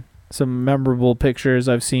Horizon. Some memorable pictures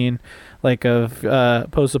I've seen, like of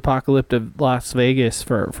post-apocalyptic Las Vegas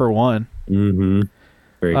for one. Mm-hmm.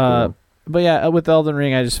 Very cool. But yeah, with Elden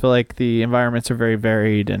Ring, I just feel like the environments are very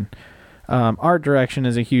varied, and art direction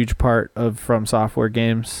is a huge part of From Software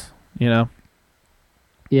games.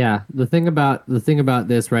 Yeah, the thing about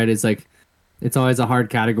this, right, is like it's always a hard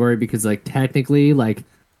category because like technically, like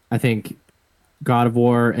I think God of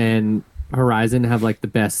War and Horizon have like the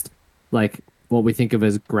best like what we think of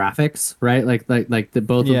as graphics, right? Like the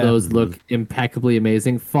both of those look impeccably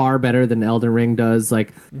amazing, far better than Elden Ring does,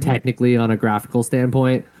 like technically on a graphical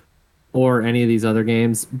standpoint, or any of these other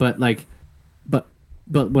games. But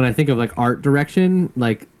when I think of like art direction,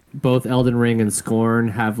 like both Elden Ring and Scorn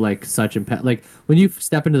have like such impact. Like when you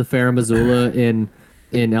step into the Farum Azula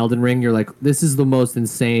in Elden Ring, you're like, this is the most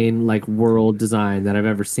insane like world design that I've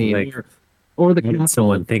ever seen. Like, or the capital.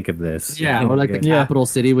 Someone think of this. Yeah, or like the capital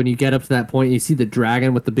city. When you get up to that point, you see the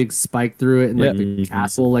dragon with the big spike through it, and like the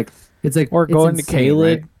castle. Like it's like or going insane, to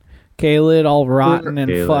Caelid, right? Caelid all rotten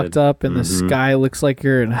and Caelid. fucked up, and the sky looks like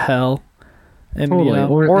you're in hell. And Totally.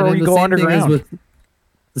 or you go underground.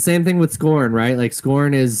 The same thing with Scorn, right? Like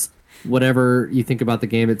Scorn is whatever you think about the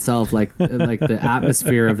game itself, like the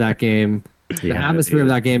atmosphere of that game. The atmosphere of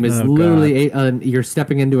that game is literally you're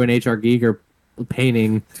stepping into an H.R. Giger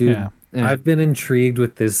painting. Dude, I've been intrigued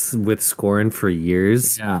with Scorn for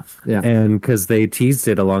years. Yeah. And because they teased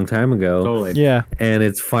it a long time ago. Totally. Yeah. And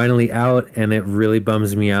it's finally out, and it really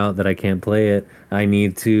bums me out that I can't play it. I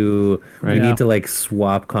need to need to like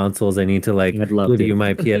swap consoles. I need to like give you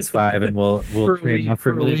my PS5 and we'll trade off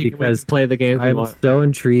for me because play the game. I'm so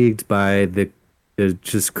intrigued by the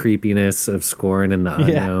just creepiness of Scorn and the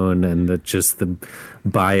unknown and the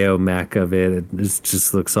biomech of it. It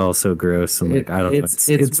just looks all so gross and like I don't know.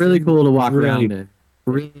 It's really cool to walk around in.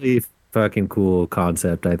 Really fucking cool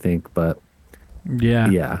concept, I think, but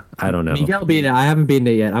yeah, I don't know. Miguel beat it. I haven't beaten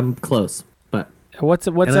it yet. I'm close, but what's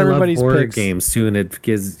and everybody's I love horror picks? games soon. It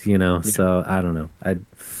gives so I don't know.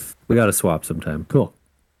 We got to swap sometime. Cool.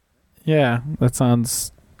 Yeah, that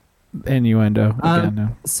sounds innuendo again.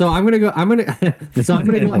 No. So I'm gonna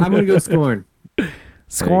go Scorn.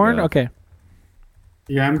 Scorn, okay.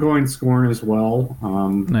 Yeah, I'm going Scorn as well.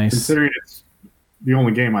 Nice. Considering it's the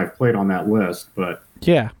only game I've played on that list, but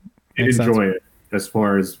Yeah, I did enjoy it as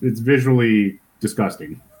far as it's visually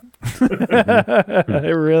disgusting.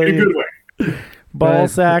 it really In a good way. ball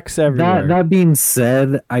sacks everywhere. That being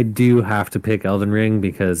said, I do have to pick Elden Ring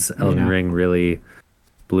because Elden Ring really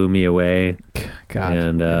blew me away. God.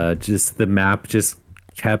 And just the map just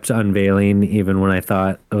kept unveiling even when I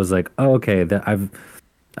thought I was like, oh, okay, that I've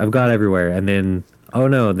got everywhere, and then oh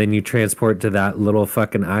no, then you transport to that little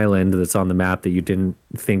fucking island that's on the map that you didn't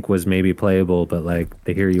think was maybe playable, but like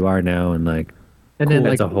here you are now, and like then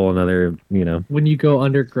it's a whole nother, when you go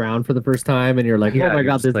underground for the first time and you're like, oh my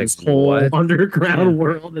god, there's this whole underground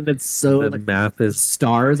world, and it's so the map is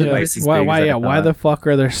stars. Why the fuck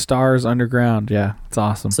are there stars underground? Yeah, it's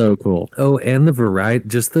awesome. So cool. Oh, and the variety,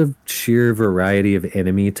 just the sheer variety of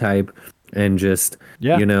enemy type, and just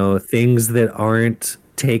things that aren't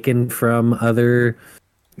taken from other,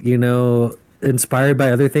 inspired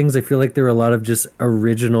by other things. I feel like there are a lot of just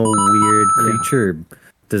original weird creature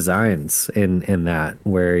designs in that,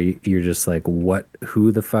 where you're just like,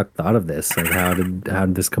 who the fuck thought of this? Like how did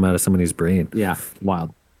this come out of somebody's brain? Yeah,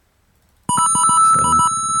 wild.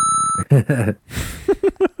 So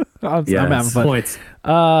I'm having fun. Points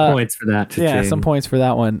for that. Yeah, some points for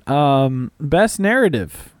that one. Best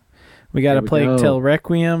narrative. We got A Plague Tale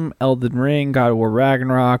Requiem, Elden Ring, God of War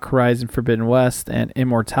Ragnarok, Horizon Forbidden West, and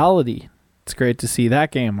Immortality. It's great to see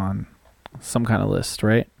that game on some kind of list,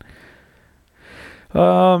 right?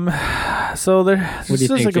 So there's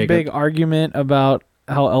just like a big argument about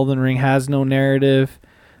how Elden Ring has no narrative.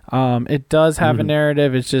 It does have a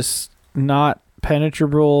narrative. It's just not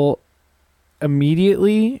penetrable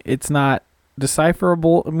immediately. It's not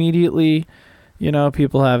decipherable immediately.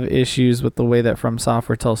 People have issues with the way that From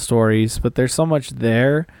Software tells stories, but there's so much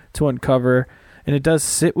there to uncover, and it does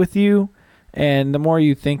sit with you. And the more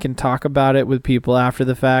you think and talk about it with people after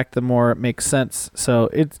the fact, the more it makes sense. So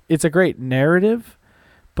it's a great narrative,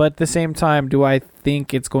 But at the same time, do I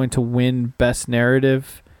think it's going to win best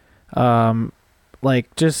narrative?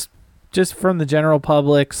 Like just from the general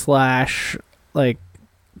public / like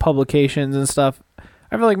publications and stuff,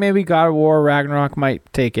 I feel like maybe God of War Ragnarok might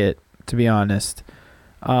take it, to be honest.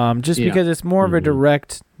 Because it's more of a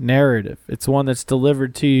direct narrative. It's one that's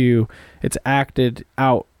delivered to you. It's acted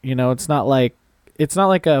out. You know, it's not like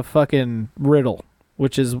a fucking riddle,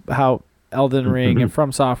 which is how Elden Ring and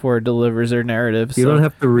From Software delivers their narratives. You don't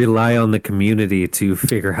have to rely on the community to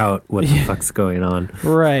figure out what the fuck's going on.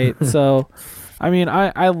 Right. So, I mean,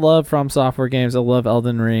 I love From Software games. I love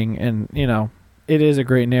Elden Ring, and you know, it is a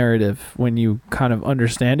great narrative when you kind of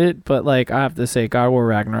understand it. But like, I have to say, God of War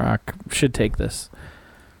Ragnarok should take this.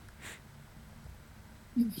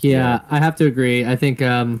 Yeah, I have to agree. I think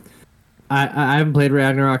I haven't played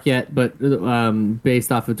Ragnarok yet, but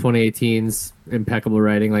based off of 2018's impeccable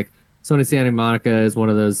writing, like Sony Santa Monica is one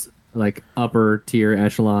of those like upper tier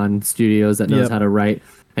echelon studios that knows how to write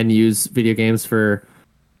and use video games for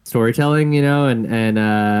storytelling, you know, and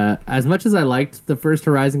as much as I liked the first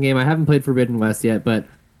Horizon game, I haven't played Forbidden West yet, but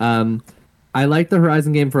I liked the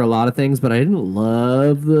Horizon game for a lot of things, but I didn't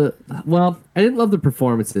love the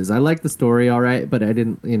performances. I liked the story all right, but I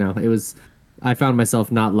didn't, you know, I found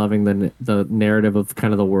myself not loving the narrative of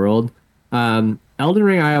kind of the world. Elden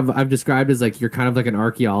Ring I've described as like you're kind of like an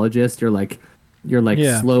archaeologist. You're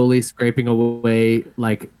slowly scraping away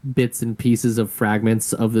like bits and pieces of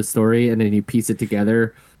fragments of the story, and then you piece it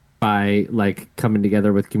together by like coming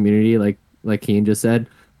together with community, like Keen just said.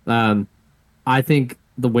 I think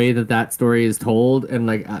the way that story is told, and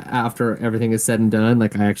like after everything is said and done,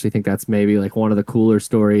 like I actually think that's maybe like one of the cooler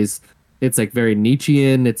stories. It's like very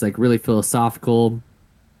Nietzschean. It's like really philosophical.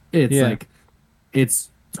 It's like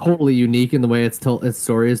it's totally unique in the way its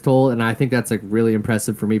story is told, and I think that's like really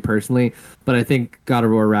impressive for me personally. But I think God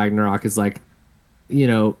of War Ragnarok is like, you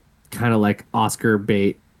know, kind of like Oscar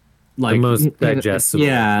bait, like the most digestible.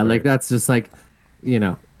 Yeah, right? Like that's just like, you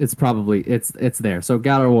know, it's probably it's there. So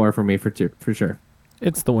God of War for me for sure.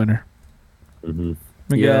 It's the winner. Mm-hmm.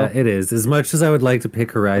 Yeah, it is. As much as I would like to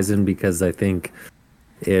pick Horizon because I think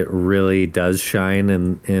it really does shine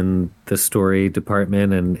in the story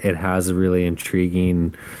department, and it has a really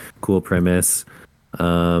intriguing, cool premise.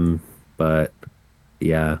 But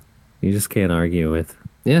yeah, you just can't argue with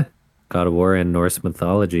God of War and Norse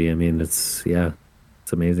mythology. I mean, it's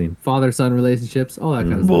amazing. Father-son relationships, all that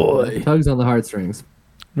kind of stuff. Tugs on the heartstrings.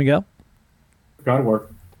 Miguel? God of War.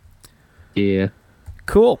 Yeah.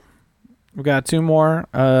 Cool. We got two more.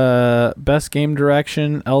 Best game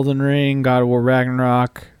direction: Elden Ring, God of War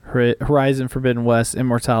Ragnarok, Horizon Forbidden West,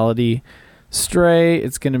 Immortality, Stray.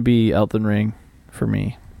 It's gonna be Elden Ring for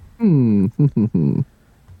me.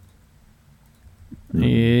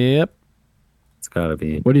 Yep. It's gotta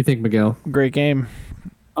be. What do you think, Miguel? Great game.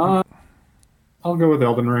 I'll go with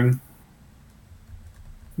Elden Ring.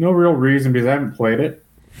 No real reason because I haven't played it.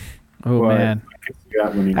 Oh man.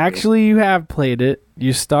 Actually, you have played it.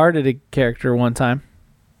 You started a character one time.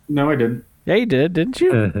 No, I didn't. Yeah, you did, didn't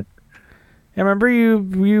you? I remember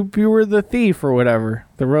you were the thief or whatever,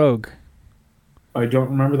 the rogue. I don't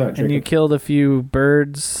remember that. And you killed a few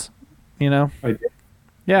birds, you know? I did.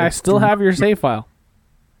 Yeah, I still have your save file.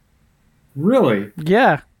 Really?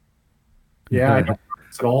 Yeah. Yeah, I don't remember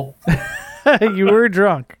this at all. You were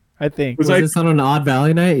drunk, I think. Was this on an Odd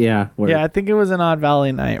Valley night? Yeah. Yeah, I think it was an Odd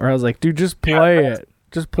Valley night where I was like, dude, just play it.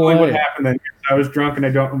 Just play what it. Happened then. I was drunk and I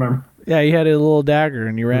don't remember. Yeah, you had a little dagger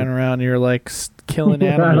and you ran around and you were like killing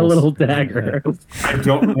animals. Had a little dagger. I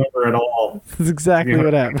don't remember at all. That's exactly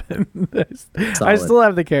what happened. I still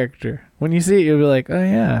have the character. When you see it, you'll be like, oh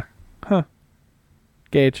yeah. Huh.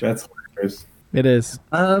 Gage. That's hilarious. It is.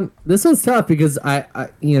 This one's tough because I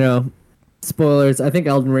you know, spoilers, I think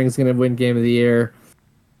Elden Ring's gonna win Game of the Year.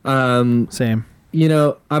 Same. You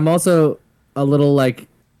know, I'm also a little like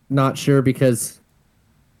not sure because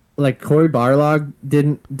like Cory Barlog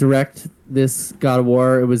didn't direct this God of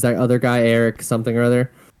War. It was that other guy, Eric something or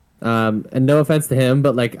other. And no offense to him,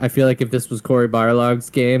 but like I feel like if this was Cory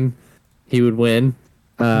Barlog's game, he would win.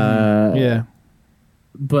 Yeah.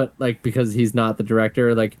 But like because he's not the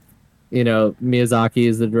director, like, you know, Miyazaki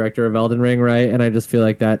is the director of Elden Ring, right? And I just feel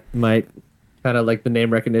like that might kind of like the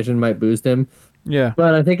name recognition might boost him. Yeah.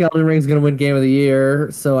 But I think Elden Ring's gonna win Game of the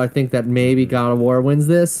Year, so I think that maybe God of War wins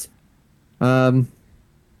this.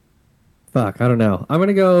 Fuck, I don't know. I'm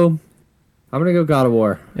gonna go God of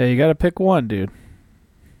War. Yeah, you gotta pick one, dude.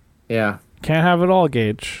 Yeah. Can't have it all,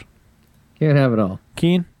 Gage. Can't have it all.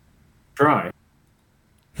 Keen? Try.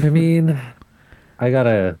 I mean, I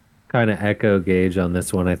gotta kind of echo Gage on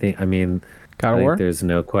this one. I think God of War? there's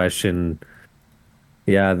no question.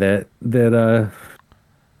 Yeah, that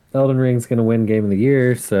Elden Ring's gonna win Game of the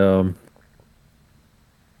Year, so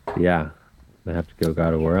yeah, I have to go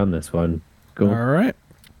God of War on this one. Cool. All right,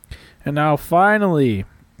 and now finally,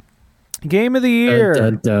 Game of the Year.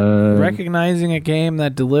 Dun, dun, dun. Recognizing a game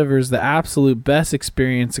that delivers the absolute best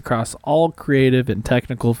experience across all creative and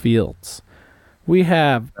technical fields. We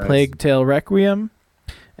have Plague Tale Requiem,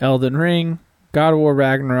 Elden Ring, God of War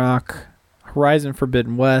Ragnarok, Horizon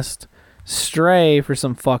Forbidden West, Stray for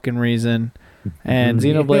some fucking reason, and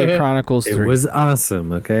Xenoblade Chronicles 3. It was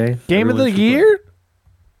awesome, okay? Game of the Year?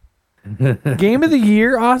 Game of the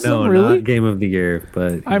Year? Awesome, no, really? Not Game of the Year,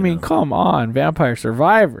 but... I mean, come on. Vampire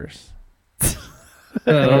Survivors.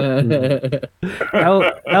 Elden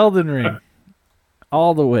Ring.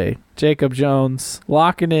 All the way. Jacob Jones.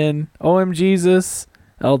 Locking in. OM Jesus.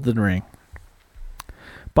 Elden Ring.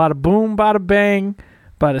 Bada boom, bada bang.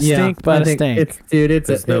 Bada stink, bada stank.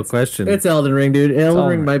 It's no question. It's Elden Ring, dude. Elden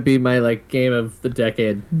Ring might be my game of the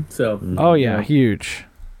decade. So. Oh yeah, huge.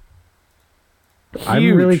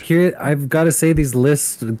 I'm really curious. I've got to say, these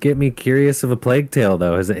lists get me curious of a Plague Tale,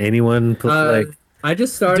 though. Has anyone I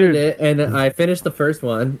just started it, and I finished the first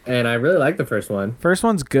one, and I really like the first one. First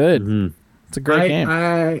one's good. Mm-hmm. It's a great game.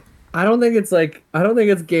 I don't think it's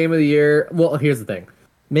Game of the Year. Well, here's the thing.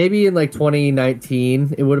 Maybe in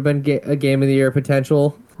 2019, it would have been a Game of the Year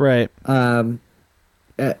potential. Right.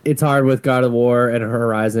 It's hard with God of War and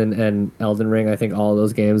Horizon and Elden Ring. I think all of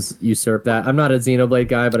those games usurp that. I'm not a Xenoblade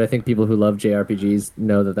guy, but I think people who love JRPGs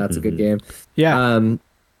know that that's a good game. Yeah.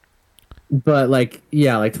 But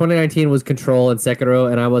 2019 was Control and Sekiro,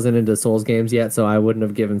 and I wasn't into Souls games yet, so I wouldn't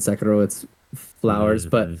have given Sekiro its flowers.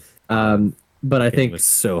 But I think it was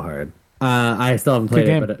so hard. I still haven't played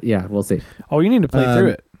it, but yeah, we'll see. Oh, you need to play through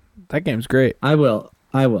it. That game's great. I will.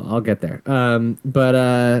 I'll get there.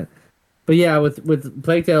 But yeah, with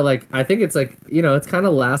Plague Tale, I think it's it's kind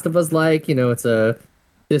of Last of Us it's a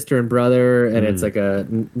sister and brother, and it's a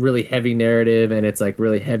really heavy narrative, and it's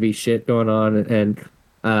really heavy shit going on, and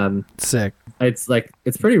sick. It's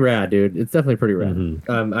pretty rad, dude. It's definitely pretty rad.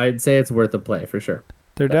 I'd say it's worth a play for sure.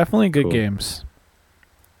 They're definitely good games.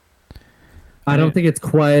 I don't think it's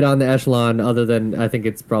quite on the echelon, other than I think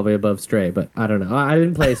it's probably above Stray, but I don't know. I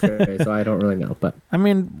didn't play Stray, so I don't really know. But I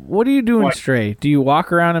mean, what do you do in Stray? Do you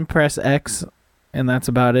walk around and press X, and that's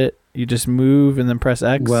about it? You just move and then press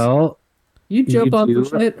X? Well, you jump on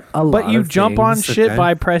shit. But you jump on shit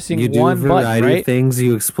by pressing one button, right? Things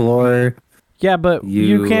you explore. Yeah, but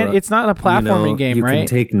you can't. It's not a platforming game, right? You can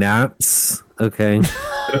take naps. Okay.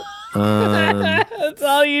 That's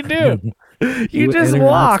all you do. You just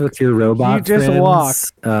walk with your robot. You just friends. walk,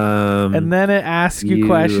 and then it asks you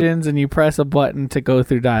questions, and you press a button to go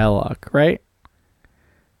through dialogue, right?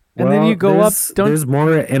 And then you go up. There's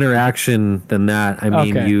more interaction than that. I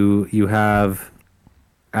mean, you have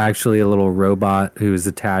actually a little robot who's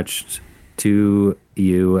attached to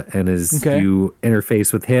you, and you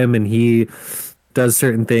interface with him, and he does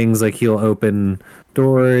certain things, like he'll open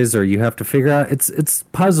doors, or you have to figure out. It's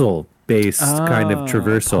puzzle based kind of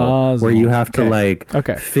traversal where you have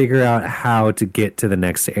to figure out how to get to the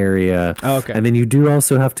next area. And then you do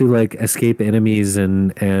also have to escape enemies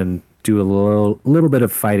and do a little bit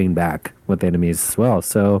of fighting back with enemies as well.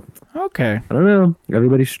 So I don't know.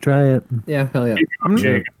 Everybody should try it. Yeah, hell yeah.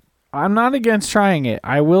 I'm not against trying it.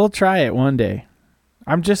 I will try it one day.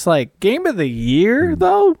 I'm just Game of the Year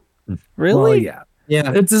though? Really? Well,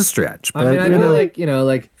 yeah. It's a stretch. But I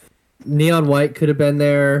feel Neon White could have been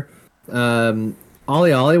there.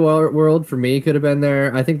 Ollie Ollie World for me could have been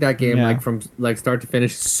there. I think that game from start to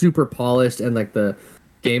finish super polished, and the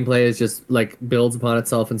gameplay is just builds upon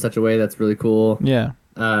itself in such a way that's really cool. Yeah.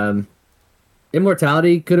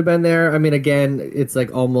 Immortality could have been there. I mean, again, it's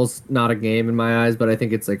almost not a game in my eyes, but I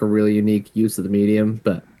think it's a really unique use of the medium.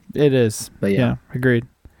 But it is. But yeah, agreed.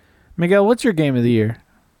 Miguel, what's your Game of the Year?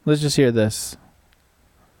 Let's just hear this.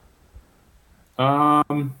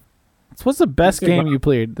 What's the best game you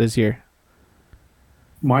played this year?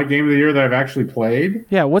 My Game of the Year that I've actually played?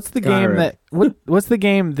 Yeah, what's the game that what's the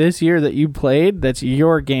game this year that you played that's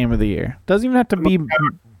your Game of the Year? Doesn't even have to be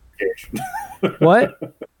What?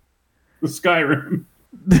 The Skyrim.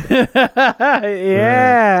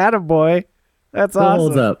 Yeah, attaboy. That's still awesome.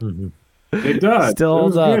 Holds up. It does. Still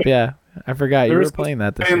holds up, good. Yeah. I forgot you were playing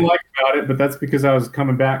that this year. I didn't like about it, but that's because I was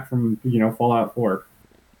coming back from, Fallout 4.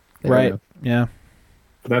 Right. Yeah.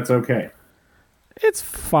 That's okay. It's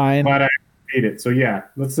fine. But I hate it. So yeah,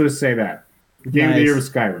 let's just say that. Game of the Year was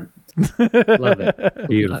Skyrim. Love it.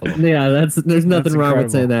 Beautiful. Yeah, there's nothing wrong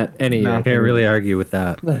with saying that any year. I can't really argue with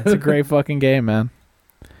that. It's a great fucking game, man.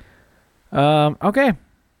 Okay.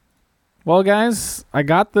 Well, guys, I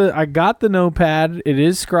got the notepad. It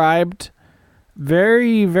is scribed.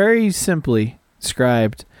 Very, very simply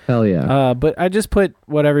described. Hell yeah. But I just put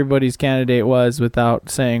what everybody's candidate was without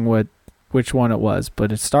saying which one it was.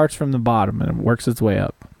 But it starts from the bottom and it works its way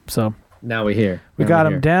up. So now we hear. We got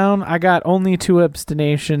them down. I got only 2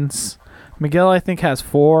 abstentions. Miguel, I think, has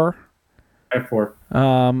 4. I have 4.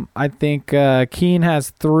 I think Keen has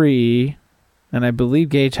 3, and I believe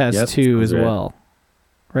Gage has 2 as well.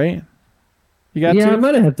 Right? You got 2? Yeah, I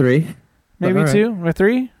might have had 3. Maybe 2 or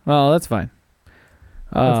 3? Well, that's fine.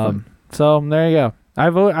 So there you go. I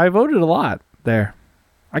voted a lot there.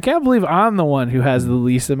 I can't believe I'm the one who has the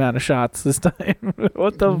least amount of shots this time.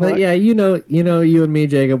 What the fuck? But yeah, you know, you and me,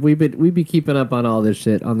 Jacob, we be keeping up on all this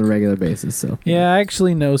shit on the regular basis. So yeah, I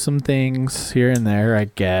actually know some things here and there, I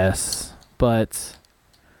guess. But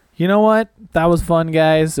you know what? That was fun,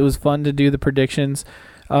 guys. It was fun to do the predictions.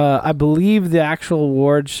 I believe the actual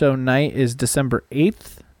award show night is December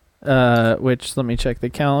 8th, which, let me check the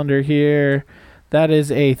calendar here. That is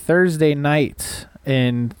a Thursday night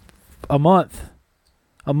in a month.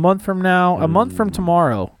 A month from now, a month from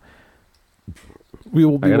tomorrow, we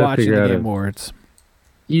will be watching the Game Awards.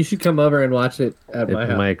 You should come over and watch it at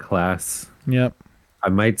my class. Yep. I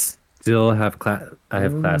might still have class. I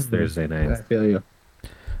have class Thursday night. I feel you.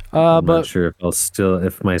 I'm not sure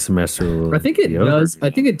if my semester will. I think it does.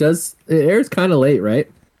 I think it does. It airs kind of late, right?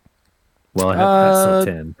 Well, I have class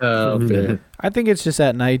till 10. Oh, okay. I think it's just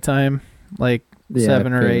at nighttime, like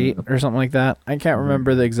 7 or 8 or something like that. I can't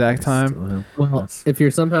remember the exact time. Well, if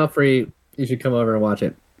you're somehow free, you should come over and watch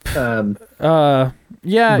it. Yeah,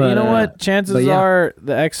 you know what? Chances are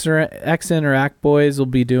the X Interact boys will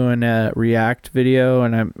be doing a React video,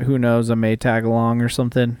 and who knows, I may tag along or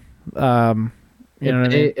something. You know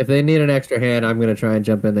what I mean? If they need an extra hand, I'm gonna try and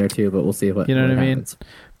jump in there too, but we'll see what you know what I mean.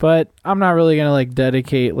 But I'm not really gonna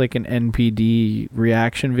dedicate an NPD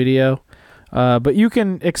reaction video. But you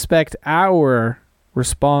can expect our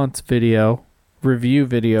response video, review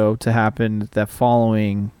video, to happen the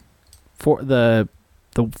following for the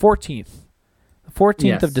 14th. The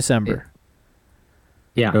 14th of December.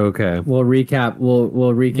 Yeah. Okay. We'll recap. We'll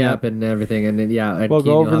recap and everything, and then we'll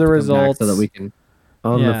go over the results so that we can.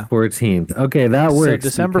 On the 14th. Okay, that works. So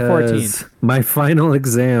December 14th. My final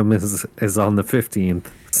exam is on the 15th.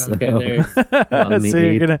 So okay, on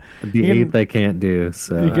the 8th I can't do.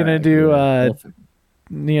 So you're gonna do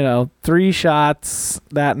 3 shots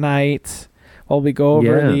that night while we go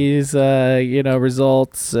over these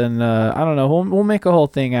results, and I don't know. We'll make a whole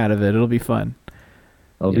thing out of it. It'll be fun.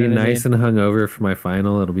 I'll be nice and hungover for my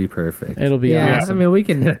final. It'll be perfect. It'll be awesome. I mean, we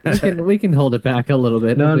can hold it back a little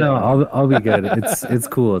bit. No, I'll be good. It's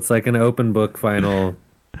cool. It's like an open book final.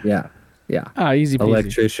 Yeah. Easy peasy.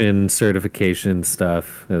 Electrician certification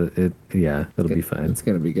stuff. It'll be fine. It's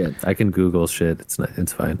gonna be good. I can Google shit.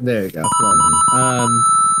 It's fine. There you go.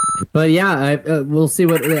 But yeah, we'll see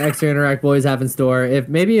what the Extra Interact boys have in store. If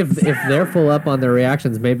they're full up on their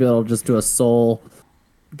reactions, maybe they'll just do a sole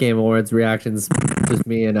Game Awards reactions, just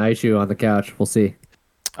me and Aishu on the couch. We'll see.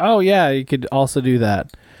 Oh yeah, you could also do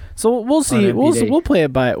that. So we'll see. We'll play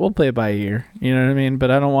it by ear. You know what I mean? But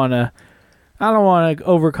I don't want to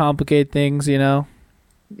overcomplicate things. You know.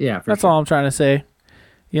 Yeah, that's all I'm trying to say.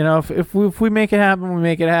 You know, if we make it happen, we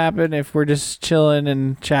make it happen. If we're just chilling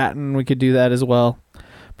and chatting, we could do that as well.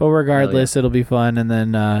 But regardless, it'll be fun. And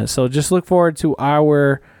then so just look forward to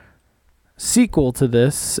our sequel to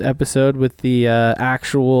this episode with the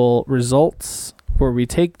actual results, where we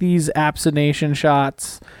take these abstination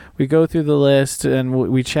shots, we go through the list, and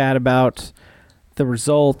we chat about the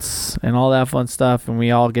results and all that fun stuff, and we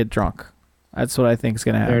all get drunk. That's what I think is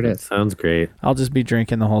going to happen. There it is. Sounds great. I'll just be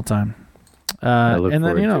drinking the whole time. I look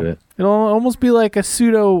forward to it. It'll almost be like a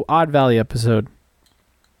pseudo Odd Valley episode.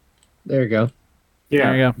 There you go. Yeah.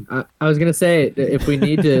 There you go. I was gonna say, if we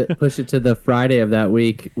need to push it to the Friday of that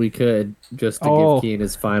week, we could, just to give Keen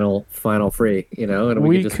his final free, and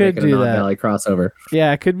we could just make it an Odd Valley crossover.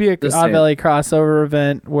 Yeah, it could be a Odd Valley crossover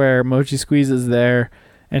event where Mochi Squeeze is there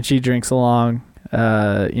and she drinks along. You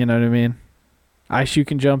know what I mean? Aishu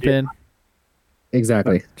can jump in.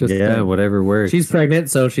 Exactly. Just whatever works. She's pregnant,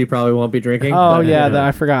 so she probably won't be drinking. Oh yeah,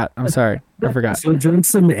 I forgot. I'm sorry. I forgot. So drink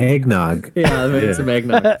some eggnog. Yeah, make some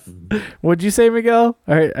eggnog. What'd you say, Miguel?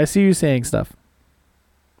 All right, I see you saying stuff.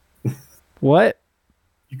 What?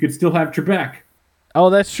 You could still have Trebek. Oh,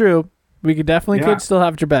 that's true. We could still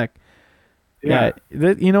have Trebek. Yeah.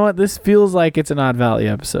 You know what? This feels like it's an Odd Valley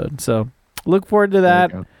episode. So look forward to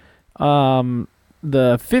that.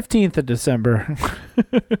 The 15th of December.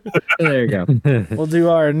 There you go. We'll do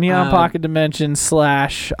our Neon Pocket Dimension /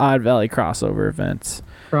 Odd Valley crossover events.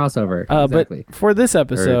 Crossover. Exactly. But for this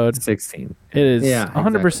episode, 16. it is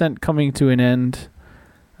 100% coming to an end.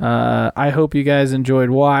 I hope you guys enjoyed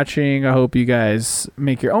watching. I hope you guys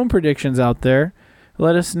make your own predictions out there.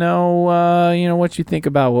 Let us know, what you think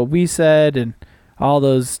about what we said and all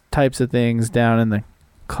those types of things down in the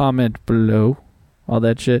comment below. All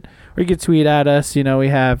that shit. Or you can tweet at us. We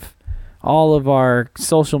have all of our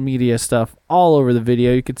social media stuff all over the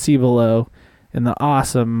video. You can see below in the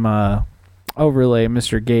awesome overlay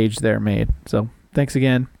Mr. Gage there made. So thanks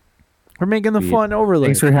again. We're making the fun overlay.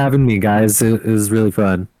 Thanks for having me, guys. It was really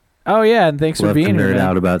fun. Oh yeah, and thanks for being here. Nerd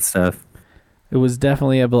out about stuff. It was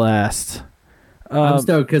definitely a blast. I'm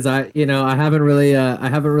stoked because I haven't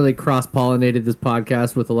really cross-pollinated this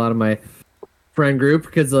podcast with a lot of my friend group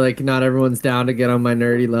because not everyone's down to get on my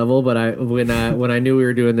nerdy level. But when I knew we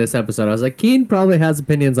were doing this episode, I was like, Keen probably has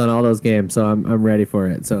opinions on all those games, so I'm ready for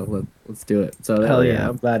it. So let's do it. So hell yeah,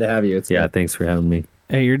 I'm glad to have you. Thanks for having me.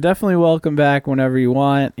 Hey, you're definitely welcome back whenever you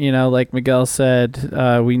want. Like Miguel said,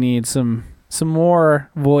 we need some more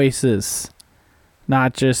voices,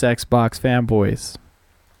 not just Xbox fanboys.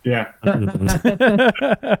 Yeah.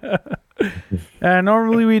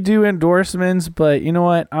 Normally we do endorsements, but you know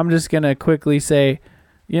what? I'm just going to quickly say,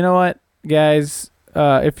 you know what, guys?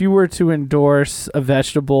 If you were to endorse a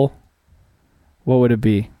vegetable, what would it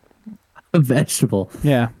be? A vegetable?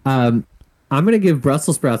 Yeah. I'm gonna give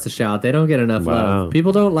Brussels sprouts a shout. They don't get enough love.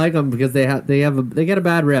 People don't like them because they get a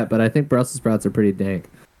bad rep, but I think Brussels sprouts are pretty dank.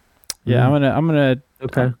 Yeah, I'm gonna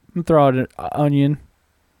throw out an onion.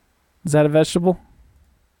 Is that a vegetable?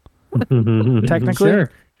 Technically,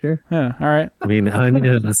 sure. Yeah, all right. I mean,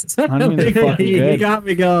 onions. Onions are fucking good. You got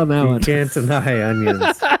me going that one. You can't deny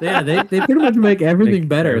onions. Yeah, they pretty much make everything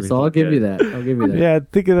better. So I'll give you that. Yeah,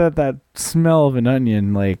 think of that smell of an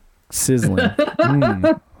onion sizzling.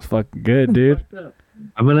 It's fucking good, dude.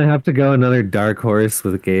 I'm gonna have to go another dark horse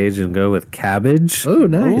with Gage and go with cabbage. Oh,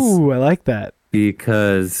 nice. Ooh, I like that.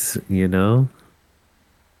 Because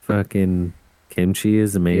fucking kimchi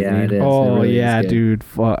is amazing. Yeah, it is. Oh, it really yeah, is dude.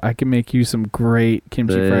 Fuck, I can make you some great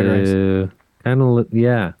kimchi fried rice. Kind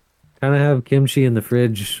of have kimchi in the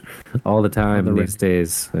fridge all the time these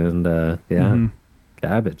days. And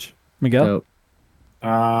cabbage. Miguel? So,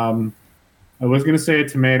 I was going to say a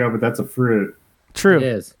tomato, but that's a fruit. True. it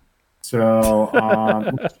is. So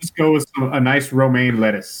let's just go with a nice romaine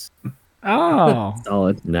lettuce. Oh.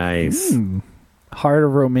 Solid. Nice. Heart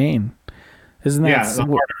of romaine. Isn't that the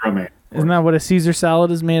heart of romaine. Isn't that what a Caesar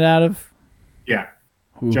salad is made out of? Yeah.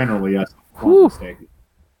 Ooh. Generally, yes. Whew.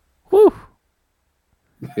 Woo.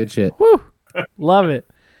 Good shit. Woo. Love it.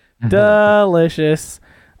 Delicious.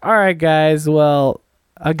 All right, guys. Well,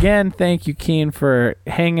 again, thank you, Keen, for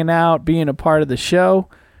hanging out, being a part of the show.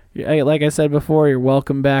 Like I said before, you're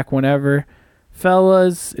welcome back whenever.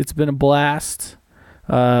 Fellas, it's been a blast.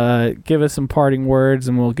 Give us some parting words,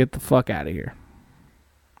 and we'll get the fuck out of here.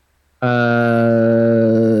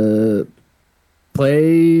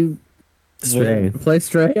 Play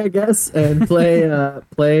Stray, I guess, and play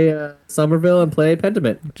Somerville and play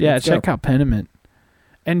Pentiment. Yeah, check out Pentiment.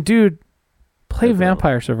 And, dude, play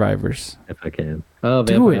Vampire Survivors. if I can. Oh,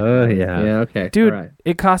 Do it. Oh yeah. Yeah, okay. Dude, All right.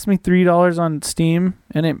 it cost me $3 on Steam,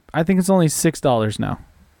 and I think it's only $6 now.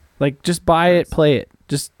 Just buy it, play it.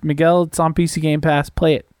 Just, Miguel, it's on PC Game Pass.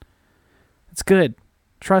 Play it. It's good.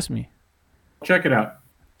 Trust me. Check it out.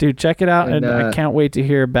 Dude, check it out, and I And, can't wait to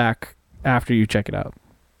hear back after you check it out.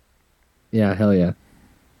 Yeah, hell yeah.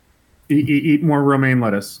 Eat more romaine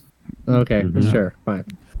lettuce. Okay, sure, fine.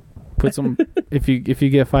 Put some if you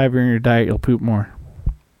get fiber in your diet, you'll poop more.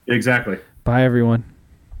 Exactly. Bye, everyone.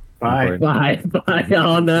 Bye. Bye.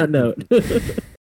 On that note.